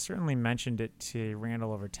episode, but I certainly mentioned it to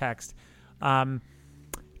Randall over text.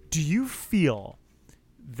 Do you feel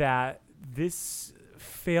that this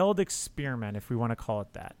failed experiment, if we want to call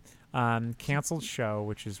it that, canceled show,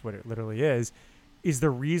 which is what it literally is the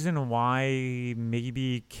reason why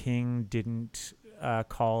maybe King didn't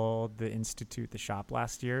call the Institute the shop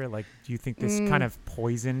last year? Like, do you think this kind of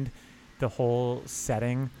poisoned the whole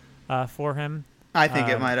setting for him? I think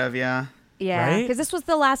it might have, yeah. Yeah, Right? because this was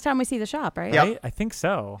the last time we see the shop, right? Yep. Right? I think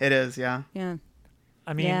so. It is, yeah. Yeah.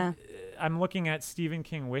 I mean, Yeah. I'm looking at Stephen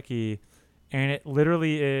King Wiki, and it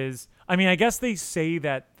literally is. I mean, I guess they say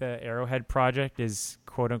that the Arrowhead project is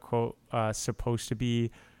quote unquote supposed to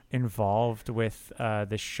be involved with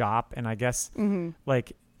the shop, and I guess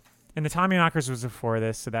like, and the Tommyknockers was before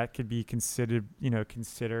this, so that could be considered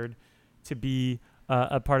to be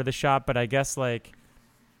a part of the shop. But I guess like,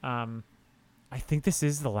 I think this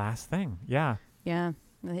is the last thing. Yeah. Yeah.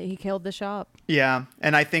 He killed the shop. Yeah,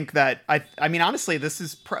 and I think that I mean honestly, this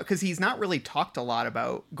is because he's not really talked a lot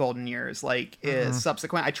about Golden Years. Like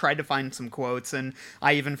subsequent, I tried to find some quotes, and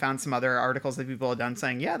I even found some other articles that people have done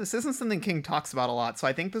saying, yeah, this isn't something King talks about a lot. So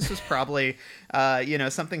I think this was probably,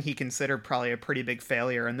 something he considered probably a pretty big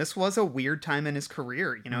failure. And this was a weird time in his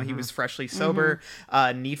career. You know, he was freshly sober.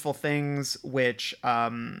 Needful Things, which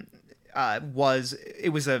it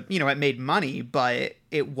made money, but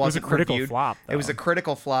it wasn't a critical reviewed. flop, It was though. a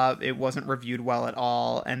critical flop. It wasn't reviewed well at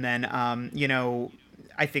all. And then,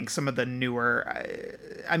 I think some of the newer,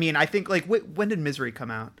 I think like when did Misery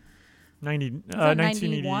come out?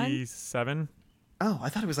 1987. Oh, I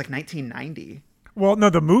thought it was like 1990. Well, no,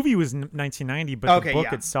 the movie was 1990, but Okay, the book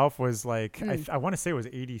yeah. itself was like I want to say it was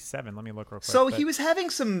 87. Let me look real quick. So but- he was having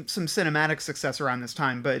some cinematic success around this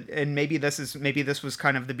time, and maybe this was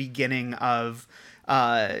kind of the beginning of,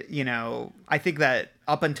 I think that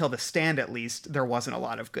up until The Stand, at least, there wasn't a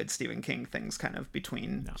lot of good Stephen King things kind of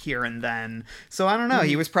between here and then. So I don't know.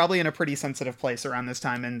 He was probably in a pretty sensitive place around this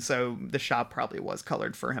time, and so the shop probably was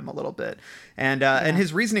colored for him a little bit. And and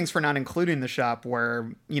his reasonings for not including the shop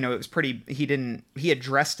were, it was pretty. He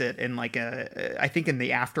addressed it in like I think in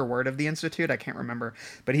the afterword of the Institute. I can't remember,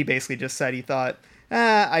 but he basically just said he thought.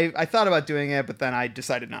 I thought about doing it, but then I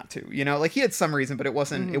decided not to. Like he had some reason, but it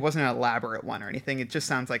wasn't an elaborate one or anything. It just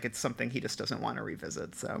sounds like it's something he just doesn't want to revisit.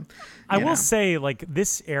 So I will say, like,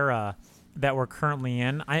 this era that we're currently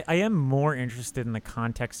in, I am more interested in the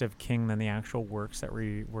context of King than the actual works that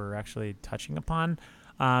we were actually touching upon.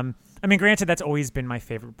 Granted, that's always been my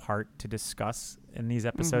favorite part to discuss in these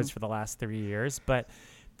episodes for the last 3 years, but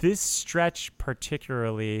this stretch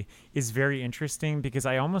particularly is very interesting because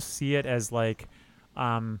I almost see it as like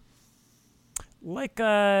kind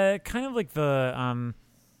of like the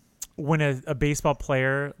when a baseball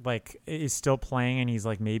player like is still playing and he's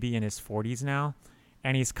like maybe in his 40s now,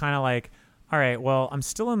 and he's kind of like, all right, well, I'm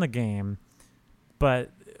still in the game, but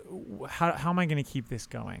how am I going to keep this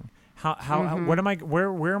going? What am I?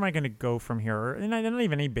 Where am I going to go from here? And not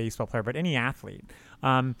even any baseball player, but any athlete.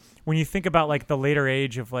 When you think about like the later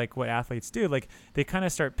age of like what athletes do, like they kind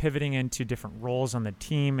of start pivoting into different roles on the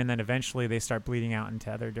team, and then eventually they start bleeding out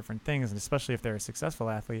into other different things, and especially if they're a successful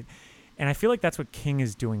athlete. And I feel like that's what King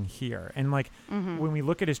is doing here. And like when we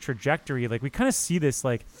look at his trajectory, like we kind of see this,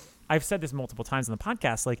 like I've said this multiple times on the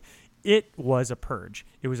podcast, like it was a purge.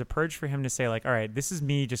 It was a purge for him to say like, all right, this is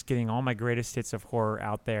me just getting all my greatest hits of horror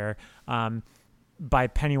out there, by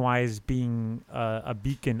Pennywise being a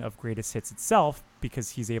beacon of greatest hits itself,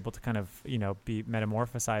 because he's able to kind of, be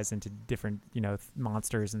metamorphosized into different,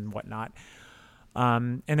 monsters and whatnot.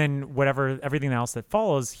 And then everything else that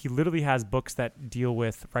follows, he literally has books that deal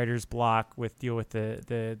with writer's block, deal with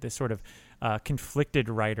the sort of conflicted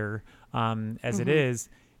writer as it is.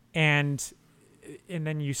 And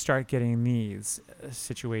then you start getting these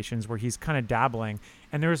situations where he's kind of dabbling.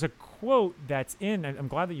 And there's a quote that's I'm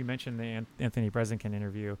glad that you mentioned the Anthony Bresenkin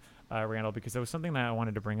interview, Randall, because it was something that I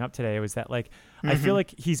wanted to bring up today. It was that like, I feel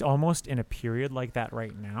like he's almost in a period like that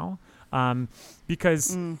right now.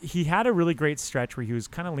 Because he had a really great stretch where he was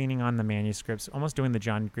kind of leaning on the manuscripts, almost doing the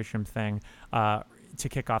John Grisham thing to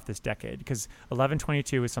kick off this decade. Because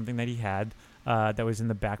 11/22 was something that he had that was in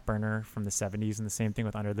the back burner from the 70s, and the same thing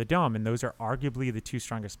with Under the Dome. And those are arguably the two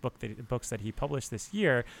strongest books that he published this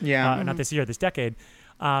year. Yeah. Not this year, this decade.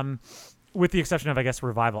 With the exception of, I guess,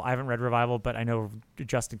 Revival. I haven't read Revival, but I know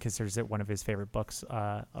Justin considers it one of his favorite books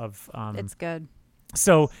It's good.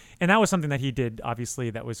 So, and that was something that he did,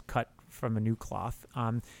 obviously, that was cut from a new cloth.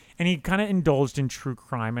 And he kind of indulged in true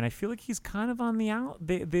crime. And I feel like he's kind of on the out.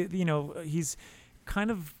 He's kind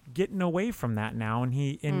of getting away from that now,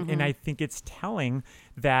 and I think it's telling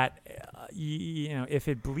that If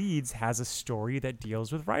It Bleeds has a story that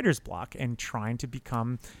deals with writer's block and trying to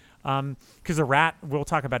become, because The Rat, we'll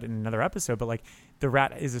talk about it in another episode, but like The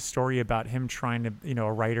Rat is a story about him trying to,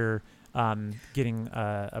 a writer getting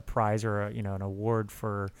a prize or an award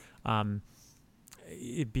for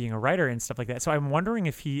it being a writer and stuff like that. So I'm wondering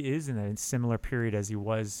if he is in a similar period as he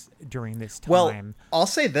was during this time. Well, I'll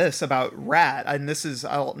say this about Rat, and this is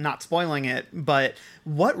not spoiling it, but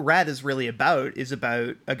what Rat is really about is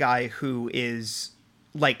about a guy who is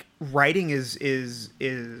like writing is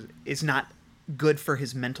not good for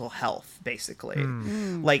his mental health, basically.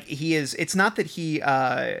 Like he is. It's not that he.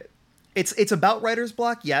 It's about writer's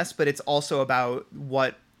block, yes, but it's also about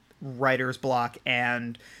what writer's block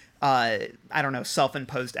and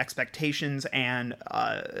self-imposed expectations and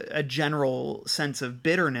a general sense of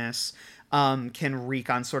bitterness can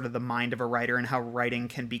wreak on sort of the mind of a writer, and how writing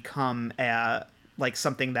can become like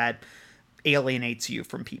something that alienates you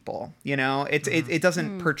from people. It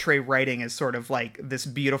doesn't portray writing as sort of like this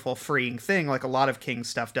beautiful freeing thing like a lot of King's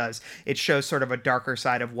stuff does. It shows sort of a darker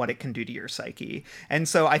side of what it can do to your psyche, and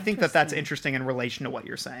so I think that that's interesting in relation to what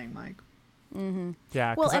you're saying, Mike.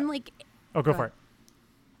 Yeah. Well, and go for it.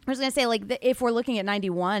 I was going to say, if we're looking at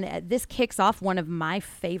 91, this kicks off one of my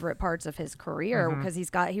favorite parts of his career, because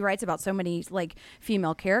he writes about so many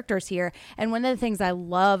female characters here. And one of the things I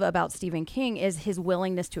love about Stephen King is his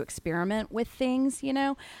willingness to experiment with things,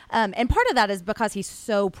 and part of that is because he's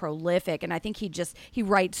so prolific. And I think he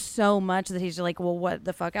writes so much that he's like, well, what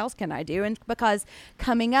the fuck else can I do? And because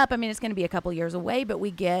coming up, it's going to be a couple years away, but we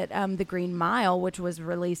get The Green Mile, which was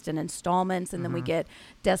released in installments. And then we get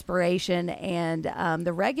Desperation and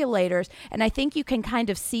The Regulators, and I think you can kind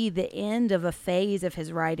of see the end of a phase of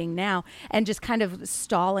his writing now, and just kind of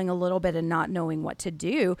stalling a little bit and not knowing what to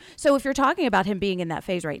do. So if you're talking about him being in that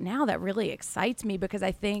phase right now, that really excites me, because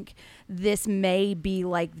I think this may be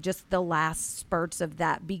like just the last spurts of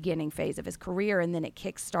that beginning phase of his career, and then it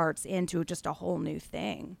kickstarts into just a whole new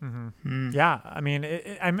thing. Yeah,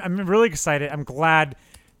 I'm really excited. I'm glad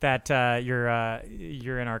that you're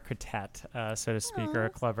in our quartet, so to speak, or a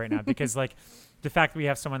club right now, because the fact that we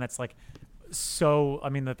have someone that's the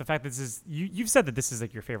fact that this is, you've said that this is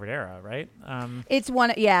your favorite era, right? It's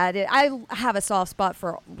one, I have a soft spot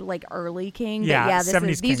for early King. Yeah,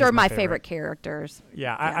 these are my favorite characters.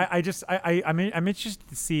 Yeah, yeah. I'm interested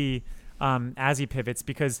to see as he pivots,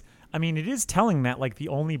 because it is telling that the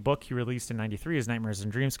only book he released in 93 is Nightmares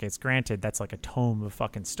and Dreamscapes. Granted, that's a tome of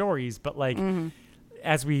fucking stories, but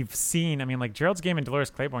as we've seen, Gerald's Game and Dolores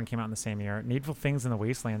Claiborne came out in the same year. Needful Things in the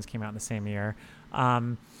Wastelands came out in the same year.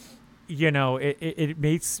 It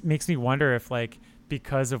makes me wonder if,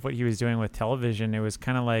 because of what he was doing with television, it was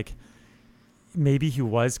kind of maybe he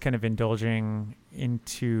was kind of indulging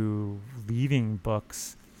into leaving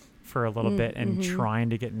books for a little bit and trying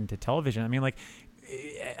to get into television.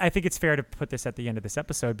 I think it's fair to put this at the end of this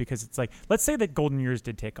episode, because it's let's say that Golden Years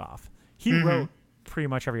did take off. He wrote pretty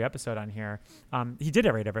much every episode on here. He did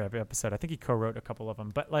every episode. I think he co-wrote a couple of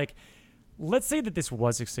them. But let's say that this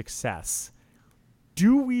was a success.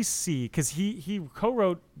 Do we see, because he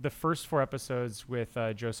co-wrote the first 4 episodes with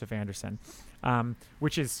Joseph Anderson,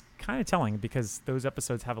 which is kind of telling, because those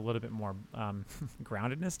episodes have a little bit more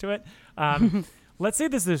groundedness to it. Let's say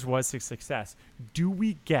this was a success. Do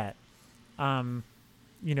we get the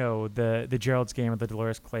Gerald's Game, or the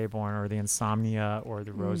Dolores Claiborne, or the Insomnia, or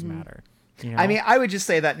the Rose Matter? I would just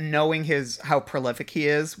say that knowing how prolific he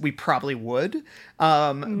is, we probably would.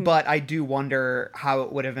 But I do wonder how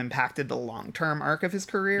it would have impacted the long-term arc of his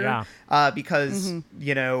career. Yeah. Because,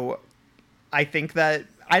 I think that,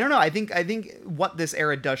 I don't know. I think what this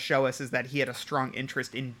era does show us is that he had a strong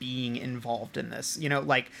interest in being involved in this,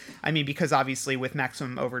 because obviously with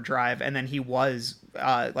Maximum Overdrive, and then he was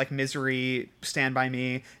Misery, Stand By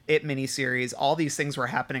Me, It miniseries, all these things were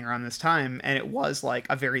happening around this time, and it was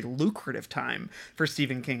a very lucrative time for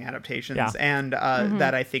Stephen King adaptations. Yeah. And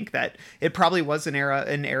that I think that it probably was an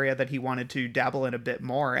area that he wanted to dabble in a bit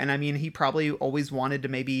more. And he probably always wanted to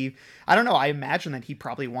maybe, I don't know, I imagine that he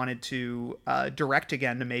probably wanted to direct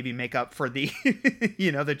again, to maybe make up for the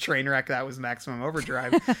the train wreck that was Maximum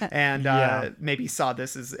Overdrive, and maybe saw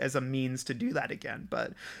this as a means to do that again.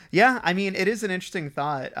 But it is an interesting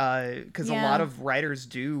thought, because a lot of writers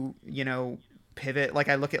do pivot. Like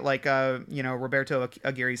I look at like Roberto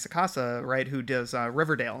Aguirre Sacasa, right, who does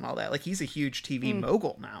Riverdale and all that. Like he's a huge TV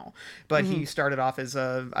mogul now, but he started off as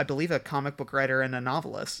I believe a comic book writer and a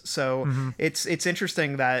novelist. So it's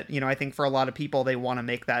interesting that, you know, I think for a lot of people they want to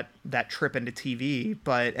make that trip into TV,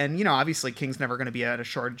 but you know, obviously King's never going to be at a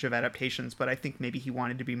shortage of adaptations, but I think maybe he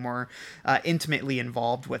wanted to be more intimately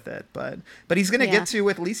involved with it. But he's going to get to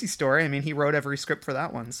with Lisey's story. I mean, he wrote every script for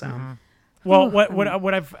that one, so. Well,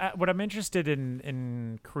 what I'm interested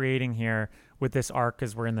in creating here with this arc,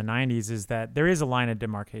 because we're in the 90s, is that there is a line of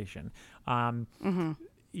demarcation.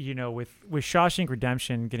 You know, with Shawshank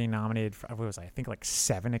Redemption getting nominated for, what was I think like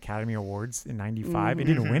 7 Academy Awards in '95. It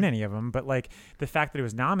didn't win any of them, but like the fact that it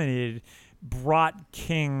was nominated brought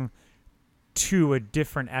King to a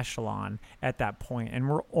different echelon at that point, and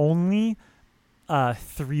we're only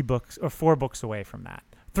 3 books or 4 books away from that.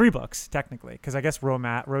 3 books technically, because I guess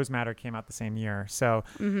Rose Madder came out the same year, so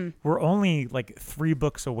we're only like 3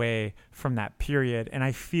 books away from that period. And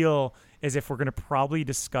I feel as if we're going to probably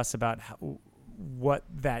discuss about what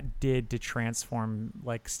that did to transform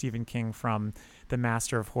like Stephen King from the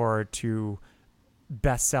master of horror to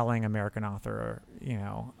best-selling American author, you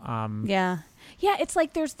know. Yeah, it's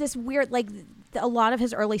like there's this weird, like a lot of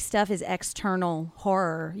his early stuff is external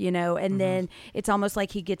horror, you know, and then it's almost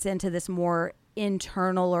like he gets into this more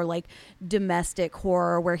internal or like domestic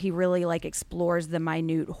horror where he really like explores the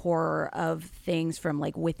minute horror of things from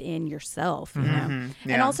like within yourself, you know.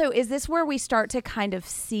 Yeah. And also, is this where we start to kind of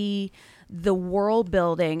see the world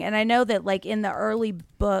building? And I know that like in the early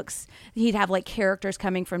books he'd have like characters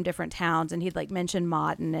coming from different towns, and he'd like mention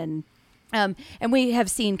Mawton and we have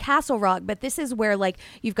seen Castle Rock, but this is where like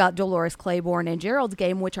you've got Dolores Claiborne and Gerald's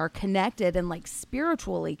Game, which are connected and like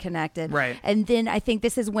spiritually connected. Right. And then I think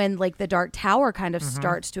this is when like the Dark Tower kind of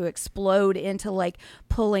starts to explode into like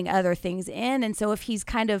pulling other things in. And so if he's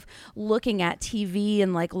kind of looking at TV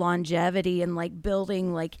and like longevity and like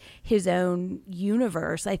building like his own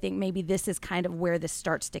universe, I think maybe this is kind of where this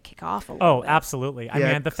starts to kick off a little bit. Absolutely.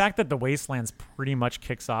 I mean, the fact that The Wastelands pretty much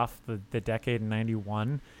kicks off the decade in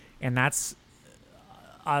 91, and that's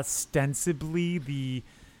ostensibly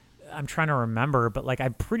I'm trying to remember, but like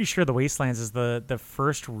I'm pretty sure The Wastelands is the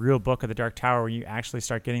first real book of the Dark Tower where you actually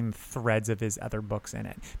start getting the threads of his other books in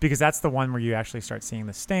it, because that's the one where you actually start seeing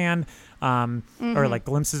the Stand, or like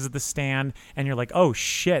glimpses of the Stand, and you're like, oh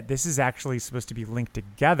shit, this is actually supposed to be linked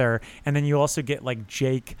together. And then you also get like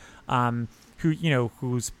Jake, who, you know,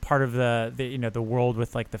 who's part of the you know, the world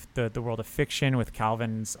with like the world of fiction with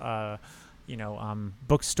Calvin's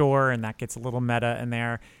bookstore, and that gets a little meta in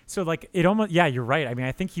there. So like it almost, you're right. I mean,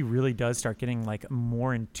 I think he really does start getting like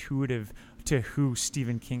more intuitive to who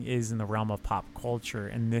Stephen King is in the realm of pop culture.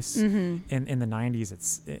 And this in the 90s,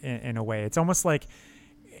 it's in a way, it's almost like,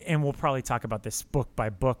 and we'll probably talk about this book by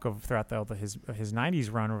book throughout his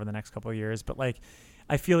 90s run over the next couple of years. But like,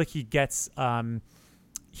 I feel like he gets,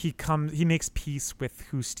 he makes peace with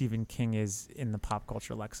who Stephen King is in the pop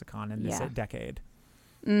culture lexicon in this decade.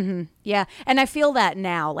 Yeah. And I feel that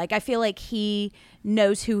now. Like, I feel like he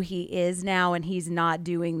knows who he is now, and he's not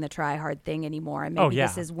doing the try hard thing anymore. And maybe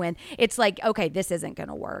this is when it's like, okay, this isn't going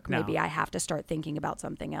to work. No. Maybe I have to start thinking about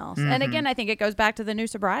something else. And again, I think it goes back to the new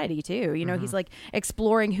sobriety too. You know, he's like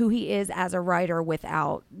exploring who he is as a writer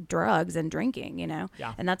without drugs and drinking, you know?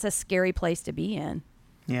 Yeah. And that's a scary place to be in.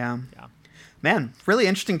 Yeah. Man, really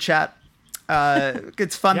interesting chat.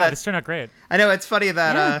 It's fun that this turned out great. I know it's funny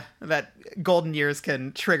that that Golden Years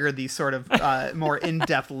can trigger these sort of more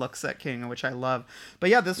in-depth looks at King, which I love. But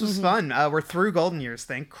yeah, this was fun. We're through Golden Years,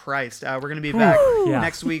 thank Christ. We're going to be back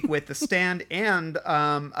next week with The Stand and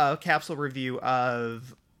a capsule review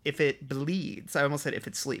of If It Bleeds. I almost said If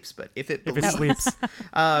It Sleeps, but If It Bleeds. If it sleeps.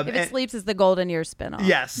 If It Sleeps is the Golden Years spinoff.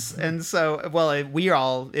 Yes. And so, well, we are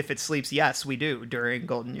all, If It Sleeps, yes, we do during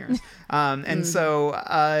Golden Years. And so,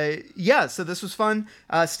 so this was fun.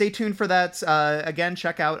 Stay tuned for that. Again,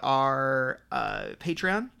 check out our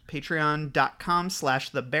Patreon.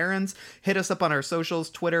 Patreon.com/thebarons. Hit us up on our socials,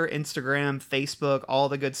 Twitter, Instagram, Facebook, all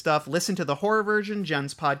the good stuff. Listen to the horror version,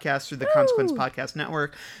 Jen's podcast through the Consequence Podcast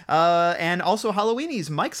Network. And also Halloweenies,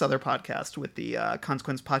 Mike's other podcast with the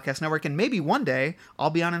Consequence Podcast Network. And maybe one day I'll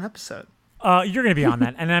be on an episode. You're going to be on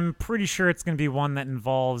that, and I'm pretty sure it's going to be one that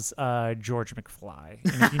involves George McFly.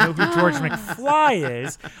 And if you know who George McFly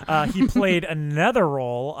is, he played another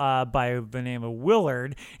role by the name of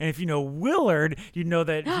Willard. And if you know Willard, you know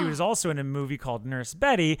that he was also in a movie called Nurse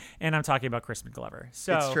Betty, and I'm talking about Crispin Glover.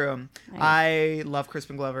 So it's true. I love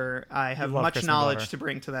Crispin Glover. I have much Crispin knowledge Glover to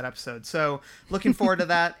bring to that episode. So looking forward to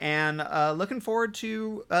that, and looking forward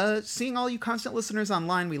to seeing all you constant listeners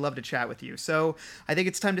online. We love to chat with you. So I think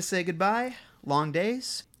it's time to say goodbye. Long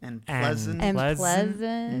days And pleasant And Pleasant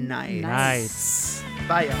pleasant nights. nights.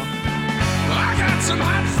 Bye, y'all. I got some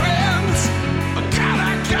hot friends. Oh, God,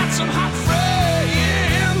 I got some hot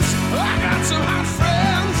friends. I got some hot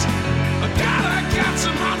friends. Oh, God, I got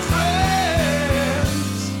some hot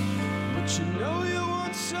friends. But you know you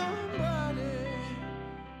want somebody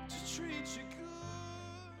to treat you good.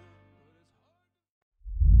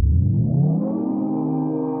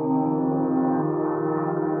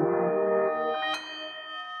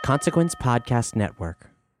 Consequence Podcast Network.